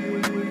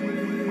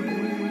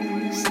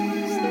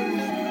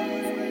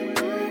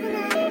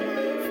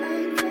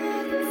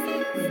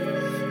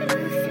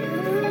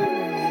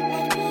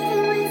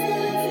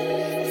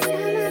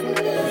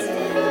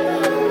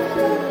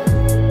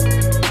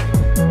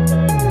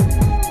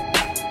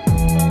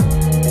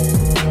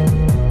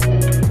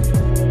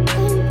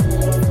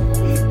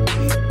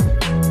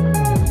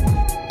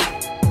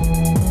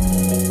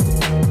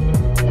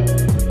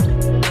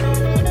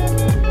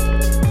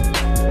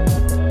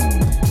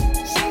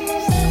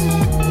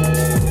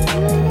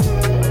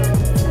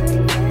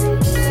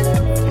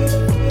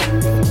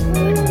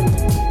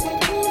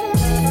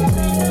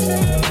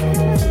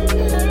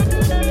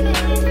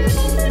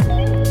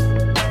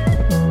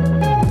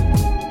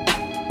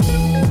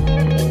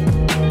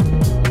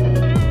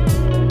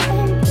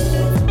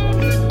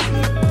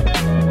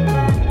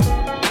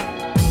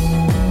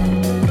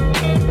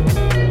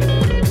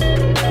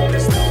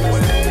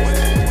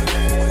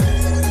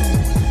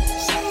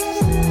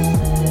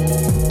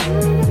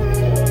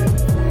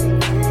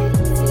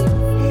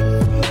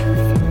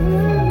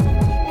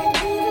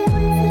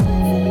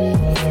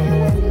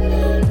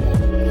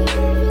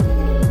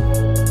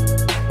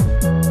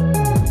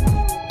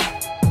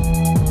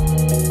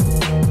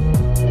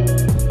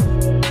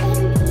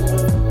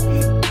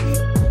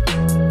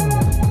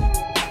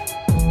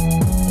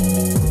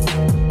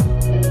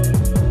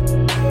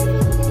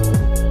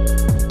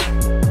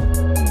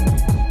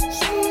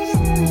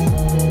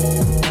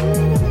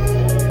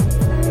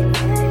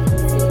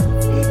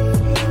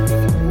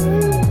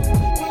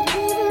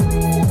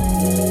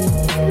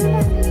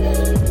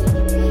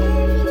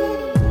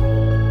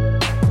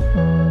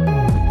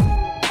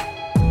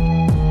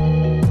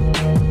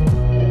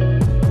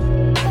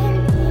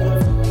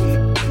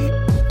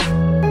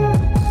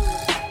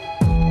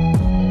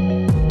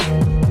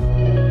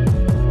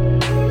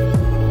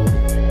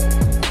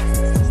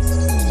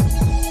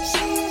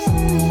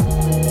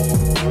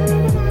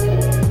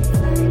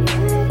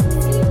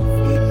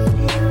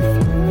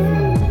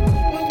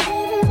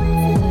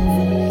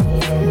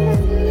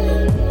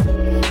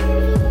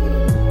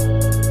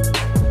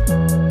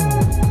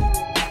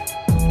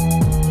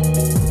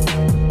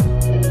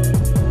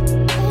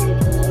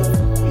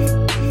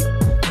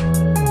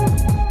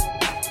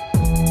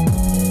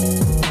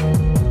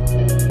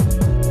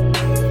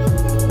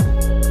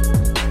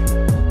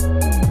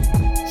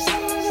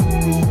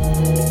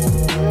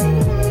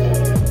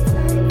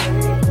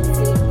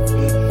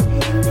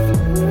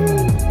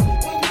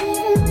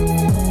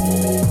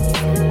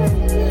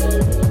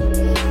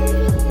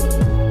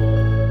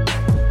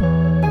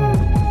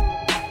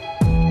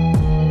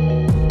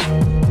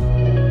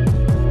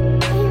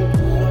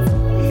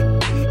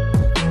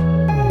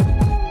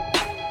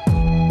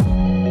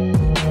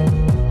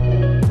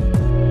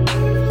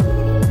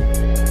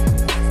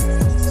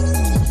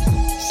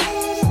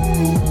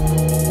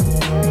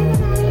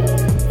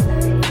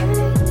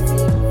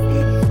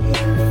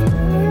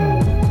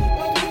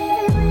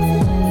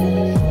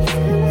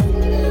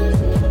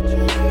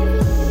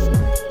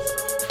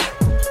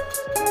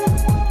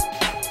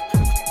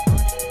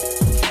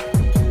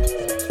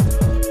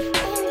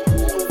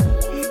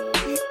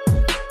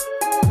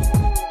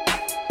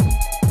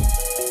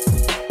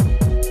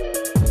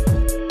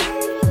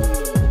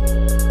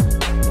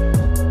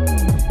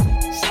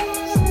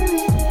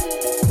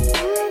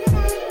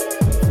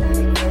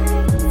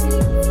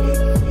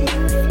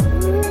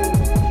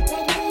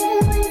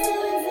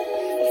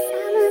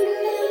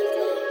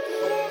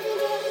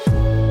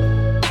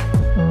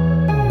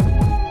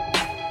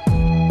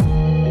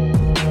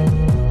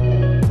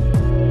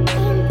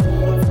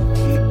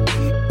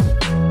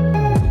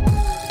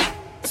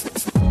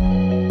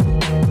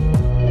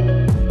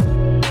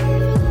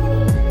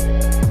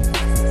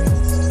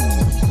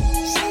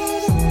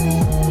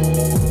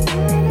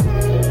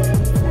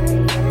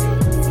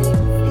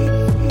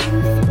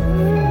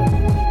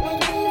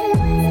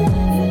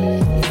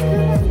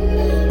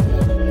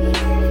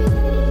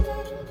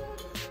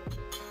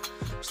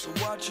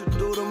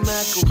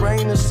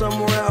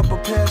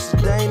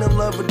 Amsterdam,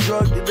 love a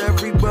drug that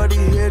everybody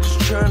here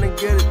just trying to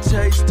get a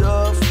taste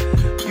of.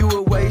 You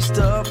a waste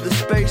of the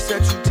space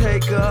that you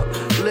take up,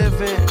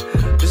 living.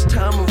 This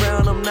time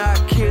around, I'm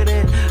not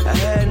kidding. I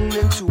had an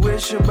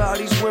intuition about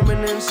these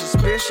women and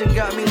suspicion.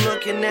 Got me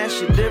looking at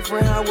shit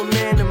different. How a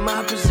man in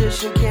my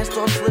position can't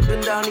start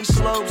slipping down these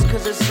slopes,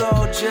 cause it's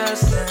all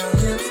just.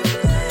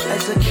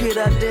 As a kid,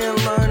 I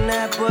didn't learn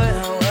that, but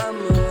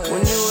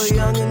when you were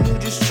young and you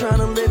just trying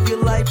to live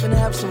your life and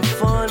have some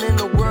fun in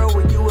a world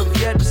where you have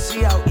yet to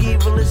see how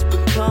evil it's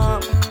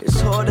become. It's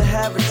hard to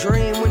have a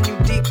dream when you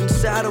deep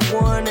inside of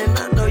one, and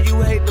I know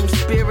you hate them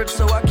spirits,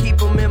 so I keep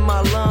them in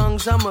my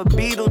lungs. I'm a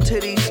beetle to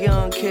these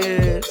young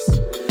kids,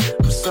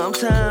 but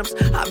sometimes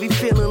I be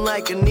feeling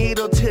like a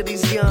needle to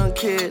these young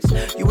kids.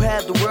 You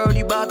had the world,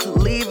 you about to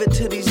leave it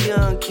to these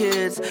young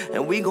kids,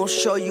 and we gon'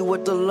 show you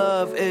what the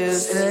love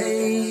is.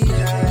 Say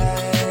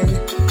hi,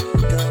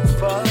 don't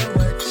follow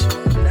what you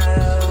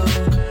know.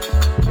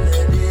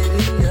 Let it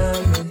in your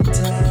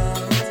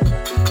mentality,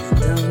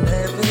 don't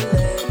ever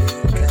let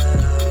it go.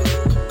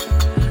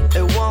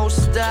 It won't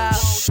stop.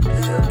 You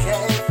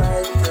can't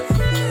fight the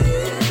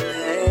feeling.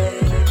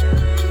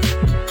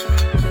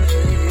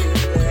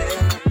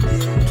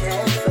 You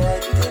can't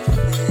fight the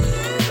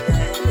feeling.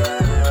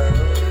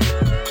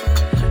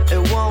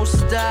 It won't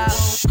stop.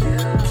 You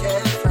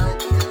can't fight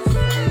the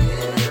feeling.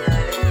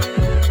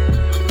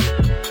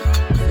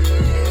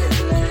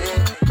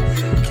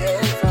 You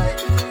can't fight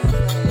the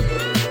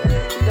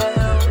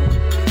feeling.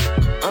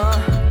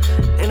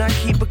 And I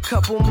keep a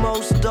couple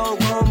most dope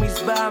homies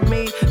by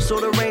me, so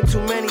there ain't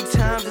too many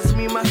times it's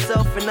me,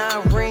 myself, and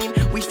Irene.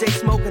 We stay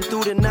smoking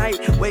through the night,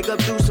 wake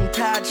up through some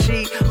Tai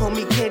Chi.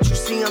 Homie, can't you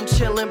see I'm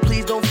chillin'?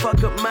 Please don't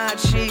fuck up my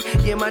chi.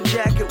 Yeah, my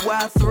jacket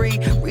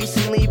Y3.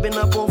 Recently been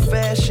up on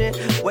fashion.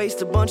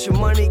 Waste a bunch of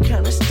money,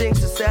 kinda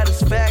stinks of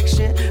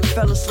satisfaction.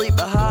 Fell asleep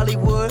at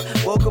Hollywood,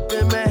 woke up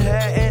in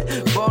Manhattan.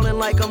 Ballin'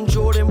 like I'm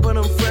Jordan, but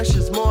I'm fresh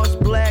as Mars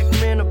Black.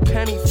 Man, a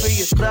penny for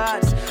your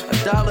thoughts,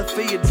 $1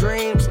 for your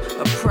dreams.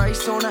 A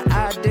price on an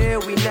idea,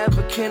 we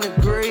never can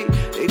agree.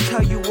 They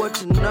tell you what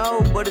to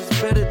know, but it's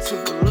better to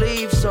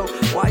believe. So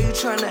why you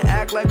trying to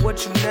act like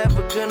what you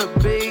never gonna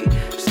be?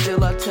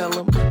 Still I tell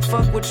them,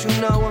 fuck what you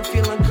know, I'm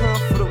feeling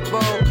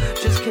comfortable.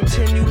 Just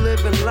continue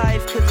living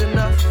life, cause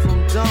enough of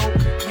them don't.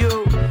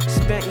 You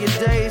spent your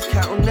days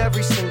counting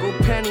every single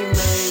penny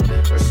made.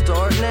 Or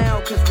start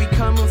now, cause we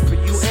coming for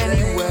you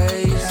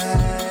anyways.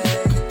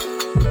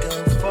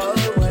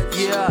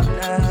 Yeah.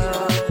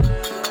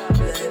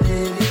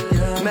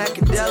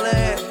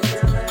 Macadelic.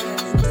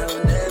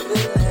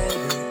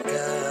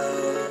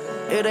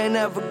 It ain't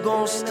never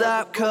gonna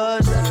stop,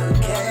 cause you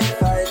can't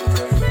fight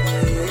the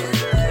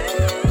feeling.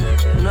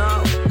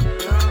 No.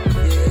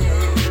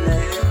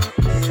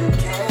 You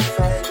can't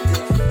fight the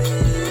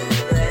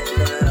feeling.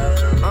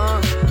 I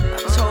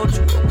told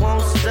you it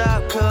won't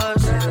stop,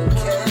 cause you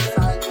can't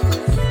fight the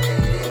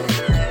feeling.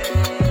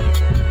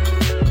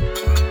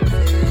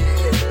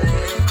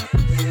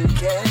 You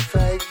can't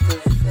fight the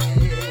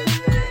feeling.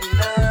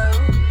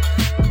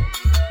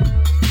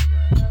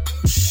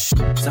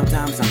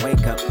 Sometimes I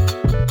wake up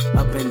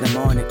in the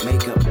morning,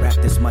 makeup, wrap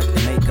this much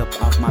the makeup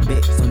off my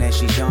bitch. Soon as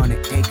she's on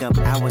it, take up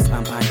hours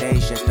on my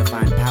days just to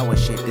find power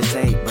shit to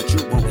say. But you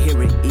won't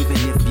hear it, even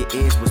if your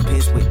ears was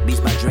pissed with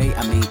Beats by Dre.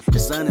 I mean, the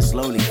sun is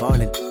slowly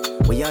falling.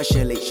 Well, y'all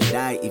surely should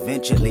die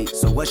eventually.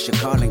 So what's your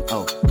calling?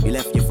 Oh, you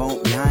left your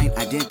phone behind.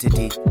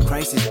 Identity.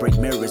 Crisis break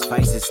mirrors,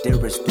 vices steer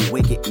us through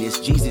wickedness.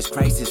 Jesus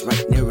Christ is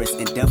right near us,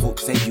 and devil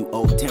say you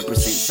owe 10%.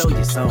 Sow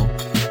your soul.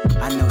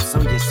 I know,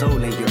 sow your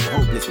soul and you're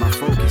hopeless. My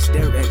focus,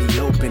 stare at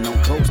eloping on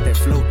boats that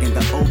float in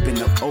the open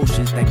of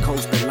oceans that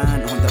coast the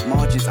line on the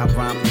margins. I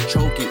rhyme with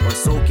choking or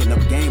soaking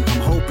up game.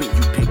 I'm hoping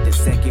you pick the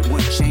second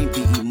one. Shame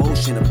the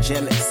emotion of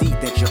jealousy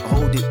that you're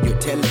holding. You're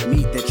telling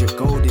me that you're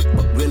golden,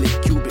 but really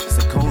cubic,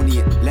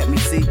 zirconian. Let me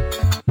see.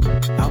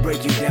 I'll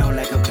break you down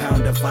like a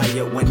pound of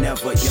fire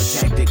whenever your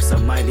tactics are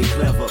mighty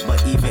clever.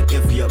 But even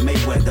if you're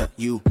Mayweather,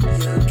 you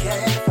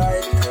can't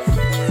fight the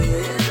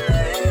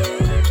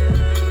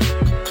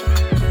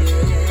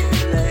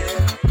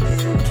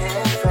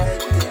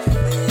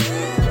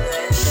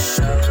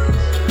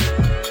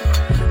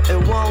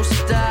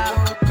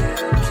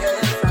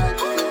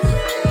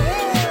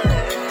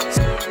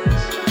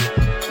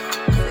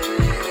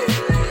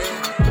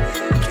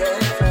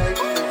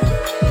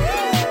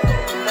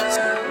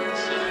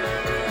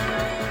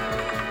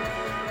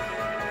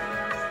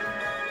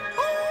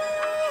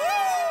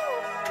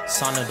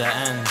Son of the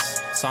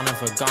ends, son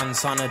of a gun,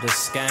 son of the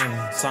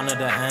scam, son of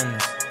the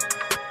ends.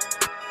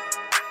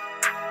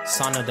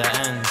 Son of the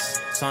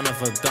ends, son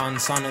of a gun,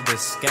 son of the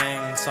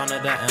scam, son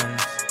of the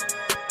ends.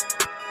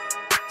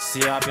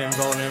 See, I've been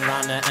rolling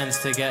round the ends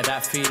to get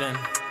that feeling.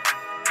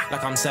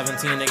 Like I'm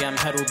 17 again,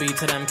 pedal beat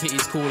to them,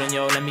 kitties calling,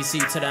 yo, let me see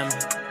to them.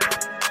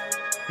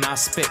 Now I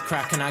spit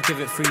crack and I give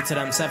it free to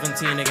them,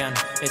 17 again.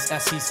 It's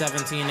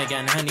SC17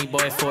 again, Henny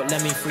boy thought,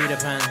 let me free the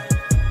pen.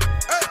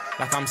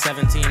 Like I'm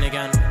 17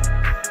 again.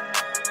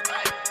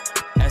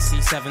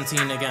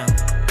 SC17 again.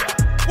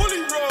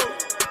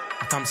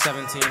 Like I'm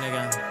 17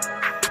 again.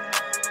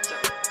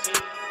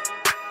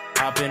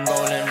 I've been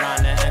rolling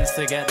round the ends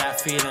to get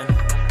that feeling.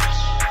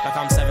 Like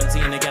I'm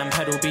 17 again,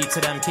 pedal beat to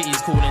them.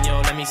 Kitty's calling,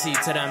 yo, let me see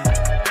to them.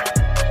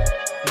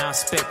 Now I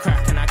spit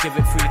crack and I give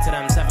it free to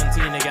them.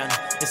 17 again,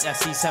 it's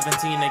SC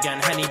 17 again.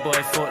 Henny boy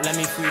thought, let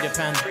me free the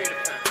pen.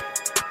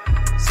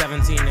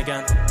 17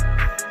 again,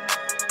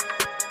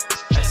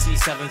 SC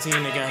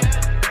 17 again.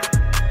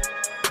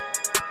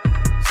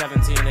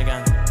 17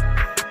 again.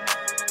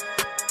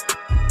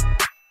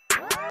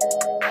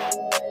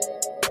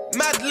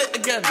 Mad lit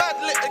again.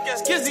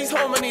 Skizzy's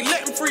home and he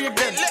let him free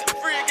again.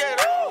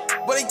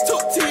 But he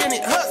took T and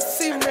it hurts to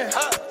see him there.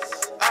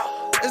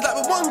 It's like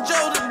with one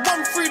jail, there's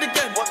one freed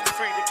again.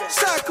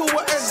 Cycle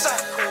what ends.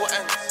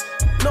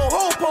 No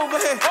hope over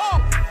here.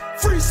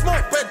 Free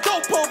smoke, but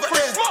dope over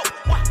here.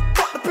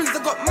 Fuck the pigs,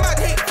 I got mad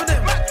hate for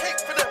them.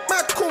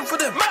 Mad cool for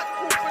them.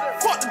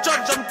 Fuck the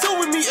judge until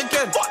we meet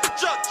again. Fuck the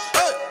judge.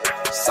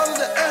 Son of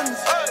the ends.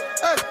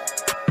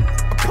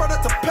 A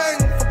product of pain.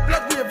 For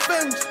blood we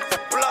avenge.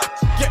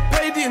 Get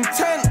paid the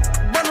intent.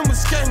 Running with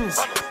skanks.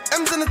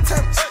 M's and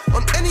attempts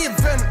on any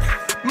event.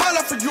 My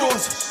life for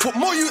yours. What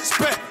more you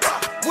expect?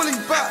 Woolly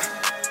back.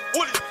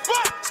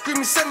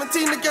 Screaming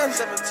 17 again.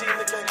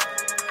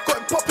 Got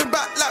it popping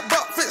back like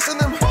butt fits in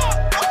them.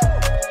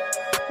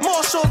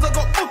 More shows, I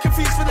got booking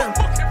fees for them.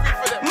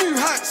 New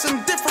heights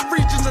in different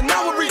regions, and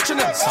now we're reaching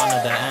them. Son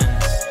of the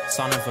ends,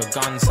 son of a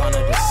gun, son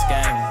of the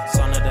scam,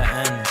 son of the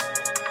ends.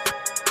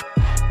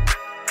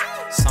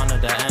 Son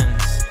of the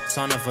ends,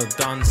 son of a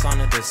gun, son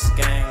of the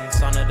scam,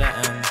 son of the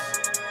ends.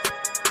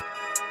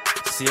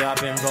 See, I've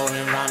been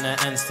rolling round the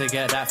ends to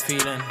get that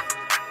feeling.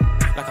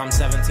 Like I'm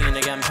 17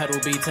 again, pedal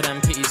beat to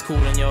them. Kitty's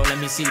calling, yo, let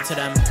me see to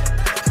them.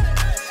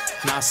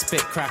 Now I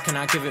spit crack and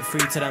I give it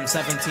free to them.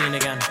 17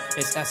 again,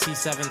 it's SC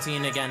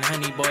 17 again.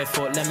 Henny boy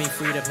thought, let me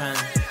free the pen.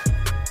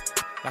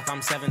 Like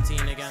I'm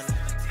 17 again.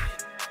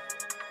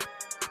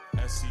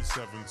 SC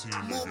 17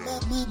 again.